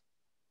development.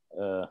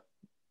 I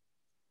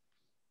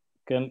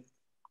can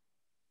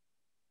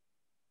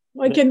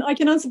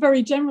answer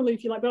very generally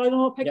if you like, but I don't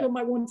know, Pekka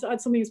might want to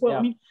add something as well. Yeah.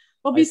 I mean,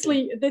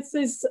 obviously, this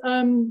is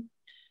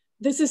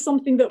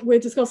something that we're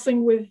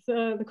discussing with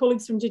the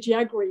colleagues from DG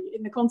Agri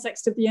in the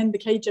context of the End the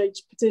Cage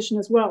Age petition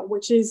as well,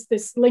 which is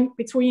this link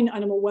between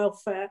animal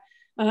welfare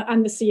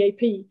and the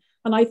CAP.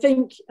 And I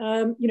think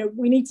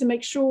we need to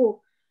make sure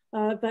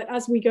that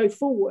as we go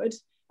forward,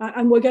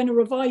 and we're going to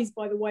revise,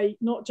 by the way,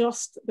 not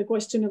just the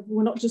question of,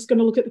 we're not just going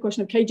to look at the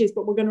question of cages,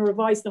 but we're going to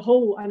revise the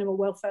whole animal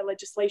welfare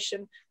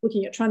legislation,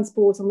 looking at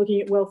transport and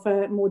looking at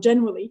welfare more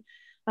generally,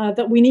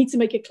 that we need to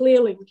make a clear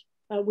link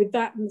with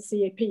that and the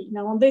CAP.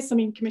 Now on this, I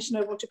mean,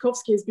 Commissioner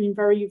Wojciechowski has been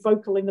very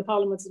vocal in the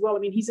Parliament as well. I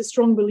mean, he's a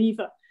strong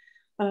believer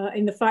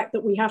in the fact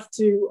that we have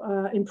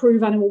to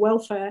improve animal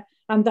welfare,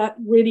 and that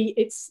really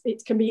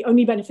it can be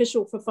only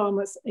beneficial for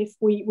farmers if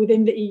we,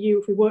 within the EU,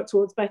 if we work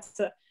towards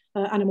better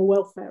animal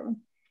welfare.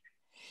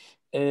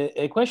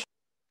 A question.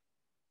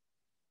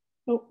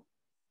 Oh,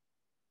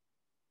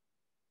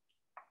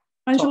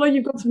 Angela,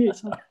 you've got to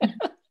mute.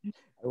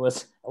 I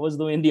was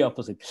doing the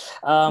opposite.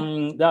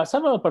 There are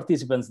several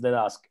participants that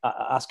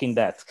asking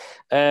that,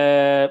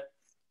 and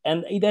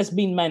it has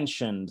been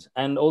mentioned,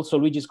 and also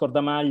Luigi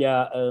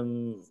Scordamaglia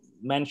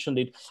mentioned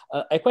it.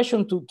 A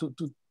question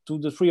to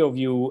the three of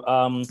you: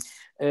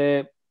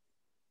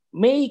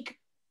 make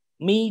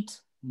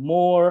meat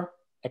more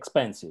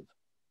expensive.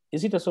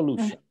 Is it a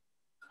solution?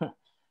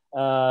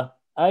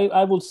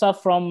 I will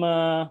start from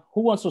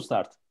who wants to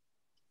start?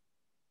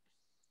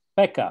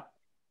 Pekka.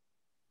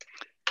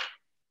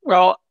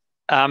 Well,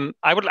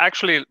 I would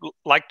actually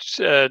like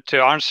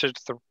to answer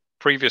the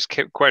previous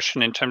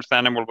question in terms of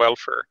animal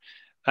welfare.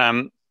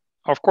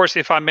 Of course,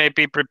 if I may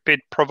be a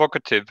bit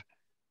provocative,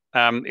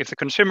 if the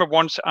consumer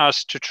wants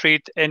us to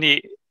treat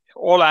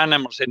all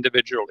animals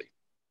individually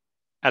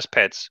as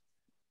pets,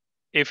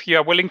 if you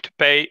are willing to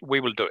pay, we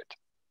will do it.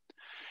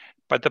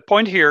 But the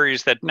point here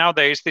is that now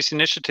there is this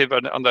initiative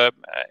on the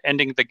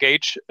ending the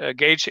gauge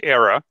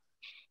era.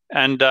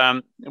 And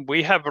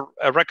we have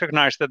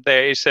recognized that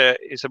there is a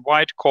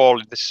wide call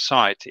in the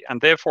society,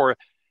 and therefore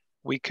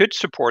we could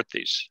support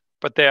this.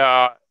 But there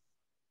are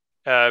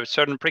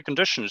certain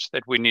preconditions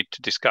that we need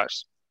to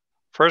discuss.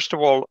 First of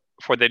all,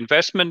 for the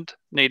investment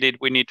needed,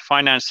 we need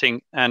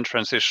financing and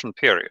transition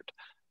period.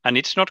 And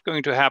it's not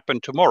going to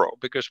happen tomorrow,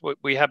 because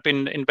we have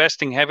been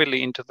investing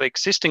heavily into the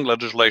existing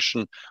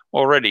legislation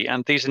already.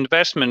 And these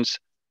investments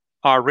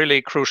are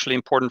really crucially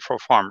important for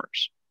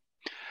farmers.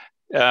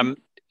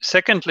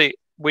 Secondly,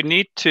 we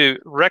need to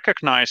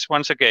recognize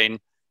once again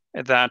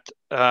that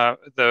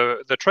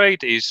the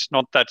trade is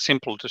not that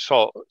simple to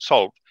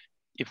solve.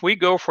 If we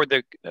go for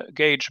the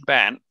gauge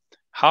ban,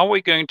 how are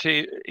we going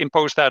to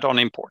impose that on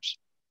imports?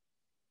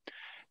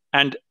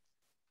 And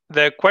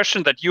the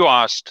question that you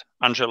asked,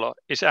 Angela,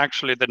 is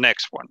actually the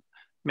next one,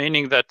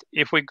 meaning that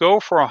if we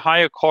go for a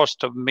higher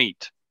cost of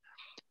meat,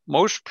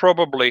 most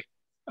probably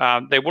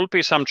there will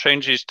be some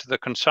changes to the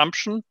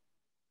consumption.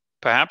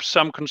 Perhaps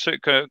some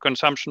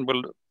consumption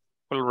will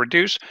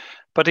reduce.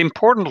 But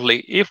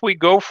importantly, if we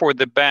go for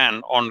the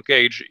ban on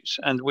gauges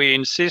and we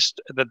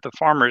insist that the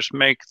farmers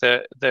make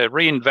the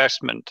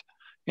reinvestment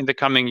in the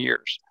coming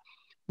years,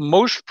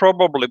 most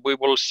probably we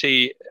will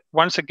see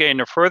once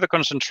again a further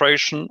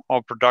concentration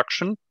of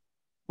production,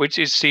 which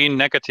is seen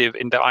negative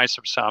in the eyes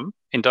of some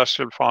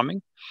industrial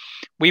farming.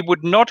 We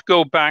would not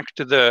go back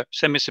to the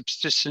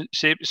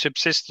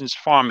semi-subsistence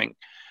farming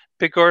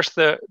because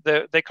the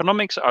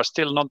economics are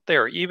still not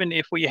there, even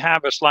if we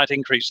have a slight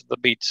increase of the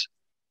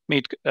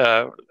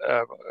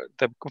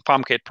the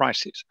farm gate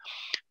prices.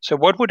 So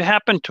what would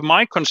happen to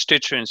my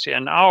constituency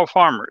and our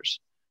farmers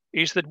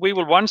is that we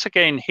will once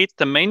again hit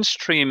the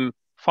mainstream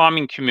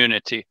farming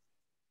community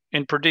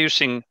in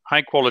producing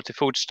high quality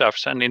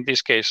foodstuffs and in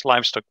this case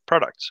livestock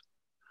products.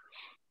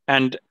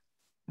 And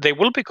there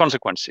will be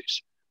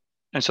consequences.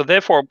 And so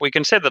therefore we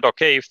can say that,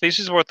 okay, if this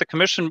is what the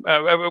Commission,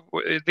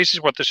 this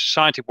is what the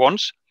society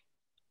wants,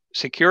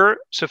 secure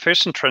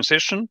sufficient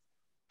transition,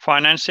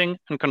 financing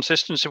and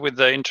consistency with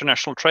the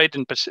international trade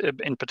in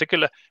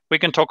particular, we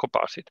can talk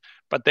about it.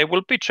 But there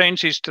will be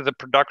changes to the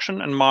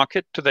production and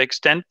market to the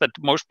extent that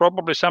most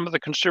probably some of the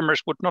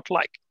consumers would not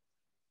like.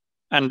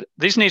 And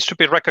this needs to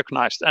be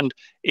recognized. And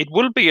it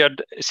will be a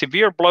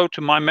severe blow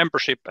to my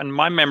membership and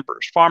my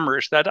members,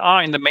 farmers that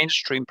are in the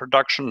mainstream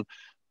production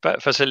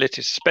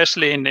facilities,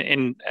 especially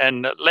in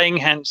laying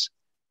hens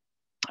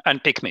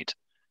and pig meat.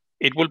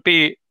 It will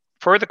be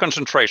further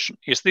concentration.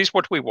 Is this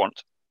what we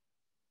want?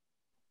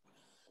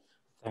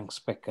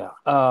 Thanks, Pekka.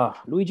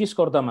 Luigi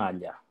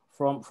Scordamaglia,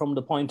 from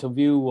the point of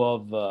view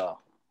of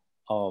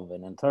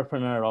an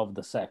entrepreneur of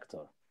the sector,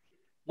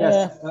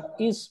 yes.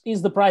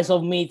 Is the price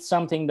of meat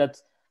something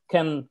that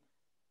can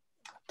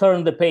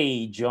turn the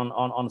page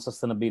on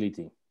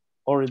sustainability?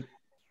 Or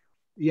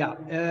yeah,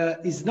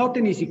 it's not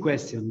an easy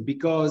question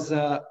because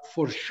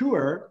for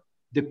sure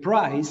the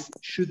price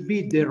should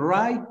be the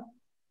right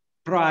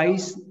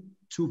price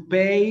to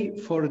pay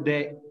for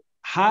the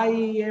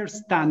higher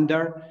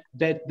standard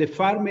that the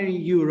farmer in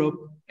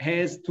Europe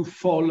has to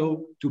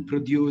follow to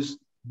produce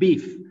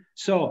beef.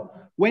 So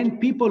when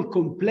people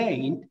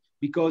complain,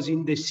 because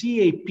in the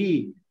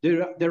CAP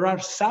there are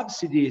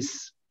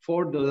subsidies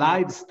for the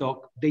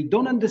livestock, they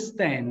don't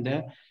understand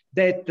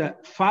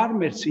that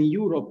farmers in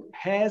Europe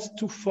has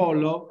to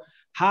follow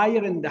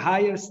higher and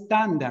higher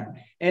standard,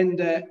 and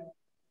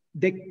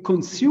the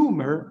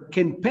consumer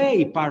can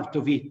pay part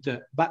of it,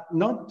 but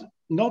not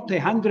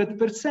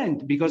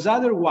 100%, because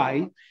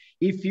otherwise,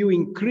 if you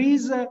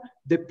increase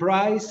the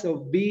price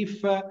of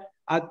beef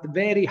at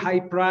very high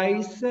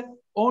price,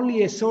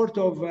 only a sort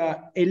of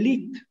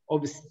elite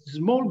of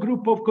small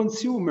group of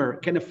consumer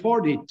can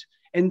afford it.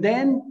 And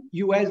then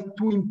you have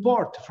to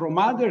import from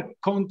other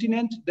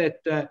continents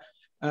that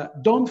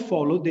don't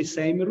follow the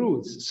same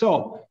rules.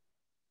 So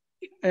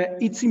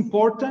it's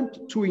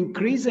important to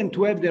increase and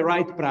to have the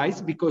right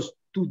price, because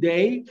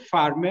today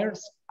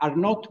farmers are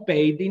not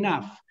paid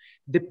enough.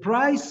 The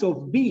price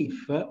of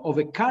beef, of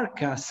a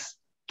carcass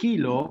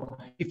kilo,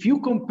 if you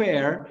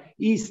compare,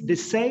 is the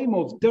same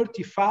of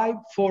 35,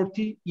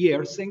 40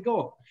 years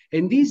ago.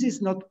 And this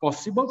is not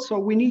possible, so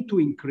we need to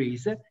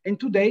increase. And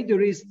today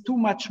there is too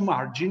much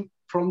margin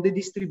from the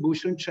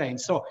distribution chain.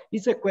 So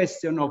it's a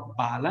question of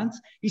balance,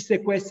 it's a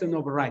question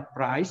of right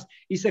price,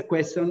 it's a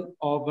question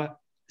of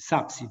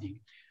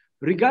subsidy.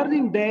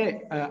 Regarding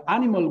the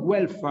animal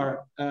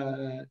welfare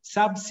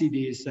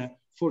subsidies,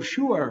 for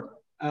sure,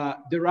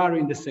 there are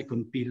in the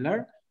second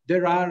pillar.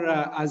 There are,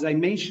 as I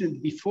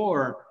mentioned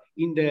before,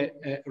 in the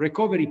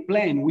recovery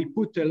plan, we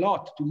put a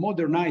lot to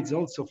modernize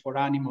also for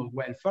animal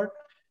welfare,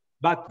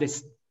 but the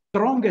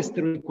strongest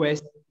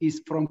request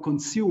is from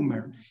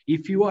consumer.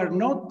 If you are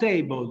not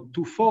able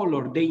to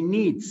follow their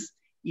needs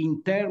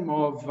in terms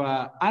of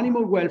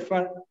animal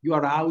welfare, you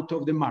are out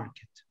of the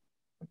market.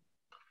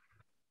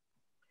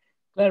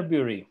 Claire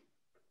Bury,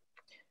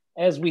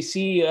 as we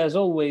see, as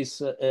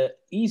always,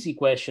 easy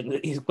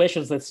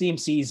questions that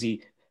seems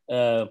easy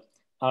are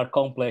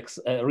complex,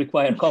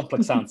 require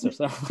complex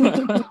answers.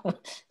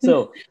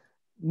 So,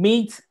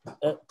 meat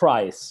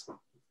price.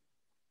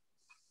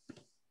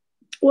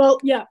 Well,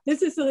 yeah,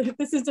 this is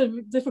a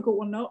difficult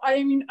one. No,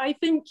 I mean, I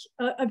think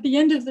at the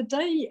end of the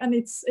day, and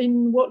it's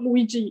in what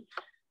Luigi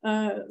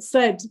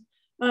said,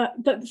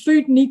 that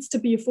food needs to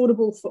be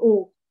affordable for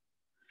all.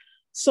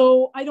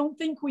 So I don't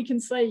think we can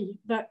say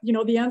that, you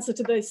know, the answer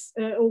to this,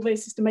 all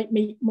this is to make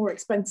meat more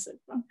expensive.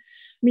 I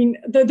mean,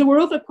 there were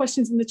other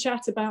questions in the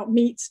chat about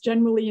meat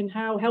generally and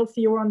how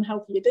healthy or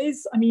unhealthy it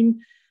is. I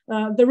mean,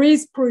 there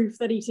is proof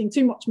that eating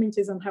too much meat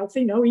is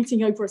unhealthy. No,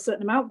 eating over a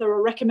certain amount, there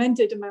are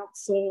recommended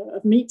amounts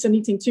of meat, and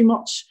eating too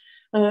much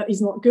is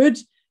not good.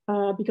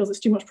 because it's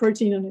too much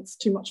protein and it's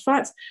too much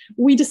fat.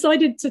 We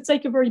decided to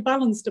take a very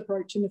balanced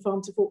approach in the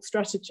farm to fork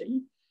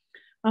strategy.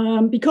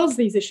 Because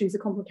these issues are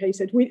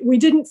complicated, we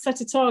didn't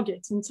set a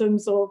target in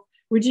terms of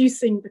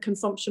reducing the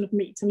consumption of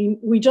meat. I mean,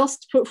 we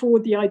just put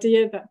forward the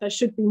idea that there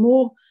should be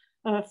more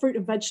fruit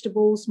and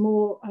vegetables,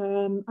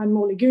 and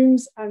more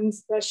legumes, and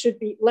there should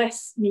be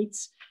less meat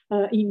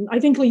eaten. I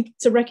think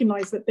to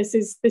recognise that this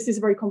is a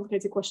very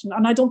complicated question,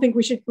 and I don't think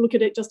we should look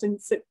at it just in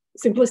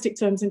simplistic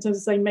terms, in terms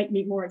of saying make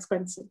meat more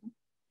expensive.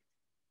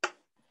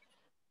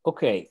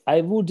 Okay,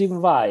 I would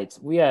invite.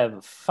 We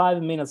have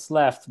 5 minutes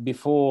left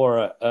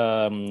before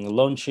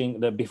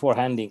before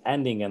ending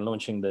and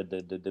launching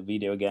the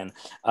video again.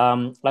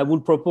 I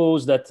would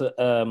propose that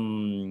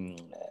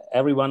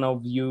every one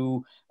of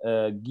you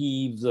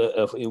gives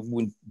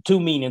 2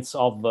 minutes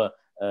of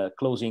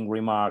closing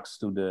remarks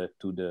to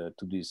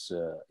this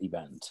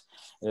event.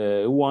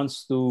 Who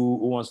wants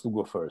to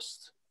go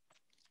first?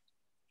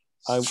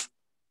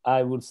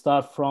 I would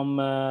start from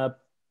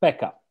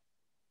Pekka.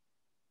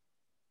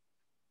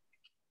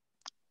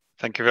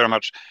 Thank you very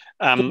much.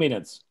 2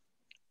 minutes.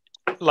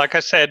 Like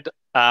I said,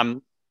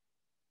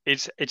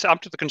 it's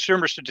up to the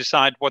consumers to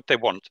decide what they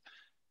want,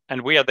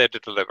 and we are there to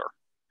deliver.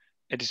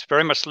 It is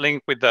very much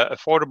linked with the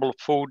affordable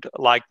food,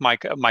 like my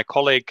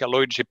colleague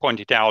Luigi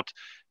pointed out.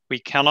 We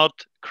cannot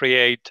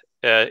create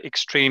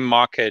extreme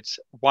markets,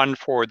 one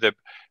for the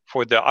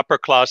upper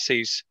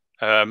classes,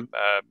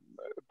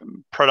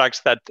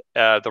 products that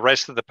the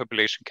rest of the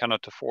population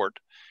cannot afford.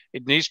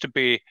 It needs to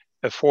be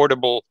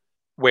affordable,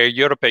 where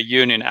European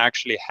Union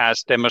actually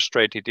has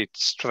demonstrated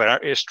its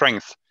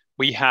strength.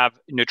 We have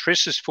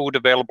nutritious food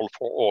available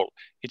for all.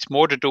 It's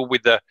more to do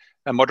with the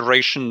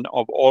moderation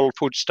of all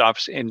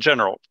foodstuffs in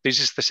general. This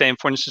is the same,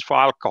 for instance, for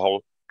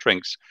alcohol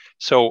drinks.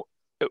 So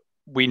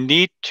we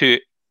need to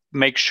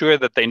make sure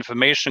that the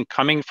information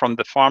coming from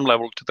the farm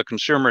level to the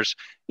consumers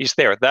is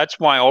there. That's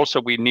why also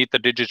we need the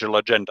digital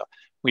agenda.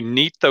 We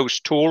need those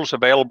tools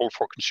available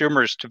for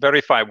consumers to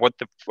verify what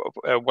the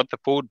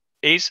food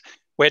is,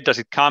 where does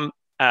it come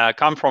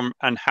from,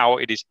 and how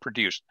it is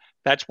produced.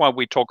 That's why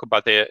we talk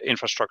about the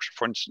infrastructure,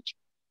 for instance.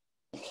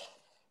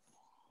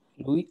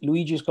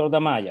 Luigi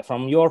Scordamaglia,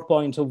 from your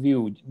point of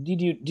view,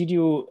 did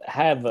you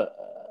have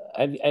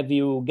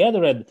you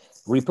gathered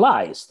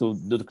replies to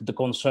the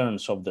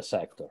concerns of the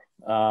sector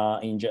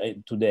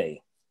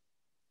today?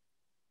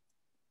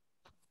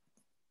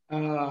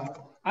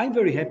 I'm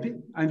very happy.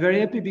 I'm very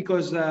happy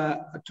because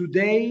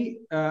today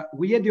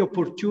we had the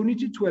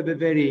opportunity to have a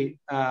very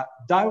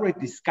direct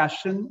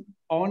discussion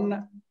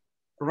on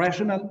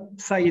rational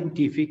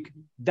scientific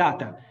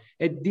data.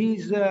 And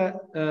this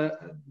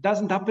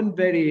doesn't happen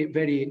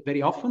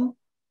very often.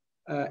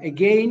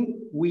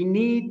 Again, we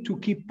need to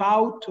keep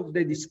out of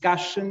the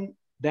discussion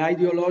the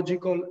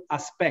ideological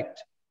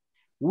aspect.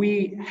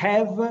 We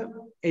have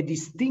a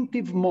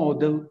distinctive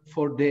model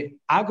for the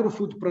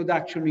agro-food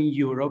production in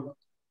Europe.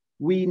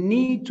 We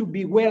need to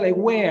be well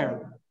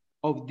aware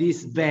of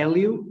this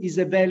value, is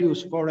a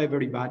values for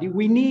everybody.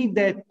 We need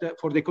that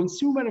for the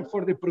consumer and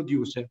for the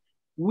producer.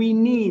 We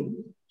need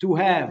to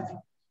have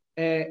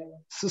a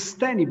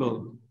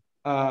sustainable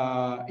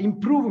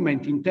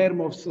improvement in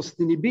terms of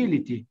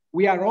sustainability.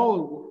 We are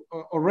all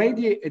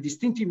already a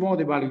distinctive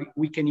model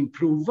we can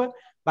improve,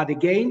 but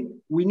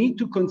again, we need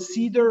to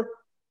consider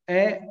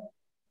a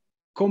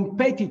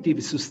competitive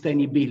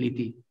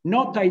sustainability,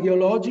 not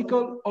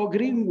ideological or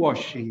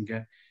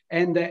greenwashing.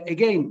 And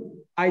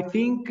again, I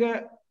think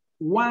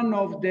one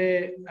of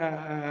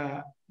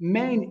the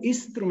main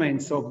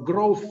instruments of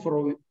growth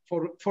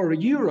for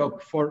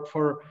Europe,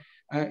 for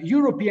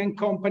European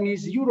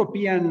companies,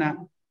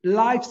 European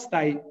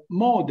lifestyle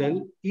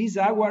model is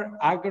our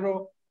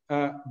agro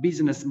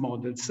business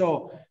model.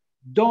 So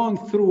don't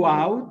throw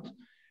out,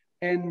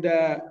 and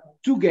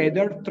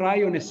together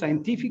try on a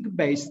scientific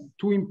base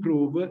to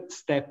improve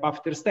step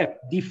after step,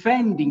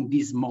 defending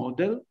this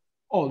model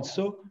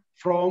also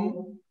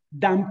from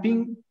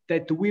dumping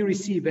that we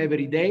receive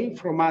every day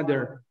from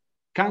other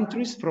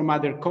countries, from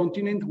other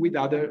continents,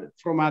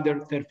 from other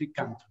third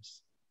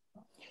countries.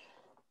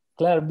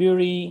 Claire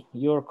Bury,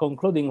 your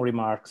concluding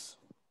remarks.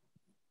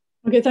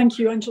 Okay, thank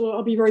you, Angelo.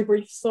 I'll be very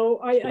brief.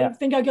 So I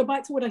think I go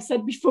back to what I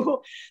said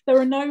before. There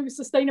are no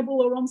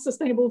sustainable or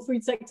unsustainable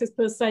food sectors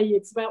per se.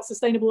 It's about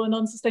sustainable and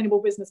unsustainable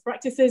business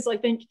practices. I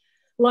think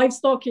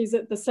livestock is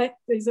at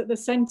the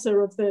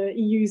center of the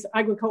EU's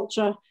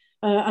agriculture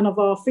and of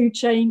our food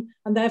chain,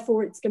 and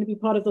therefore it's going to be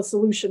part of the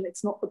solution.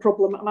 It's not the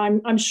problem.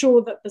 And I'm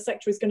sure that the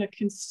sector is going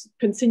to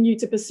continue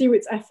to pursue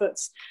its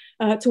efforts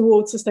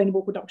towards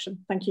sustainable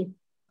production. Thank you.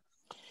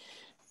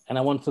 And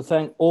I want to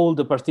thank all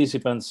the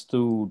participants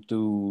to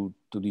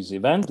this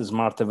event, the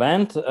SMART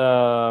event.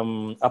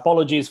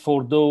 Apologies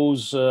for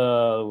those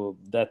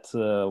that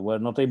were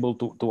not able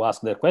to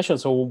ask their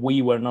questions, so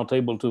we were not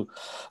able to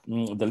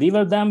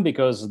deliver them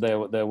because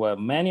there were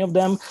many of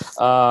them.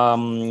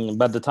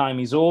 But the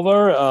time is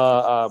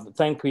over.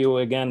 Thank you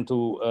again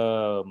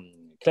to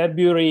Claire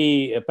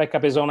Bury, Pekka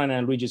Pesonen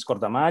and Luigi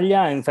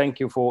Scordamaglia, and thank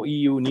you for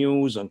EU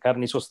News and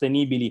Carni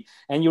Sostenibili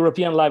and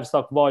European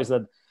Livestock Voice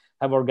that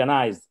have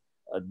organized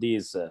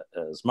this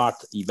smart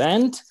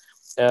event.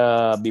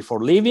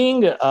 Before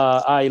leaving,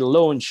 I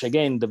launch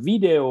again the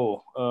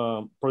video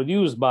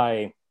produced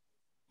by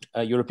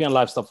European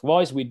Livestock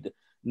Voice with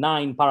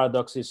 9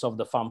 paradoxes of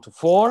the farm to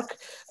fork.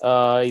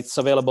 It's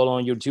available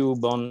on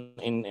YouTube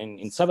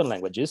in 7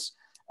 languages.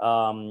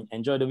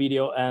 Enjoy the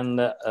video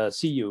and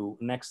see you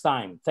next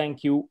time.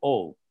 Thank you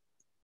all.